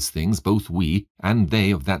heard these things, both we and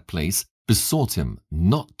they of that place besought him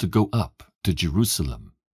not to go up to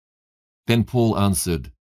Jerusalem. Then Paul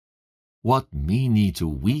answered, What mean ye to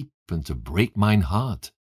weep and to break mine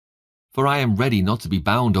heart? For I am ready not to be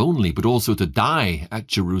bound only, but also to die at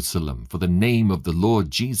Jerusalem for the name of the Lord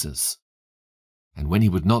Jesus. And when he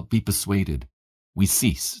would not be persuaded, we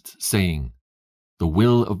ceased, saying, The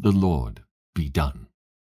will of the Lord be done.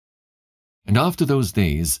 And after those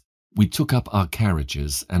days we took up our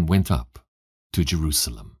carriages and went up to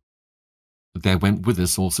Jerusalem. There went with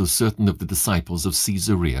us also certain of the disciples of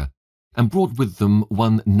Caesarea, and brought with them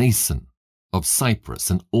one Nason of Cyprus,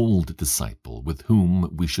 an old disciple, with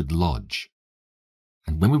whom we should lodge.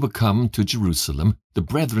 And when we were come to Jerusalem, the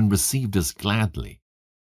brethren received us gladly.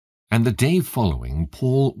 And the day following,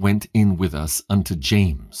 Paul went in with us unto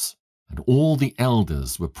James, and all the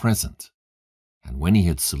elders were present. And when he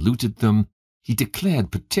had saluted them, he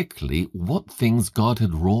declared particularly what things God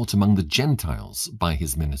had wrought among the Gentiles by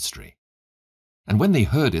his ministry. And when they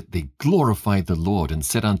heard it, they glorified the Lord, and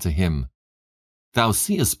said unto him, Thou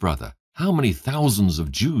seest, brother, how many thousands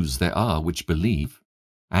of Jews there are which believe,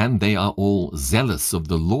 and they are all zealous of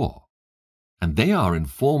the law. And they are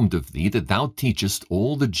informed of thee that thou teachest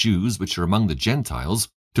all the Jews which are among the Gentiles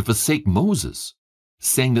to forsake Moses,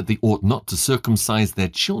 saying that they ought not to circumcise their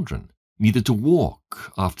children, neither to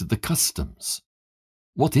walk after the customs.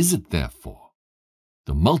 What is it therefore?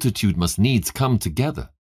 The multitude must needs come together,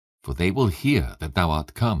 for they will hear that thou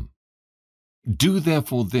art come. Do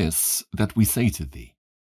therefore this that we say to thee.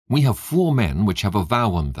 We have 4 men which have a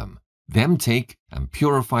vow on them. Them take, and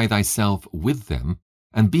purify thyself with them,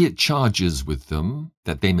 and be at charges with them,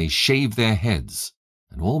 that they may shave their heads,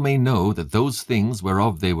 and all may know that those things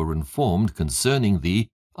whereof they were informed concerning thee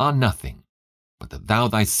are nothing, but that thou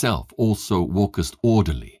thyself also walkest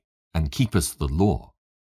orderly, and keepest the law.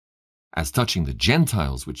 As touching the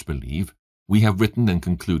Gentiles which believe, we have written and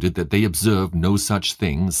concluded that they observe no such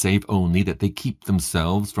thing, save only that they keep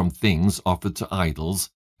themselves from things offered to idols,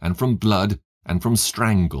 and from blood, and from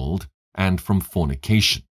strangled, and from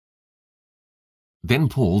fornication. Then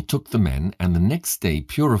Paul took the men, and the next day,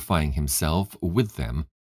 purifying himself with them,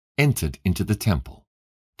 entered into the temple,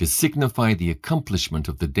 to signify the accomplishment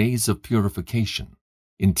of the days of purification,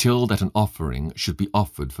 until that an offering should be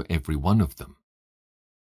offered for every one of them.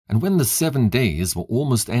 And when the 7 days were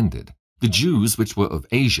almost ended, the Jews which were of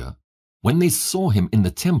Asia, when they saw him in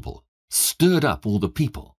the temple, stirred up all the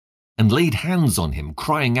people, and laid hands on him,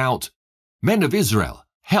 crying out, Men of Israel,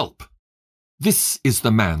 help! This is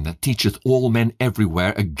the man that teacheth all men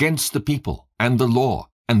everywhere against the people, and the law,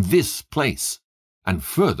 and this place, and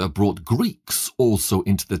further brought Greeks also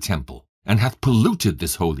into the temple, and hath polluted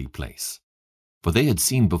this holy place. For they had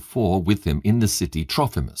seen before with him in the city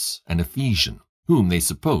Trophimus, an Ephesian, whom they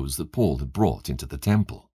supposed that Paul had brought into the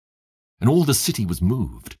temple. And all the city was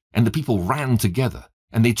moved, and the people ran together,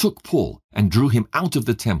 and they took Paul, and drew him out of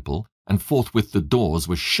the temple, and forthwith the doors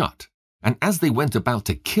were shut. And as they went about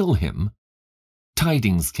to kill him,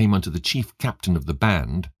 tidings came unto the chief captain of the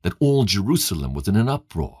band that all Jerusalem was in an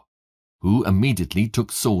uproar, who immediately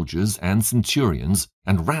took soldiers and centurions,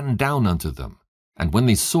 and ran down unto them. And when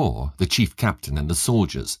they saw the chief captain and the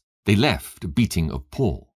soldiers, they left beating of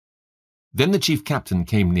Paul. Then the chief captain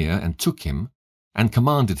came near and took him, and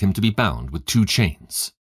commanded him to be bound with 2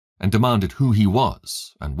 chains, and demanded who he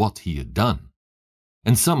was, and what he had done.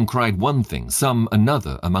 And some cried one thing, some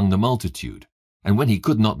another among the multitude. And when he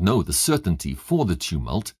could not know the certainty for the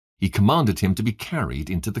tumult, he commanded him to be carried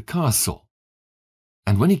into the castle.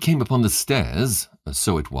 And when he came upon the stairs,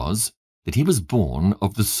 so it was, that he was borne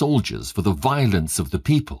of the soldiers for the violence of the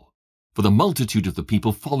people. For the multitude of the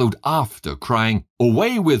people followed after, crying,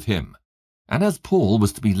 Away with him! And as Paul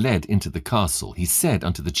was to be led into the castle, he said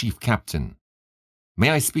unto the chief captain, May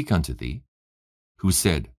I speak unto thee? Who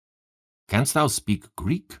said, Canst thou speak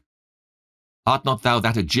Greek? Art not thou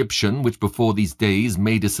that Egyptian which before these days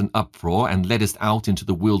madest an uproar, and leddest out into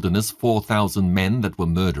the wilderness 4,000 men that were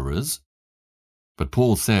murderers? But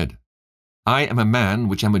Paul said, I am a man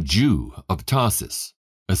which am a Jew of Tarsus,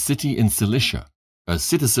 a city in Cilicia, a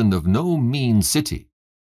citizen of no mean city,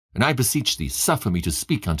 and I beseech thee, suffer me to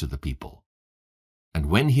speak unto the people. And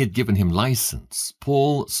when he had given him license,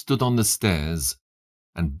 Paul stood on the stairs,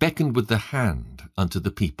 and beckoned with the hand unto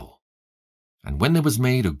the people. And when there was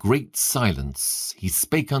made a great silence, he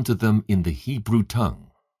spake unto them in the Hebrew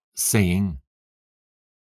tongue, saying,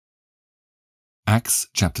 Acts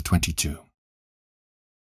chapter 22.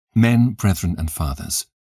 Men, brethren, and fathers,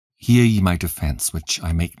 hear ye my defence which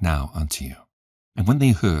I make now unto you. And when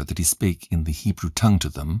they heard that he spake in the Hebrew tongue to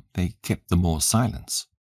them, they kept the more silence.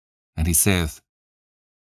 And he saith,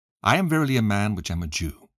 I am verily a man which am a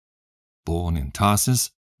Jew, born in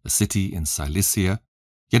Tarsus, a city in Cilicia,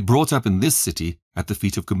 yet brought up in this city at the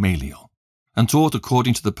feet of Gamaliel, and taught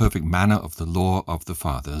according to the perfect manner of the law of the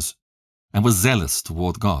fathers, and was zealous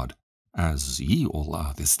toward God, as ye all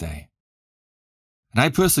are this day. And I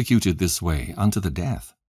persecuted this way unto the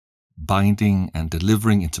death, binding and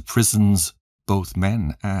delivering into prisons both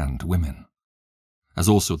men and women. As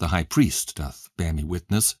also the high priest doth bear me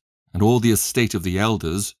witness, and all the estate of the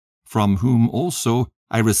elders, from whom also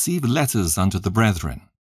I received letters unto the brethren,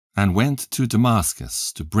 and went to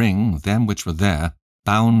Damascus to bring them which were there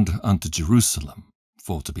bound unto Jerusalem,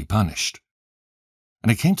 for to be punished. And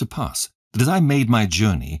it came to pass, that as I made my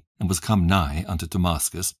journey, and was come nigh unto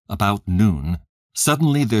Damascus, about noon,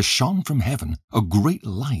 suddenly there shone from heaven a great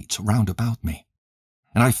light round about me.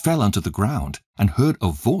 And I fell unto the ground, and heard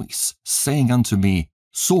a voice saying unto me,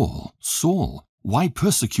 Saul, Saul, why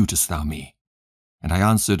persecutest thou me? And I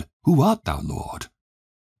answered, Who art thou, Lord?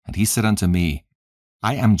 And he said unto me,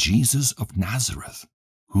 I am Jesus of Nazareth,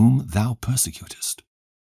 whom thou persecutest.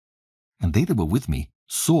 And they that were with me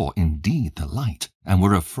saw indeed the light, and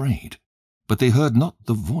were afraid, but they heard not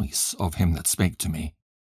the voice of him that spake to me.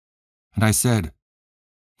 And I said,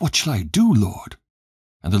 What shall I do, Lord?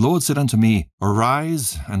 And the Lord said unto me,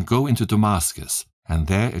 Arise, and go into Damascus, and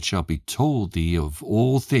there it shall be told thee of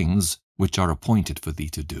all things which are appointed for thee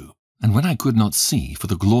to do. And when I could not see for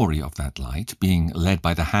the glory of that light, being led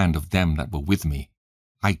by the hand of them that were with me,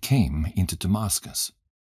 I came into Damascus.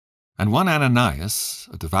 And one Ananias,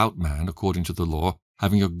 a devout man according to the law,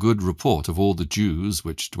 having a good report of all the Jews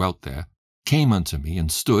which dwelt there, came unto me,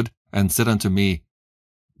 and stood, and said unto me,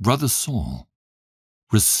 Brother Saul,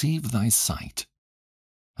 receive thy sight.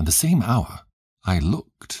 And the same hour I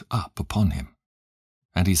looked up upon him.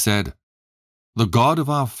 And he said, The God of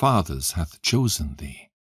our fathers hath chosen thee,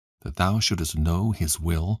 that thou shouldest know his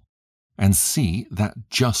will, and see that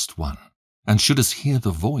just one, and shouldest hear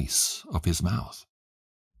the voice of his mouth.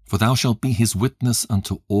 For thou shalt be his witness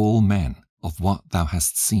unto all men of what thou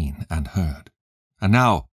hast seen and heard. And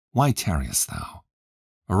now, why tarriest thou?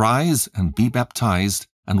 Arise and be baptized,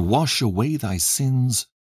 and wash away thy sins,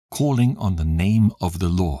 calling on the name of the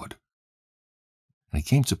Lord. And it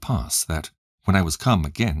came to pass that, when I was come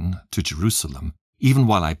again to Jerusalem, even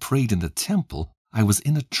while I prayed in the temple, I was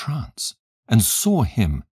in a trance, and saw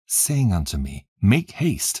him saying unto me, Make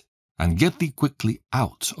haste, and get thee quickly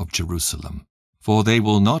out of Jerusalem, for they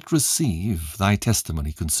will not receive thy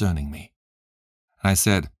testimony concerning me. And I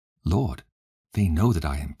said, Lord, they know that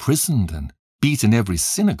I imprisoned and beat in every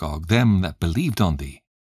synagogue them that believed on thee.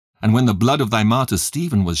 And when the blood of thy martyr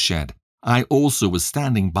Stephen was shed, I also was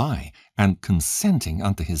standing by, and consenting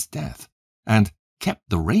unto his death, and kept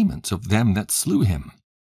the raiment of them that slew him.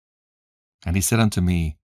 And he said unto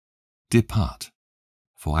me, Depart,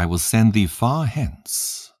 for I will send thee far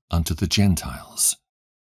hence unto the Gentiles.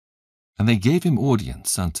 And they gave him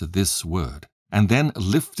audience unto this word, and then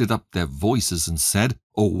lifted up their voices and said,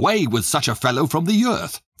 Away with such a fellow from the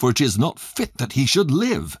earth, for it is not fit that he should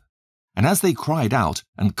live. And as they cried out,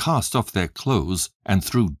 and cast off their clothes, and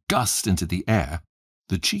threw dust into the air,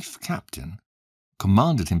 the chief captain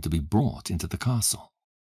commanded him to be brought into the castle,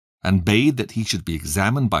 and bade that he should be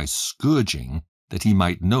examined by scourging, that he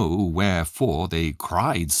might know wherefore they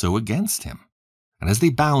cried so against him. And as they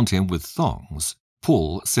bound him with thongs,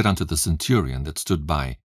 Paul said unto the centurion that stood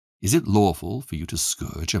by, Is it lawful for you to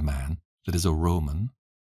scourge a man that is a Roman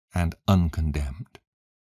and uncondemned?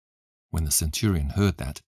 When the centurion heard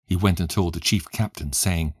that, he went and told the chief captain,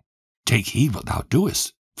 saying, Take heed what thou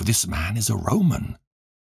doest, for this man is a Roman.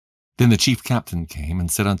 Then the chief captain came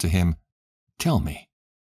and said unto him, Tell me,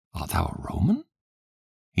 art thou a Roman?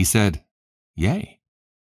 He said, Yea.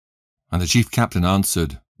 And the chief captain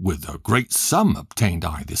answered, With a great sum obtained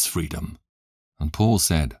I this freedom. And Paul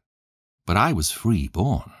said, But I was free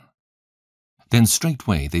born. Then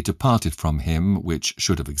straightway they departed from him which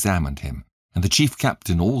should have examined him. And the chief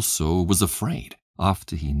captain also was afraid,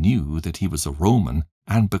 after he knew that he was a Roman,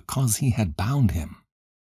 and because he had bound him.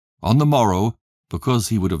 On the morrow, because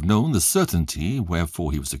he would have known the certainty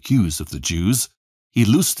wherefore he was accused of the Jews, he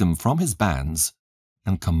loosed him from his bands,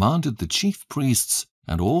 and commanded the chief priests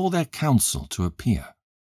and all their council to appear,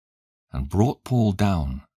 and brought Paul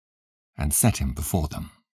down, and set him before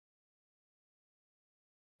them.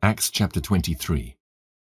 Acts chapter 23.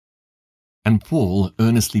 And Paul,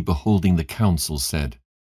 earnestly beholding the council, said,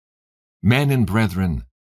 Men and brethren,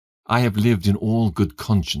 I have lived in all good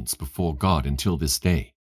conscience before God until this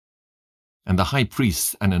day. And the high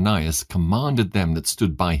priest Ananias commanded them that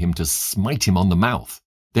stood by him to smite him on the mouth.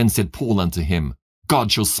 Then said Paul unto him,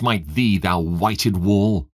 God shall smite thee, thou whited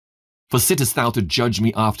wall. For sittest thou to judge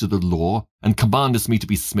me after the law, and commandest me to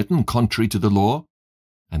be smitten contrary to the law?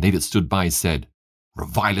 And they that stood by said,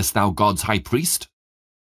 Revilest thou God's high priest?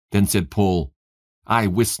 Then said Paul, I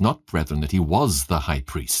wist not, brethren, that he was the high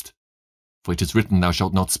priest. For it is written, Thou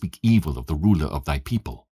shalt not speak evil of the ruler of thy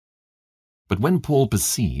people. But when Paul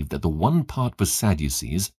perceived that the one part was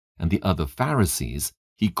Sadducees, and the other Pharisees,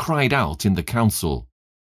 he cried out in the council,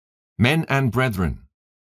 Men and brethren,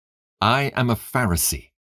 I am a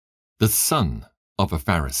Pharisee, the son of a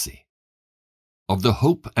Pharisee. Of the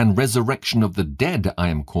hope and resurrection of the dead I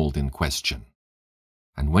am called in question.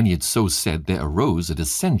 And when he had so said, there arose a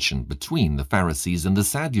dissension between the Pharisees and the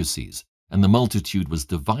Sadducees, and the multitude was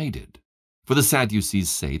divided. For the Sadducees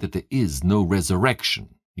say that there is no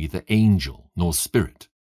resurrection, neither angel nor spirit,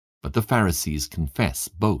 but the Pharisees confess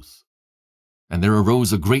both. And there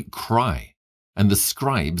arose a great cry, and the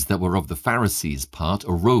scribes that were of the Pharisees' part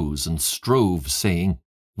arose and strove, saying,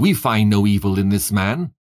 We find no evil in this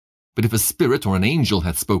man. But if a spirit or an angel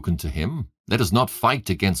hath spoken to him, let us not fight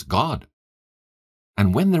against God.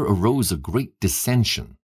 And when there arose a great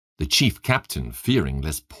dissension, the chief captain, fearing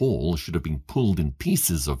lest Paul should have been pulled in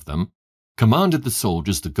pieces of them, commanded the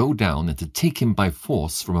soldiers to go down and to take him by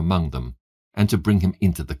force from among them, and to bring him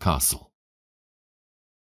into the castle.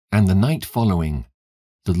 And the night following,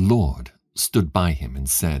 the Lord stood by him and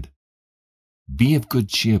said, Be of good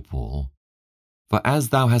cheer, Paul, for as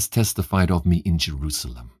thou hast testified of me in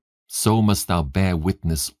Jerusalem, so must thou bear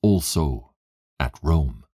witness also at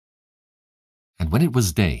Rome. And when it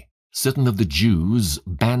was day, certain of the Jews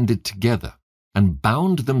banded together, and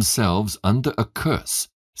bound themselves under a curse,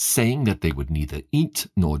 saying that they would neither eat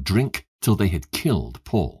nor drink till they had killed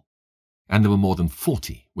Paul. And there were more than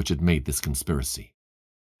 40 which had made this conspiracy.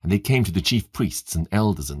 And they came to the chief priests and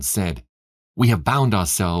elders and said, We have bound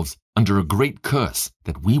ourselves under a great curse,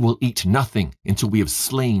 that we will eat nothing until we have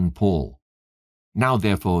slain Paul. Now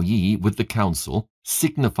therefore ye, with the council,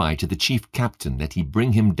 signify to the chief captain that he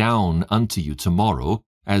bring him down unto you tomorrow,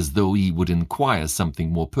 as though ye would inquire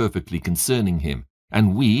something more perfectly concerning him,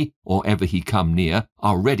 and we, or ever he come near,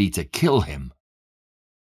 are ready to kill him.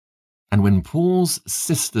 And when Paul's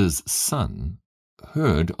sister's son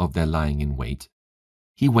heard of their lying in wait,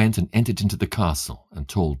 he went and entered into the castle, and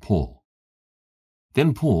told Paul.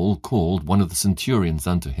 Then Paul called one of the centurions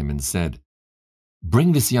unto him, and said,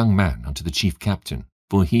 Bring this young man unto the chief captain,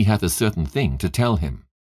 for he hath a certain thing to tell him.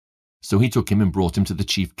 So he took him and brought him to the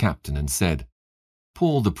chief captain, and said,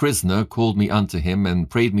 Paul the prisoner called me unto him, and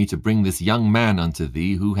prayed me to bring this young man unto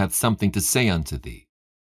thee, who hath something to say unto thee.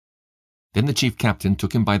 Then the chief captain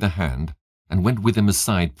took him by the hand, and went with him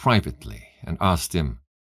aside privately, and asked him,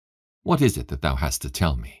 What is it that thou hast to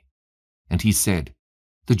tell me? And he said,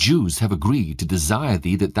 The Jews have agreed to desire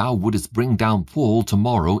thee that thou wouldest bring down Paul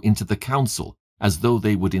tomorrow into the council, as though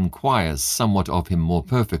they would inquire somewhat of him more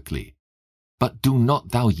perfectly. But do not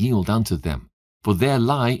thou yield unto them, for there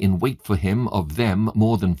lie in wait for him of them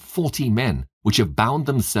more than 40 men, which have bound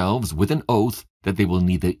themselves with an oath that they will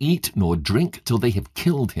neither eat nor drink till they have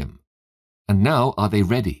killed him. And now are they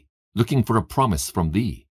ready, looking for a promise from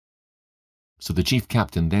thee. So the chief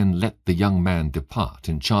captain then let the young man depart,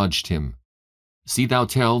 and charged him, See thou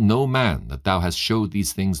tell no man that thou hast showed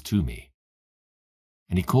these things to me.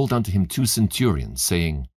 And he called unto him 2 centurions,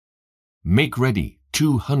 saying, Make ready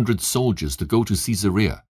 200 soldiers to go to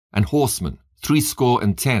Caesarea, and horsemen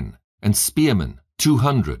 70, and spearmen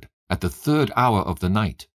 200, at the 3rd hour of the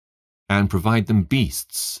night, and provide them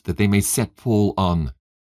beasts, that they may set Paul on,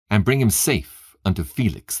 and bring him safe unto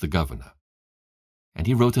Felix the governor. And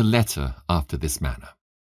he wrote a letter after this manner.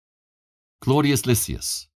 Claudius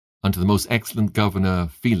Lysias, unto the most excellent governor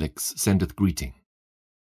Felix sendeth greeting.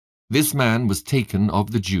 This man was taken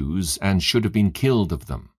of the Jews, and should have been killed of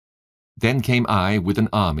them. Then came I with an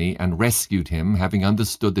army, and rescued him, having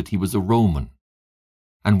understood that he was a Roman.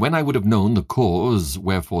 And when I would have known the cause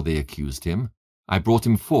wherefore they accused him, I brought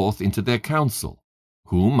him forth into their council,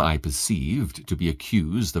 whom I perceived to be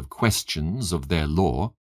accused of questions of their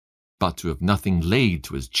law, but to have nothing laid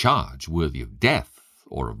to his charge worthy of death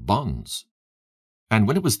or of bonds. And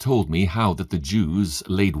when it was told me how that the Jews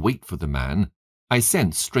laid wait for the man, I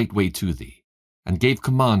sent straightway to thee, and gave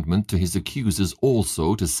commandment to his accusers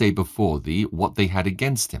also to say before thee what they had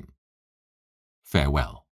against him.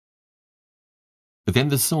 Farewell. Then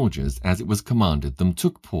the soldiers, as it was commanded them,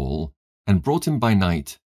 took Paul, and brought him by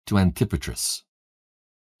night to Antipatris.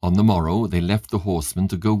 On the morrow they left the horsemen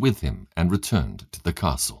to go with him, and returned to the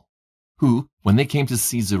castle, who, when they came to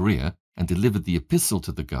Caesarea, and delivered the epistle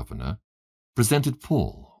to the governor, presented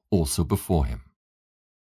Paul also before him.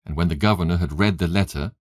 And when the governor had read the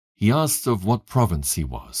letter, he asked of what province he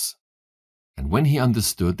was. And when he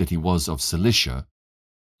understood that he was of Cilicia,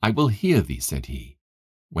 I will hear thee, said he,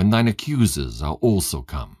 when thine accusers are also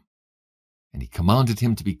come. And he commanded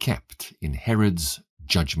him to be kept in Herod's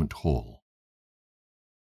judgment hall.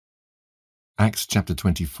 Acts chapter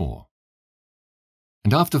 24.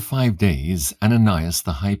 And after 5 days, Ananias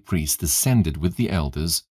the high priest ascended with the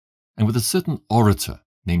elders, and with a certain orator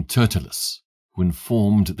named Tertullus, who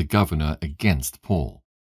informed the governor against Paul.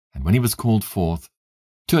 And when he was called forth,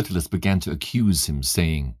 Tertullus began to accuse him,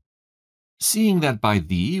 saying, Seeing that by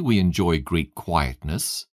thee we enjoy great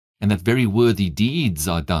quietness, and that very worthy deeds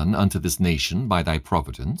are done unto this nation by thy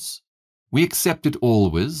providence, we accept it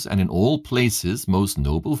always and in all places, most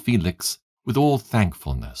noble Felix, with all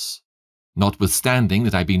thankfulness. Notwithstanding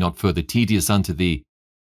that I be not further tedious unto thee,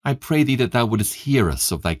 I pray thee that thou wouldest hear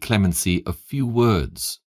us of thy clemency a few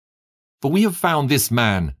words. For we have found this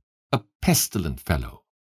man a pestilent fellow,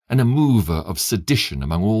 and a mover of sedition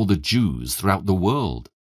among all the Jews throughout the world,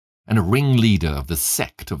 and a ringleader of the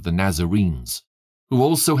sect of the Nazarenes, who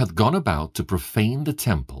also hath gone about to profane the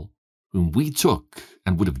temple, whom we took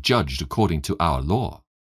and would have judged according to our law.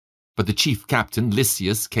 But the chief captain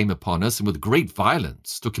Lysias came upon us, and with great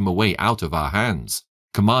violence took him away out of our hands,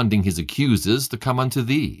 commanding his accusers to come unto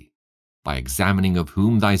thee, by examining of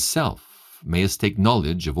whom thyself mayest take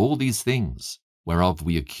knowledge of all these things, whereof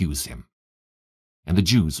we accuse him. And the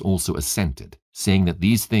Jews also assented, saying that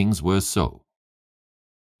these things were so.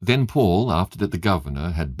 Then Paul, after that the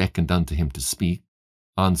governor had beckoned unto him to speak,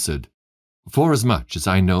 answered, Forasmuch as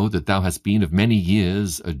I know that thou hast been of many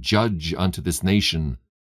years a judge unto this nation,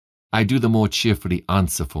 I do the more cheerfully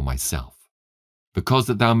answer for myself, because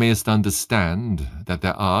that thou mayest understand that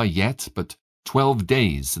there are yet but 12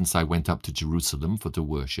 days since I went up to Jerusalem for to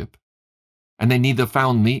worship, and they neither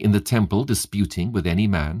found me in the temple disputing with any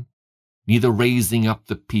man, neither raising up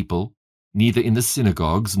the people, neither in the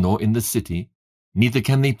synagogues nor in the city, neither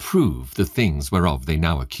can they prove the things whereof they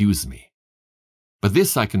now accuse me. But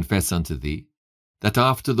this I confess unto thee, that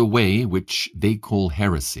after the way which they call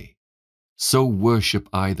heresy, so worship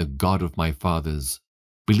I the God of my fathers,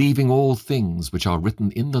 believing all things which are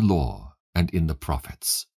written in the law and in the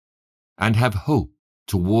prophets, and have hope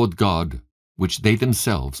toward God, which they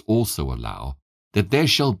themselves also allow, that there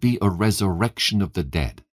shall be a resurrection of the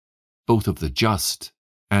dead, both of the just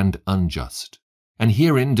and unjust. And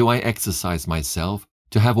herein do I exercise myself,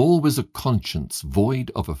 to have always a conscience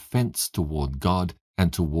void of offense toward God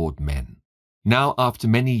and toward men. Now after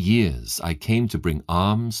many years I came to bring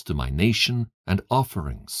alms to my nation and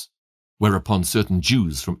offerings, whereupon certain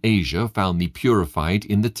Jews from Asia found me purified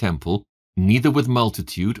in the temple, neither with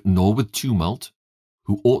multitude nor with tumult,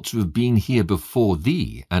 who ought to have been here before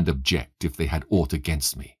thee, and object if they had aught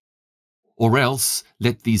against me. Or else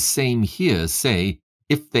let these same here say,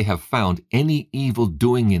 if they have found any evil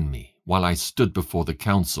doing in me while I stood before the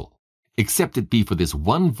council, except it be for this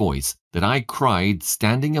one voice that I cried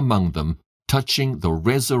standing among them, touching the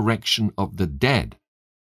resurrection of the dead,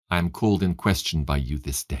 I am called in question by you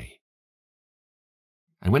this day.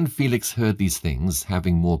 And when Felix heard these things,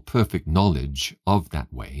 having more perfect knowledge of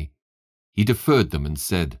that way, he deferred them and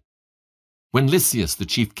said, When Lysias the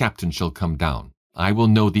chief captain shall come down, I will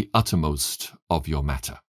know the uttermost of your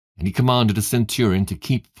matter. And he commanded a centurion to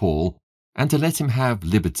keep Paul, and to let him have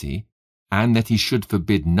liberty, and that he should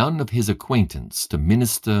forbid none of his acquaintance to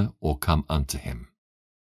minister or come unto him.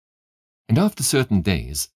 And after certain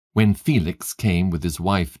days, when Felix came with his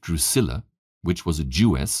wife Drusilla, which was a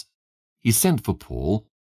Jewess, he sent for Paul,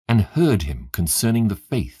 and heard him concerning the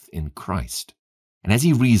faith in Christ. And as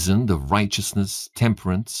he reasoned of righteousness,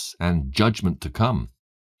 temperance, and judgment to come,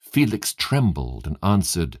 Felix trembled and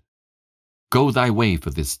answered, Go thy way for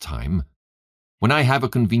this time. When I have a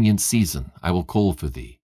convenient season, I will call for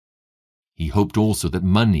thee. He hoped also that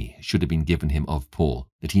money should have been given him of Paul,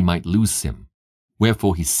 that he might loose him.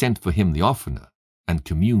 Wherefore he sent for him the oftener, and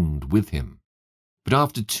communed with him. But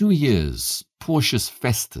after 2 years, Porcius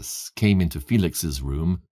Festus came into Felix's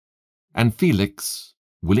room, and Felix,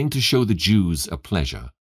 willing to show the Jews a pleasure,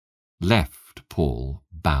 left Paul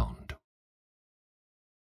bound.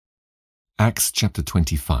 Acts chapter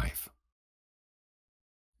 25.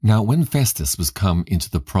 Now when Festus was come into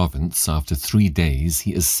the province after 3 days,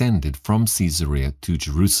 he ascended from Caesarea to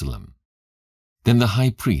Jerusalem. Then the high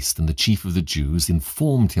priest and the chief of the Jews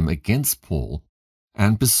informed him against Paul,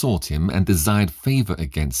 and besought him and desired favor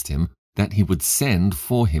against him, that he would send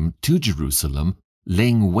for him to Jerusalem,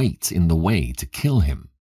 laying wait in the way to kill him.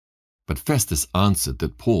 But Festus answered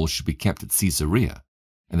that Paul should be kept at Caesarea,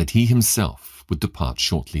 and that he himself would depart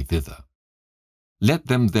shortly thither. Let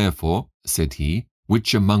them therefore, said he,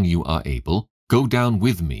 which among you are able, go down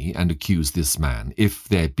with me and accuse this man, if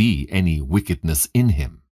there be any wickedness in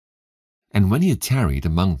him. And when he had tarried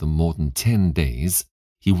among them more than 10 days,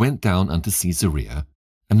 he went down unto Caesarea,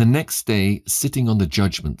 and the next day, sitting on the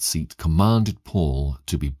judgment seat, commanded Paul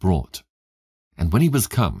to be brought. And when he was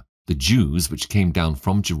come, the Jews which came down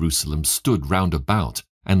from Jerusalem stood round about,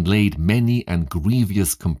 and laid many and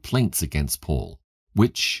grievous complaints against Paul,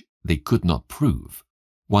 which they could not prove,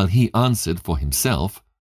 while he answered for himself,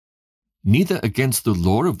 Neither against the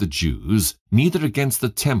law of the Jews, neither against the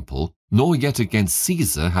temple, nor yet against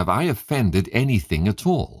Caesar have I offended anything at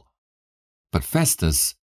all. But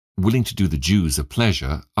Festus, willing to do the Jews a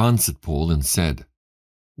pleasure, answered Paul and said,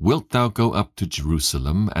 Wilt thou go up to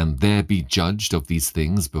Jerusalem, and there be judged of these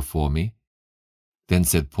things before me? Then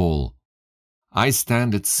said Paul, I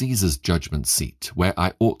stand at Caesar's judgment seat, where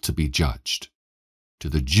I ought to be judged. To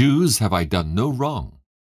the Jews have I done no wrong,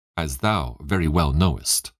 as thou very well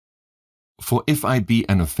knowest. For if I be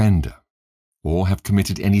an offender, or have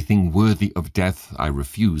committed anything worthy of death, I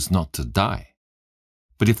refuse not to die.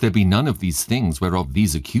 But if there be none of these things whereof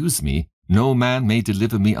these accuse me, no man may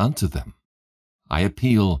deliver me unto them. I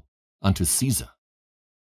appeal unto Caesar.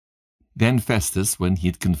 Then Festus, when he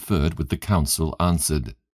had conferred with the council,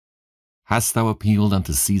 answered, Hast thou appealed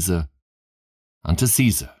unto Caesar? Unto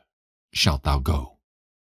Caesar shalt thou go.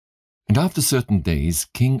 And after certain days,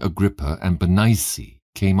 King Agrippa and Bernice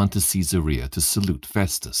came unto Caesarea to salute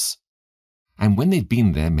Festus. And when they'd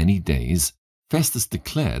been there many days, Festus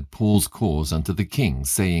declared Paul's cause unto the king,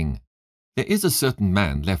 saying, There is a certain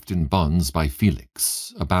man left in bonds by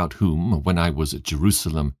Felix, about whom, when I was at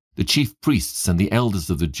Jerusalem, the chief priests and the elders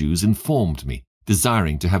of the Jews informed me,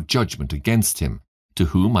 desiring to have judgment against him, to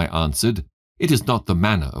whom I answered, It is not the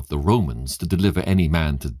manner of the Romans to deliver any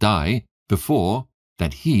man to die, before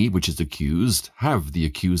that he which is accused have the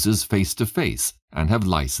accusers face to face, and have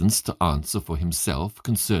license to answer for himself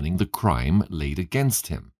concerning the crime laid against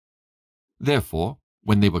him. Therefore,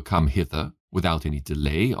 when they were come hither, without any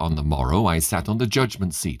delay, on the morrow I sat on the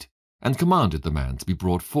judgment seat, and commanded the man to be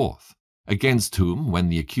brought forth, against whom, when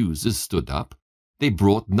the accusers stood up, they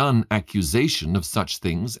brought none accusation of such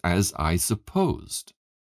things as I supposed,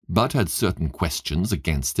 but had certain questions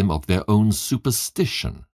against him of their own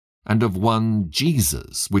superstition, and of one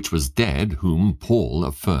Jesus, which was dead, whom Paul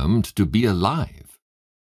affirmed to be alive.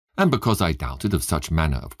 And because I doubted of such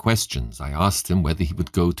manner of questions, I asked him whether he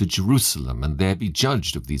would go to Jerusalem and there be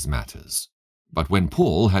judged of these matters. But when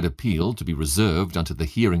Paul had appealed to be reserved unto the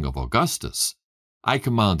hearing of Augustus, I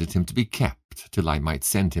commanded him to be kept till I might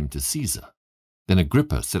send him to Caesar. Then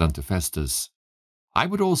Agrippa said unto Festus, I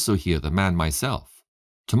would also hear the man myself.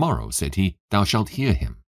 Tomorrow, said he, thou shalt hear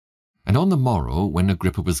him. And on the morrow, when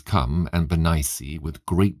Agrippa was come, and Bernice with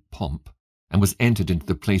great pomp, and was entered into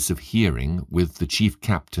the place of hearing with the chief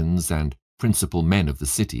captains and principal men of the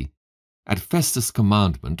city, at Festus'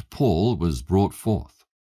 commandment Paul was brought forth.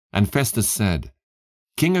 And Festus said,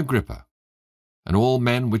 King Agrippa, and all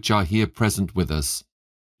men which are here present with us,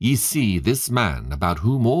 ye see this man, about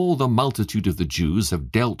whom all the multitude of the Jews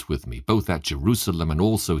have dealt with me, both at Jerusalem and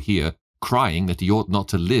also here, crying that he ought not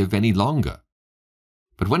to live any longer.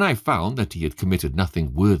 But when I found that he had committed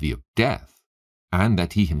nothing worthy of death, and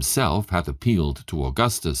that he himself hath appealed to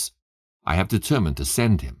Augustus, I have determined to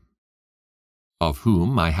send him, of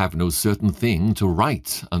whom I have no certain thing to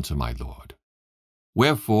write unto my Lord.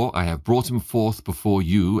 Wherefore I have brought him forth before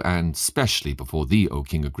you, and specially before thee, O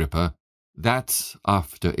King Agrippa, that,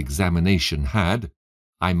 after examination had,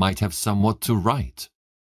 I might have somewhat to write.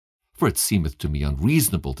 For it seemeth to me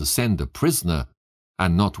unreasonable to send a prisoner,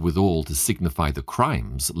 and not withal to signify the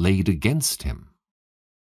crimes laid against him.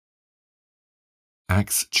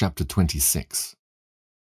 Acts chapter 26.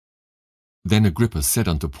 Then Agrippa said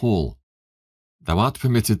unto Paul, Thou art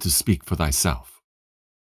permitted to speak for thyself.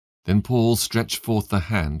 Then Paul stretched forth the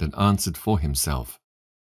hand and answered for himself,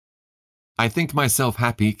 I think myself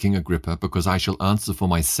happy, King Agrippa, because I shall answer for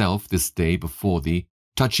myself this day before thee,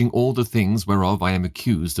 touching all the things whereof I am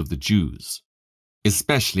accused of the Jews,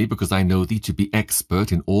 especially because I know thee to be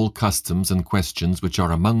expert in all customs and questions which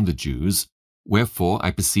are among the Jews, wherefore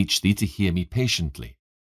I beseech thee to hear me patiently.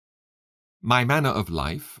 My manner of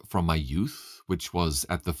life from my youth, which was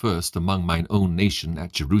at the first among mine own nation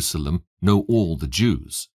at Jerusalem, know all the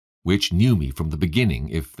Jews, which knew me from the beginning,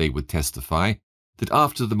 if they would testify, that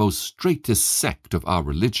after the most straitest sect of our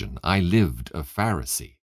religion I lived a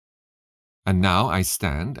Pharisee. And now I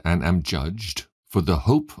stand and am judged for the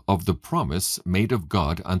hope of the promise made of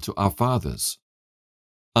God unto our fathers,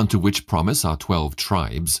 unto which promise our 12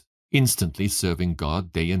 tribes, instantly serving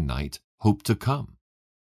God day and night, hope to come.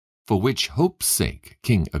 For which hope's sake,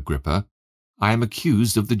 King Agrippa, I am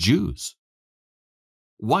accused of the Jews.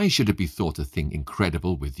 Why should it be thought a thing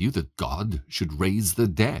incredible with you that God should raise the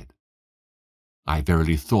dead? I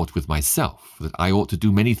verily thought with myself that I ought to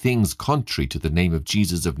do many things contrary to the name of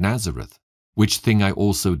Jesus of Nazareth, which thing I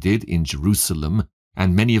also did in Jerusalem,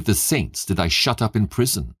 and many of the saints did I shut up in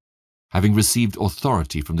prison, having received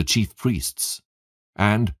authority from the chief priests.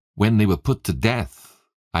 And when they were put to death,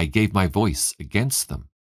 I gave my voice against them.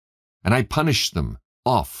 And I punished them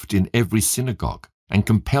oft in every synagogue, and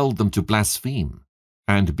compelled them to blaspheme.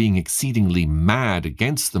 And being exceedingly mad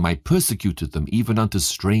against them, I persecuted them even unto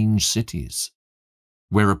strange cities.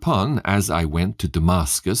 Whereupon, as I went to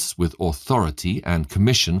Damascus with authority and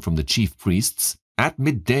commission from the chief priests, at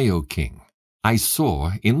midday, O king, I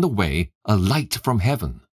saw in the way a light from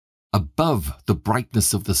heaven, above the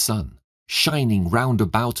brightness of the sun, shining round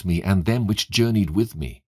about me and them which journeyed with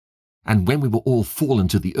me. And when we were all fallen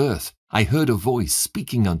to the earth, I heard a voice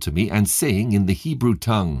speaking unto me and saying in the Hebrew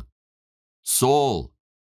tongue, Saul,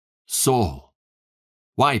 Saul,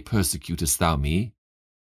 why persecutest thou me?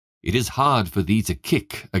 It is hard for thee to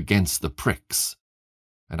kick against the pricks.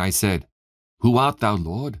 And I said, Who art thou,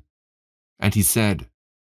 Lord? And he said,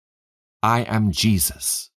 I am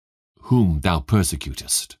Jesus, whom thou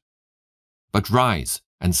persecutest. But rise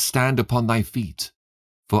and stand upon thy feet,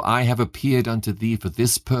 for I have appeared unto thee for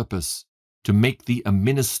this purpose, to make thee a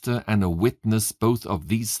minister and a witness both of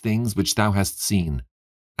these things which thou hast seen,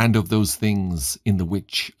 and of those things in the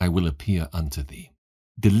which I will appear unto thee,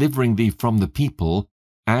 delivering thee from the people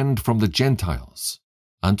and from the Gentiles,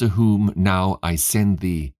 unto whom now I send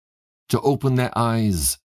thee, to open their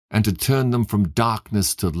eyes, and to turn them from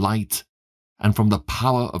darkness to light, and from the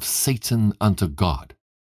power of Satan unto God,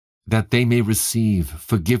 that they may receive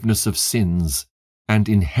forgiveness of sins, and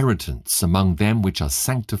inheritance among them which are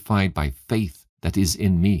sanctified by faith that is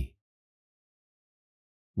in me.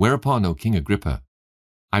 Whereupon, O King Agrippa,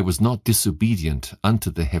 I was not disobedient unto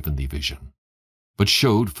the heavenly vision, but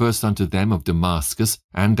showed first unto them of Damascus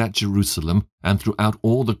and at Jerusalem and throughout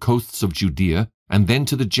all the coasts of Judea, and then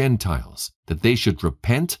to the Gentiles, that they should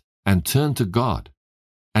repent and turn to God,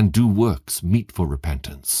 and do works meet for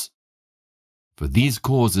repentance. For these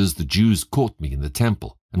causes the Jews caught me in the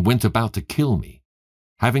temple, and went about to kill me.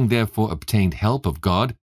 Having therefore obtained help of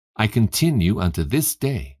God, I continue unto this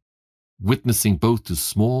day, witnessing both to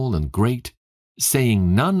small and great,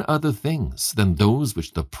 saying none other things than those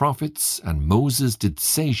which the prophets and Moses did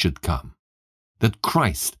say should come, that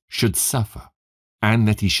Christ should suffer, and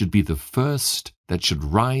that he should be the first that should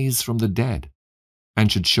rise from the dead,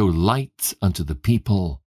 and should show light unto the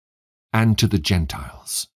people and to the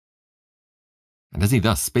Gentiles. And as he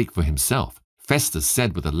thus spake for himself, Festus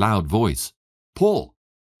said with a loud voice, Paul,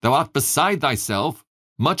 thou art beside thyself,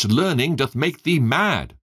 much learning doth make thee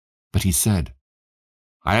mad. But he said,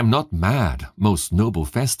 I am not mad, most noble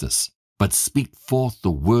Festus, but speak forth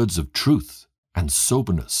the words of truth and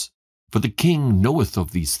soberness. For the king knoweth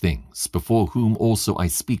of these things, before whom also I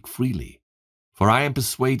speak freely. For I am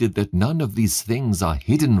persuaded that none of these things are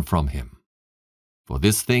hidden from him. For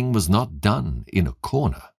this thing was not done in a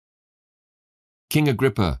corner. King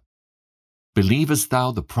Agrippa, believest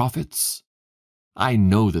thou the prophets? I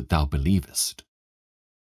know that thou believest.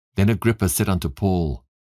 Then Agrippa said unto Paul,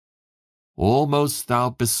 Almost thou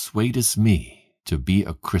persuadest me to be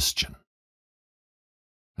a Christian.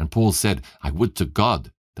 And Paul said, I would to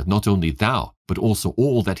God that not only thou, but also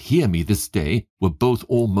all that hear me this day, were both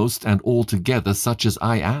almost and altogether such as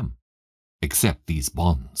I am, except these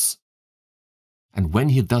bonds. And when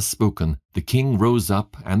he had thus spoken, the king rose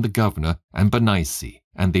up, and the governor, and Bernice,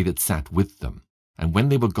 and they that sat with them. And when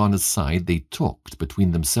they were gone aside, they talked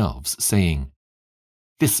between themselves, saying,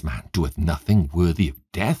 This man doeth nothing worthy of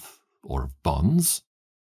death, or of bonds.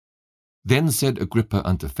 Then said Agrippa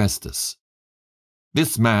unto Festus,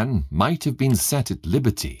 This man might have been set at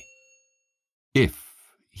liberty, if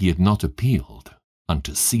he had not appealed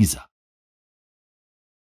unto Caesar.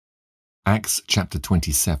 Acts chapter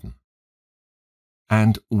 27.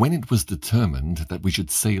 And when it was determined that we should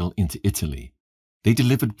sail into Italy, they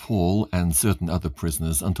delivered Paul and certain other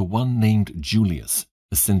prisoners unto one named Julius,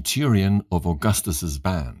 a centurion of Augustus's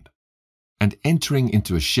band. And entering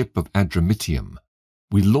into a ship of Adramyttium,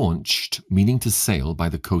 we launched, meaning to sail by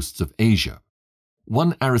the coasts of Asia,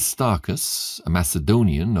 one Aristarchus, a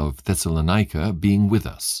Macedonian of Thessalonica, being with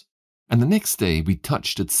us. And the next day we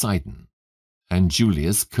touched at Sidon, and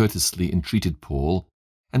Julius courteously entreated Paul,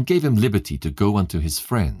 and gave him liberty to go unto his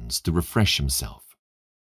friends to refresh himself.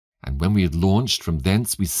 And when we had launched from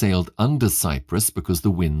thence, we sailed under Cyprus, because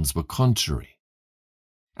the winds were contrary.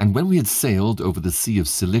 And when we had sailed over the sea of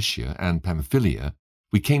Cilicia and Pamphylia,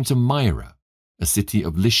 we came to Myra, a city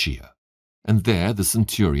of Lycia, and there the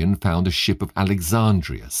centurion found a ship of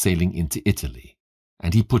Alexandria sailing into Italy,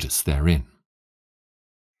 and he put us therein.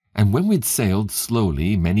 And when we had sailed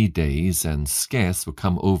slowly many days, and scarce were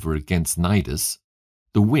come over against Cnidus,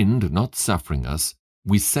 the wind not suffering us,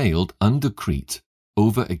 we sailed under Crete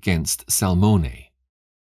over against Salmone,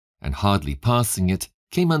 and hardly passing it,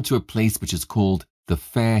 came unto a place which is called the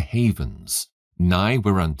Fair Havens, nigh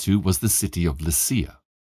whereunto was the city of Lycia.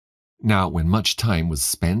 Now when much time was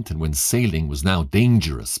spent, and when sailing was now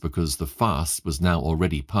dangerous, because the fast was now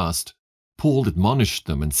already past, Paul admonished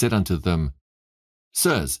them, and said unto them,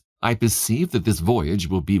 Sirs, I perceive that this voyage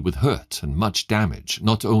will be with hurt and much damage,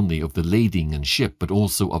 not only of the lading and ship, but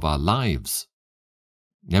also of our lives.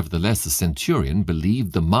 Nevertheless the centurion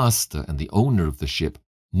believed the master and the owner of the ship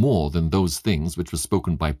more than those things which were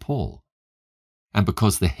spoken by Paul. And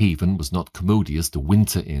because the haven was not commodious to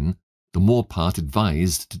winter in, the more part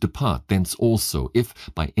advised to depart thence also,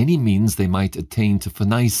 if by any means they might attain to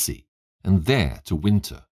Phoenice, and there to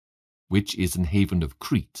winter, which is an haven of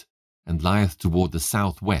Crete, and lieth toward the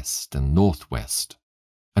southwest and northwest.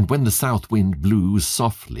 And when the south wind blew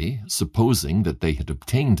softly, supposing that they had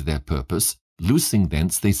obtained their purpose, loosing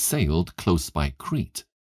thence they sailed close by Crete.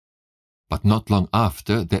 But not long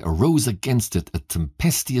after there arose against it a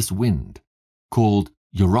tempestuous wind, called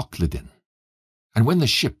Euroclydon. And when the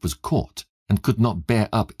ship was caught, and could not bear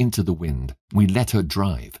up into the wind, we let her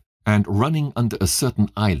drive, and running under a certain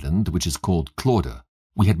island which is called Clauda,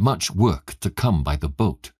 we had much work to come by the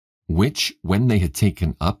boat, which, when they had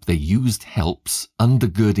taken up, they used helps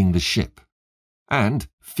undergirding the ship, and,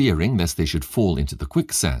 fearing lest they should fall into the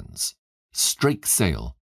quicksands, strake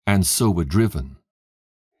sail, and so were driven.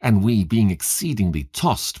 And we, being exceedingly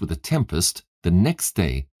tossed with a tempest, the next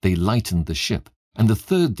day they lightened the ship, and the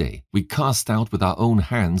third day we cast out with our own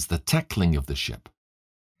hands the tackling of the ship.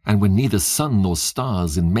 And when neither sun nor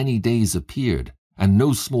stars in many days appeared, and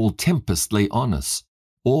no small tempest lay on us,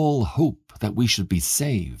 all hope that we should be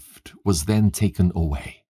saved was then taken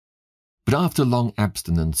away. But after long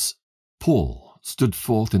abstinence, Paul stood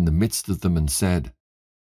forth in the midst of them and said,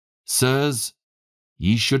 Sirs,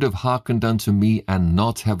 ye should have hearkened unto me, and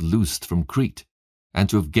not have loosed from Crete, and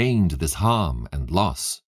to have gained this harm and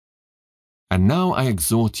loss. And now I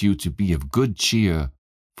exhort you to be of good cheer,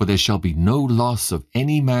 for there shall be no loss of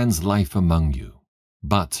any man's life among you,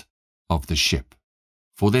 but of the ship.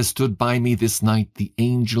 For there stood by me this night the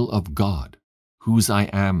angel of God, whose I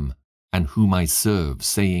am, and whom I serve,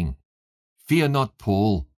 saying, Fear not,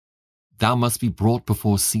 Paul, thou must be brought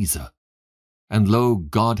before Caesar. And lo,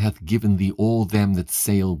 God hath given thee all them that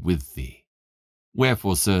sail with thee.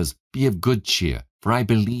 Wherefore, sirs, be of good cheer, for I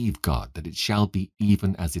believe God that it shall be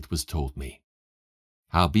even as it was told me.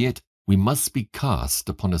 Howbeit, we must be cast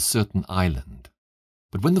upon a certain island.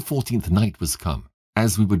 But when the 14th night was come,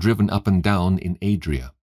 as we were driven up and down in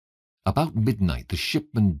Adria, about midnight the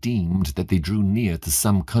shipmen deemed that they drew near to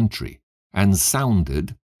some country, and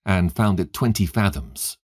sounded, and found it 20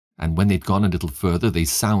 fathoms. And when they'd gone a little further, they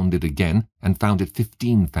sounded again, and found it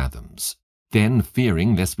 15 fathoms. Then,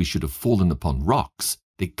 fearing lest we should have fallen upon rocks,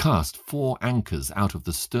 they cast 4 anchors out of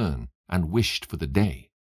the stern, and wished for the day.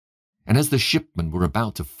 And as the shipmen were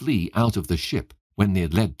about to flee out of the ship, when they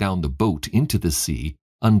had let down the boat into the sea,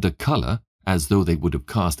 under colour, as though they would have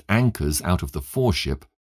cast anchors out of the foreship,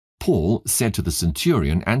 Paul said to the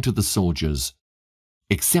centurion and to the soldiers,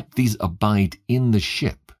 Except these abide in the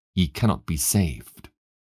ship, ye cannot be saved.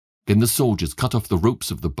 Then the soldiers cut off the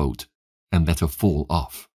ropes of the boat, and let her fall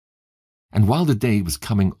off. And while the day was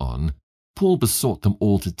coming on, Paul besought them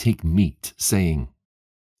all to take meat, saying,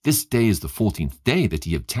 This day is the 14th day that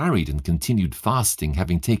ye have tarried and continued fasting,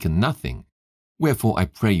 having taken nothing. Wherefore I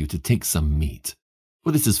pray you to take some meat,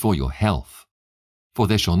 for this is for your health. For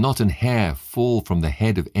there shall not an hair fall from the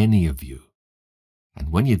head of any of you.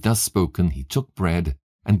 And when he had thus spoken, he took bread,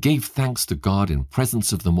 and gave thanks to God in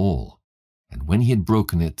presence of them all. And when he had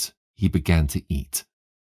broken it, he began to eat.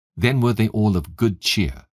 Then were they all of good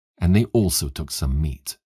cheer, and they also took some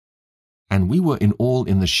meat. And we were in all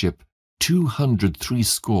in the ship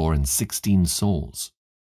 260 souls.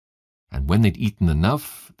 And when they'd eaten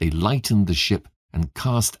enough, they lightened the ship, and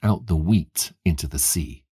cast out the wheat into the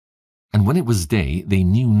sea. And when it was day, they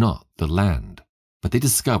knew not the land, but they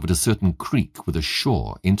discovered a certain creek with a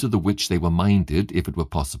shore, into the which they were minded, if it were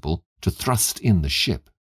possible, to thrust in the ship.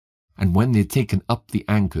 And when they had taken up the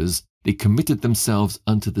anchors, they committed themselves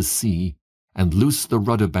unto the sea, and loosed the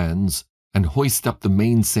rudder bands, and hoisted up the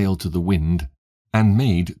mainsail to the wind, and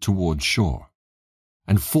made toward shore.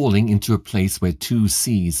 And falling into a place where 2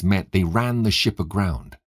 seas met, they ran the ship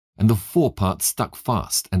aground, and the forepart stuck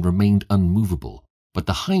fast and remained unmovable, but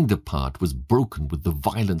the hinder part was broken with the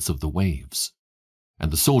violence of the waves. And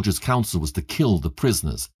the soldiers' counsel was to kill the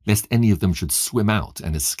prisoners, lest any of them should swim out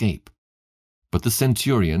and escape. But the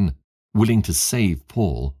centurion, willing to save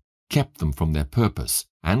Paul, kept them from their purpose,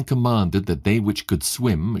 and commanded that they which could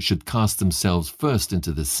swim should cast themselves first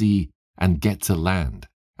into the sea, and get to land,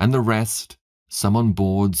 and the rest, some on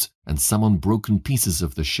boards, and some on broken pieces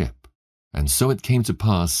of the ship. And so it came to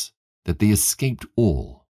pass that they escaped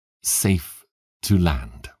all, safe to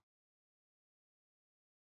land.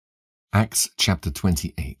 Acts chapter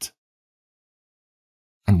 28.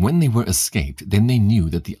 And when they were escaped, then they knew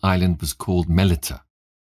that the island was called Melita.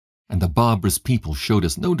 And the barbarous people showed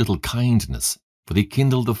us no little kindness, for they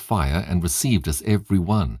kindled a fire and received us every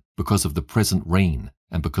one, because of the present rain,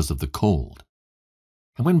 and because of the cold.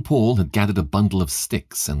 And when Paul had gathered a bundle of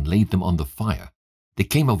sticks and laid them on the fire, there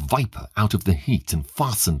came a viper out of the heat and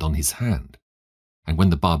fastened on his hand. And when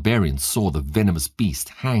the barbarians saw the venomous beast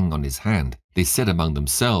hang on his hand, they said among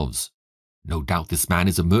themselves, No doubt this man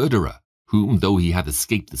is a murderer, whom, though he hath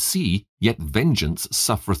escaped the sea, yet vengeance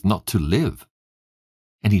suffereth not to live.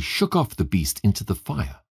 And he shook off the beast into the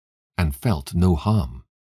fire, and felt no harm.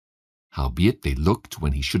 Howbeit they looked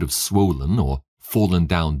when he should have swollen or fallen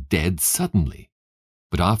down dead suddenly.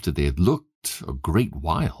 But after they had looked a great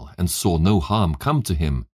while, and saw no harm come to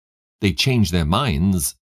him, they changed their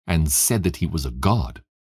minds, and said that he was a god.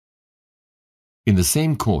 In the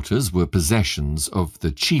same quarters were possessions of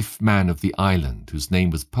the chief man of the island, whose name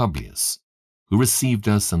was Publius, who received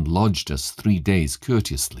us and lodged us 3 days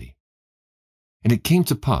courteously. And it came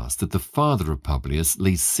to pass that the father of Publius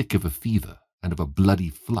lay sick of a fever and of a bloody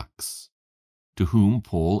flux, to whom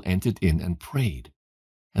Paul entered in and prayed,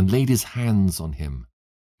 and laid his hands on him,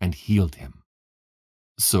 and healed him.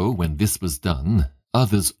 So when this was done,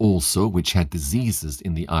 others also which had diseases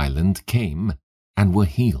in the island came and were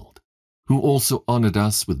healed, who also honored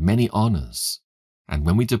us with many honors, and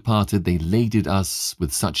when we departed they laded us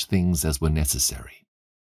with such things as were necessary.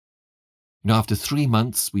 And after 3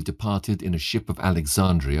 months we departed in a ship of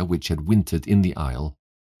Alexandria which had wintered in the isle,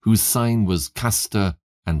 whose sign was Castor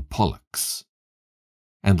and Pollux.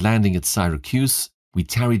 And landing at Syracuse, we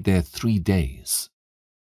tarried there 3 days.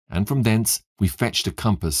 And from thence we fetched a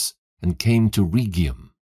compass, and came to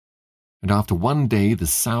Rhegium. And after 1 day the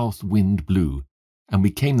south wind blew, and we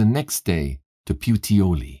came the next day to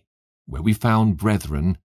Puteoli, where we found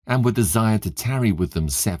brethren, and were desired to tarry with them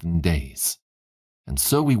 7 days. And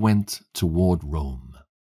so we went toward Rome.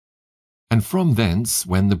 And from thence,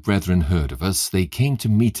 when the brethren heard of us, they came to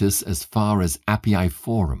meet us as far as Appii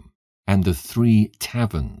Forum, and the 3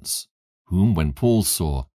 taverns, whom when Paul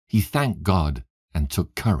saw, he thanked God and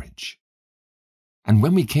took courage. And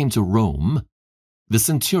when we came to Rome, the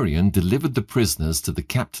centurion delivered the prisoners to the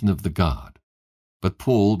captain of the guard, but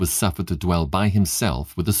Paul was suffered to dwell by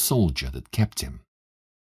himself with a soldier that kept him.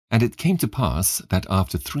 And it came to pass that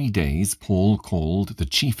after 3 days Paul called the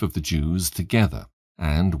chief of the Jews together,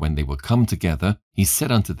 and when they were come together, he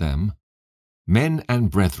said unto them, Men and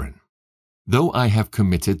brethren, though I have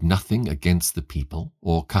committed nothing against the people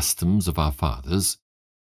or customs of our fathers,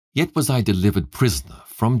 yet was I delivered prisoner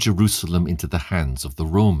from Jerusalem into the hands of the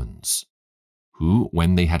Romans, who,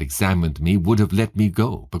 when they had examined me, would have let me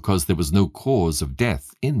go, because there was no cause of death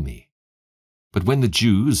in me. But when the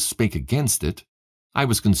Jews spake against it, I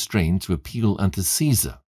was constrained to appeal unto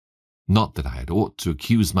Caesar, not that I had aught to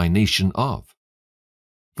accuse my nation of.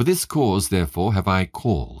 For this cause, therefore, have I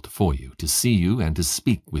called for you, to see you and to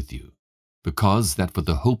speak with you, because that for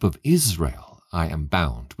the hope of Israel I am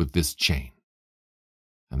bound with this chain.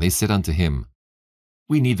 And they said unto him,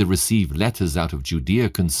 We neither receive letters out of Judea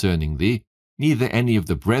concerning thee, neither any of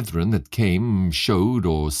the brethren that came showed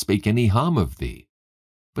or spake any harm of thee.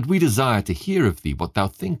 But we desire to hear of thee what thou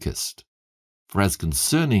thinkest. For as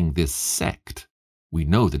concerning this sect, we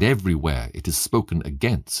know that everywhere it is spoken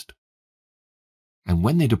against. And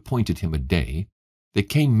when they'd appointed him a day, there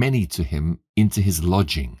came many to him into his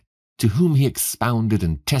lodging, to whom he expounded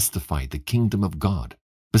and testified the kingdom of God,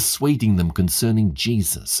 persuading them concerning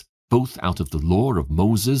Jesus, both out of the law of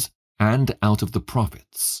Moses and out of the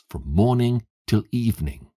prophets, from morning till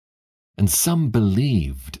evening. And some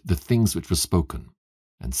believed the things which were spoken,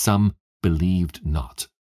 and some believed not.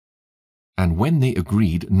 And when they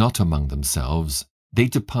agreed not among themselves, they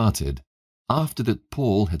departed, after that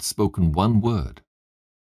Paul had spoken one word.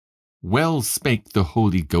 Well spake the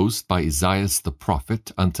Holy Ghost by Esaias the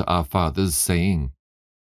prophet unto our fathers, saying,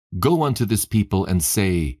 Go unto this people and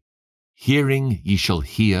say, Hearing ye shall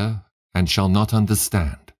hear, and shall not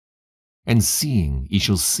understand, and seeing ye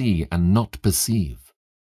shall see, and not perceive.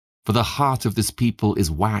 For the heart of this people is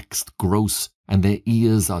waxed gross, and their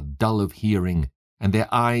ears are dull of hearing, and their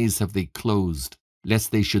eyes have they closed,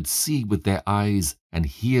 lest they should see with their eyes, and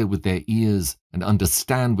hear with their ears, and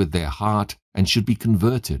understand with their heart, and should be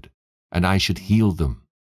converted, and I should heal them.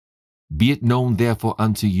 Be it known therefore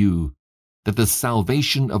unto you, that the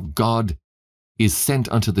salvation of God is sent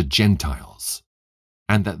unto the Gentiles,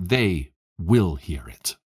 and that they will hear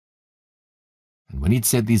it. And when he'd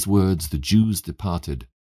said these words, the Jews departed,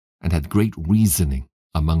 and had great reasoning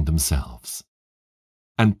among themselves.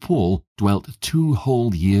 And Paul dwelt 2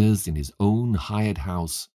 whole years in his own hired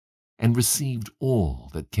house, and received all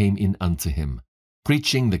that came in unto him,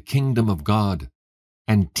 preaching the kingdom of God,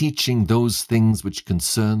 and teaching those things which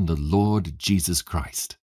concern the Lord Jesus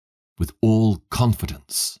Christ, with all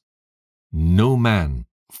confidence, no man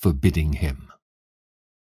forbidding him.